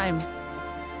this time,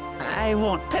 I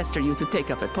won't pester you to take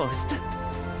up a post.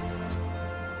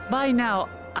 By now,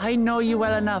 I know you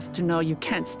well enough to know you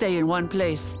can't stay in one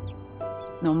place.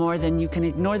 No more than you can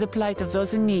ignore the plight of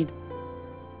those in need.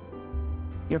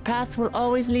 Your path will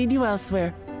always lead you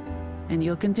elsewhere, and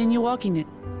you'll continue walking it.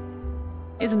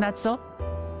 Isn't that so?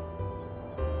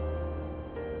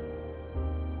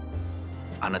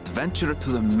 An adventurer to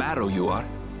the marrow you are.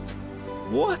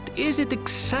 What is it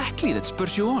exactly that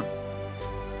spurs you on?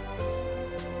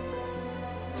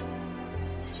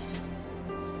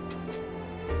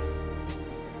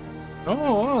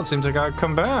 Oh, well, it seems like I've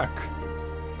come back.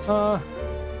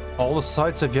 All the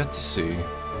sights I've yet to see.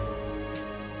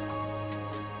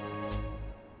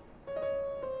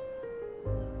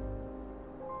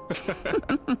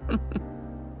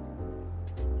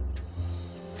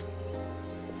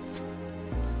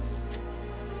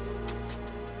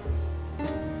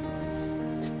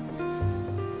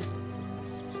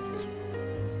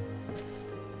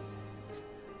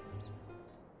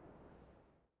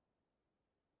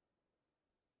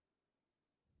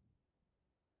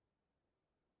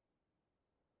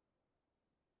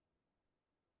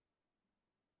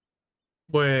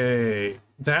 Wait,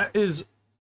 that is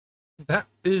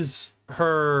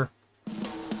her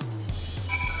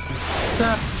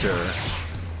receptor.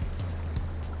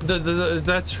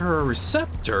 That's her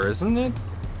receptor, isn't it?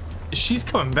 She's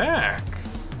coming back.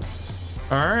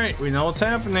 All right, we know what's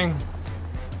happening.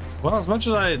 Well, as much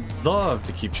as I'd love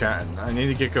to keep chatting, I need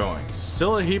to get going.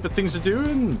 Still a heap of things to do,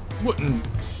 and wouldn't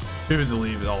do to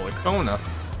leave it all at Kona.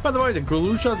 By the way, did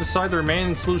Galusha decide to remain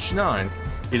in Solution 9?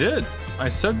 He did. I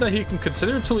said that he can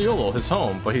consider Tulihyolal his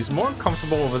home, but he's more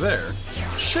comfortable over there.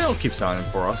 Shale keeps on him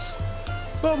for us.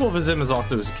 But we'll visit him as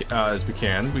often as we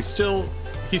can. He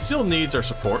still needs our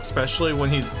support, especially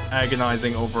when he's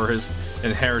agonizing over his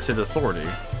inherited authority.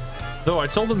 Though I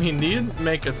told him he needed to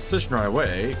make a decision right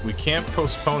away, we can't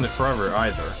postpone it forever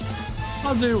either.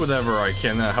 I'll do whatever I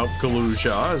can to help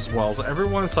Galusha as well as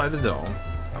everyone inside the dome.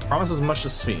 I promise as much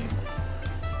as Sphene.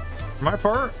 For my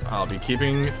part, I'll be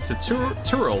keeping to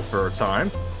Turil for a time.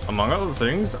 Among other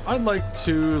things, I'd like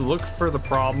to look for the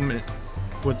problem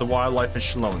with the wildlife in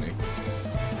Shaloni.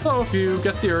 So if you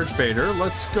get the urge, Bader,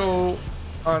 let's go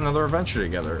on another adventure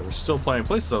together. There's still plenty of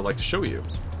places I'd like to show you.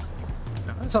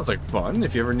 Now, that sounds like fun.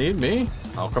 If you ever need me,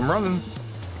 I'll come running.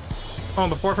 Oh,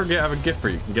 and before I forget, I have a gift for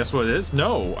you. And guess what it is?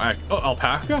 No,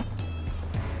 alpaca?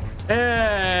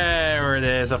 There it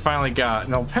is. I finally got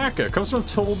an alpaca. It comes from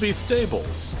Tollby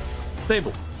Stables.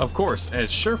 Stable, of course,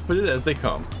 as sure-footed as they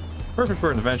come. Perfect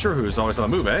for an adventurer who's always on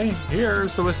the move, eh?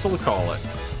 Here's the whistle to call it.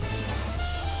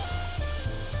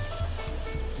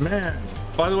 Man,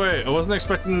 by the way, I wasn't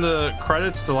expecting the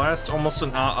credits to last almost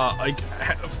an like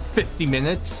 50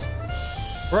 minutes.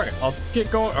 Right, I'll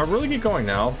get going. I'll really get going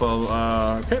now,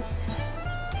 but okay.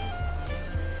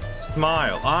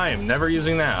 Smile. I am never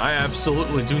using that. I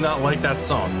absolutely do not like that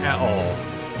song at all.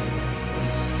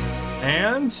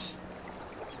 And...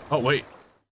 oh, wait.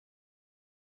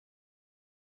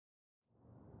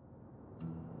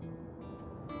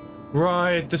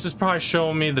 Right, this is probably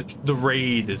showing me the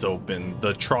raid is open.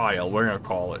 The trial, we're gonna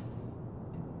call it.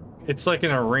 It's like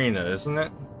an arena, isn't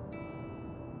it?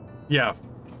 Yeah,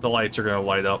 the lights are gonna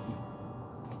light up.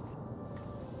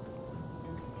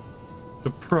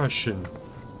 Depression,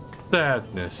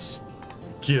 sadness,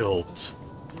 guilt,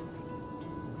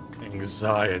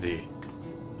 anxiety.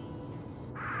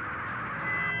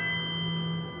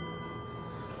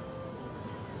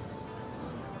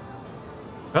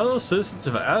 Fellow citizens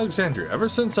of Alexandria, ever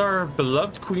since our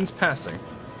beloved queen's passing,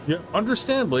 you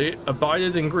understandably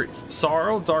abided in grief.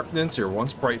 Sorrow darkens your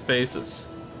once bright faces.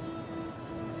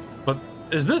 But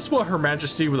is this what Her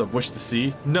Majesty would have wished to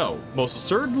see? No, most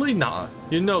assuredly not.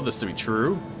 You know this to be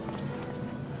true.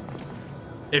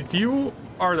 If you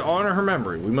are to honor her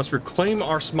memory, we must reclaim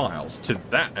our smiles. To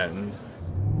that end.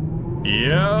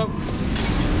 Yep.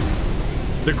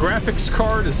 The graphics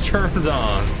card is turned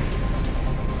on.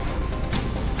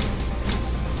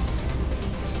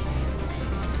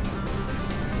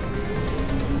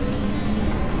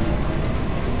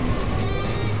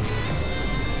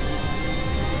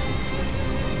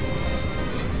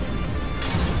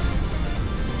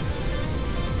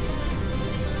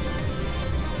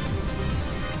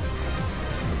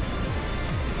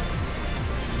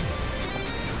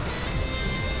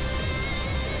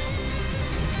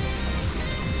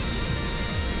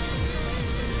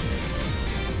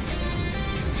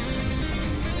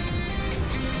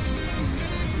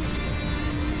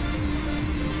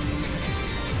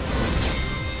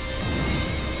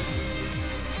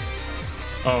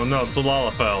 Oh no, it's a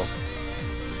Lalafell.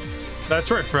 That's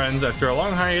right, friends. After a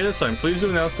long hiatus, I'm pleased to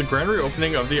announce the grand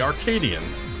reopening of the Arcadian.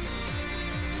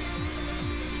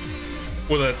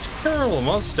 With a terrible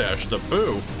mustache to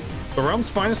boot, the realm's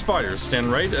finest fighters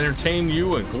stand ready to entertain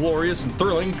you in glorious and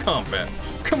thrilling combat.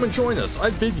 Come and join us,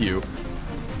 I bid you,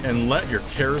 and let your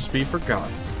cares be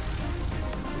forgotten.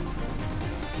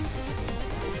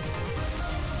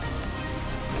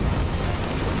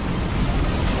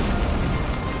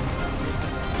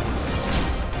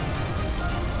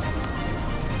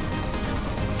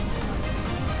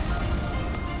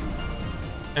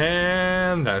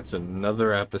 And that's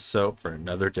another episode for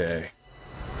another day.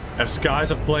 As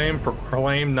skies of flame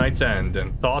proclaim night's end,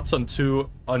 and thoughts unto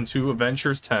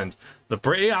adventures tend. The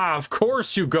brave, of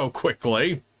course you go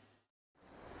quickly.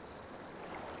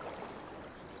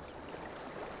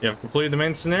 You have completed the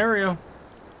main scenario.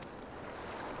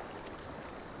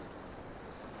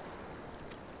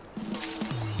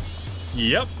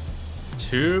 Yep.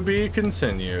 To be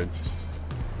continued.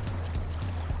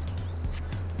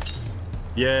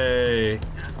 Yay.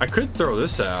 I could throw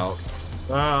this out.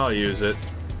 I'll use it.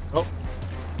 Oh.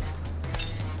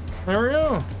 There we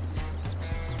go.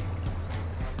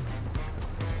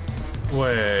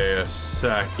 Wait a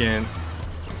second.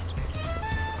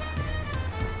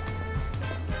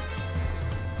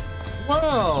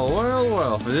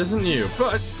 Well, if it isn't you,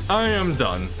 but I am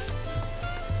done.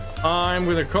 I'm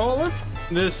gonna call it.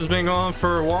 This has been on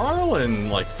for a while,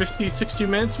 and like 50-60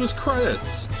 minutes was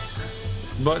credits.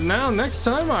 But now, next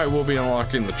time, I will be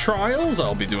unlocking the trials.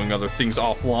 I'll be doing other things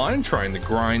offline, trying to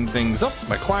grind things up,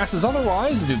 my classes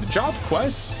otherwise, and do the job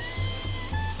quests.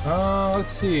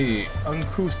 Let's see.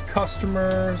 Uncouth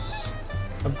customers.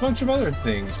 A bunch of other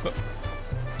things, but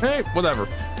hey, whatever.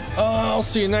 I'll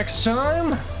see you next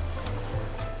time.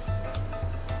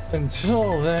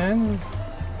 Until then,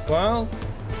 well,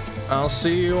 I'll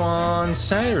see you on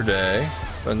Saturday.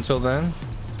 But until then,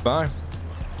 bye.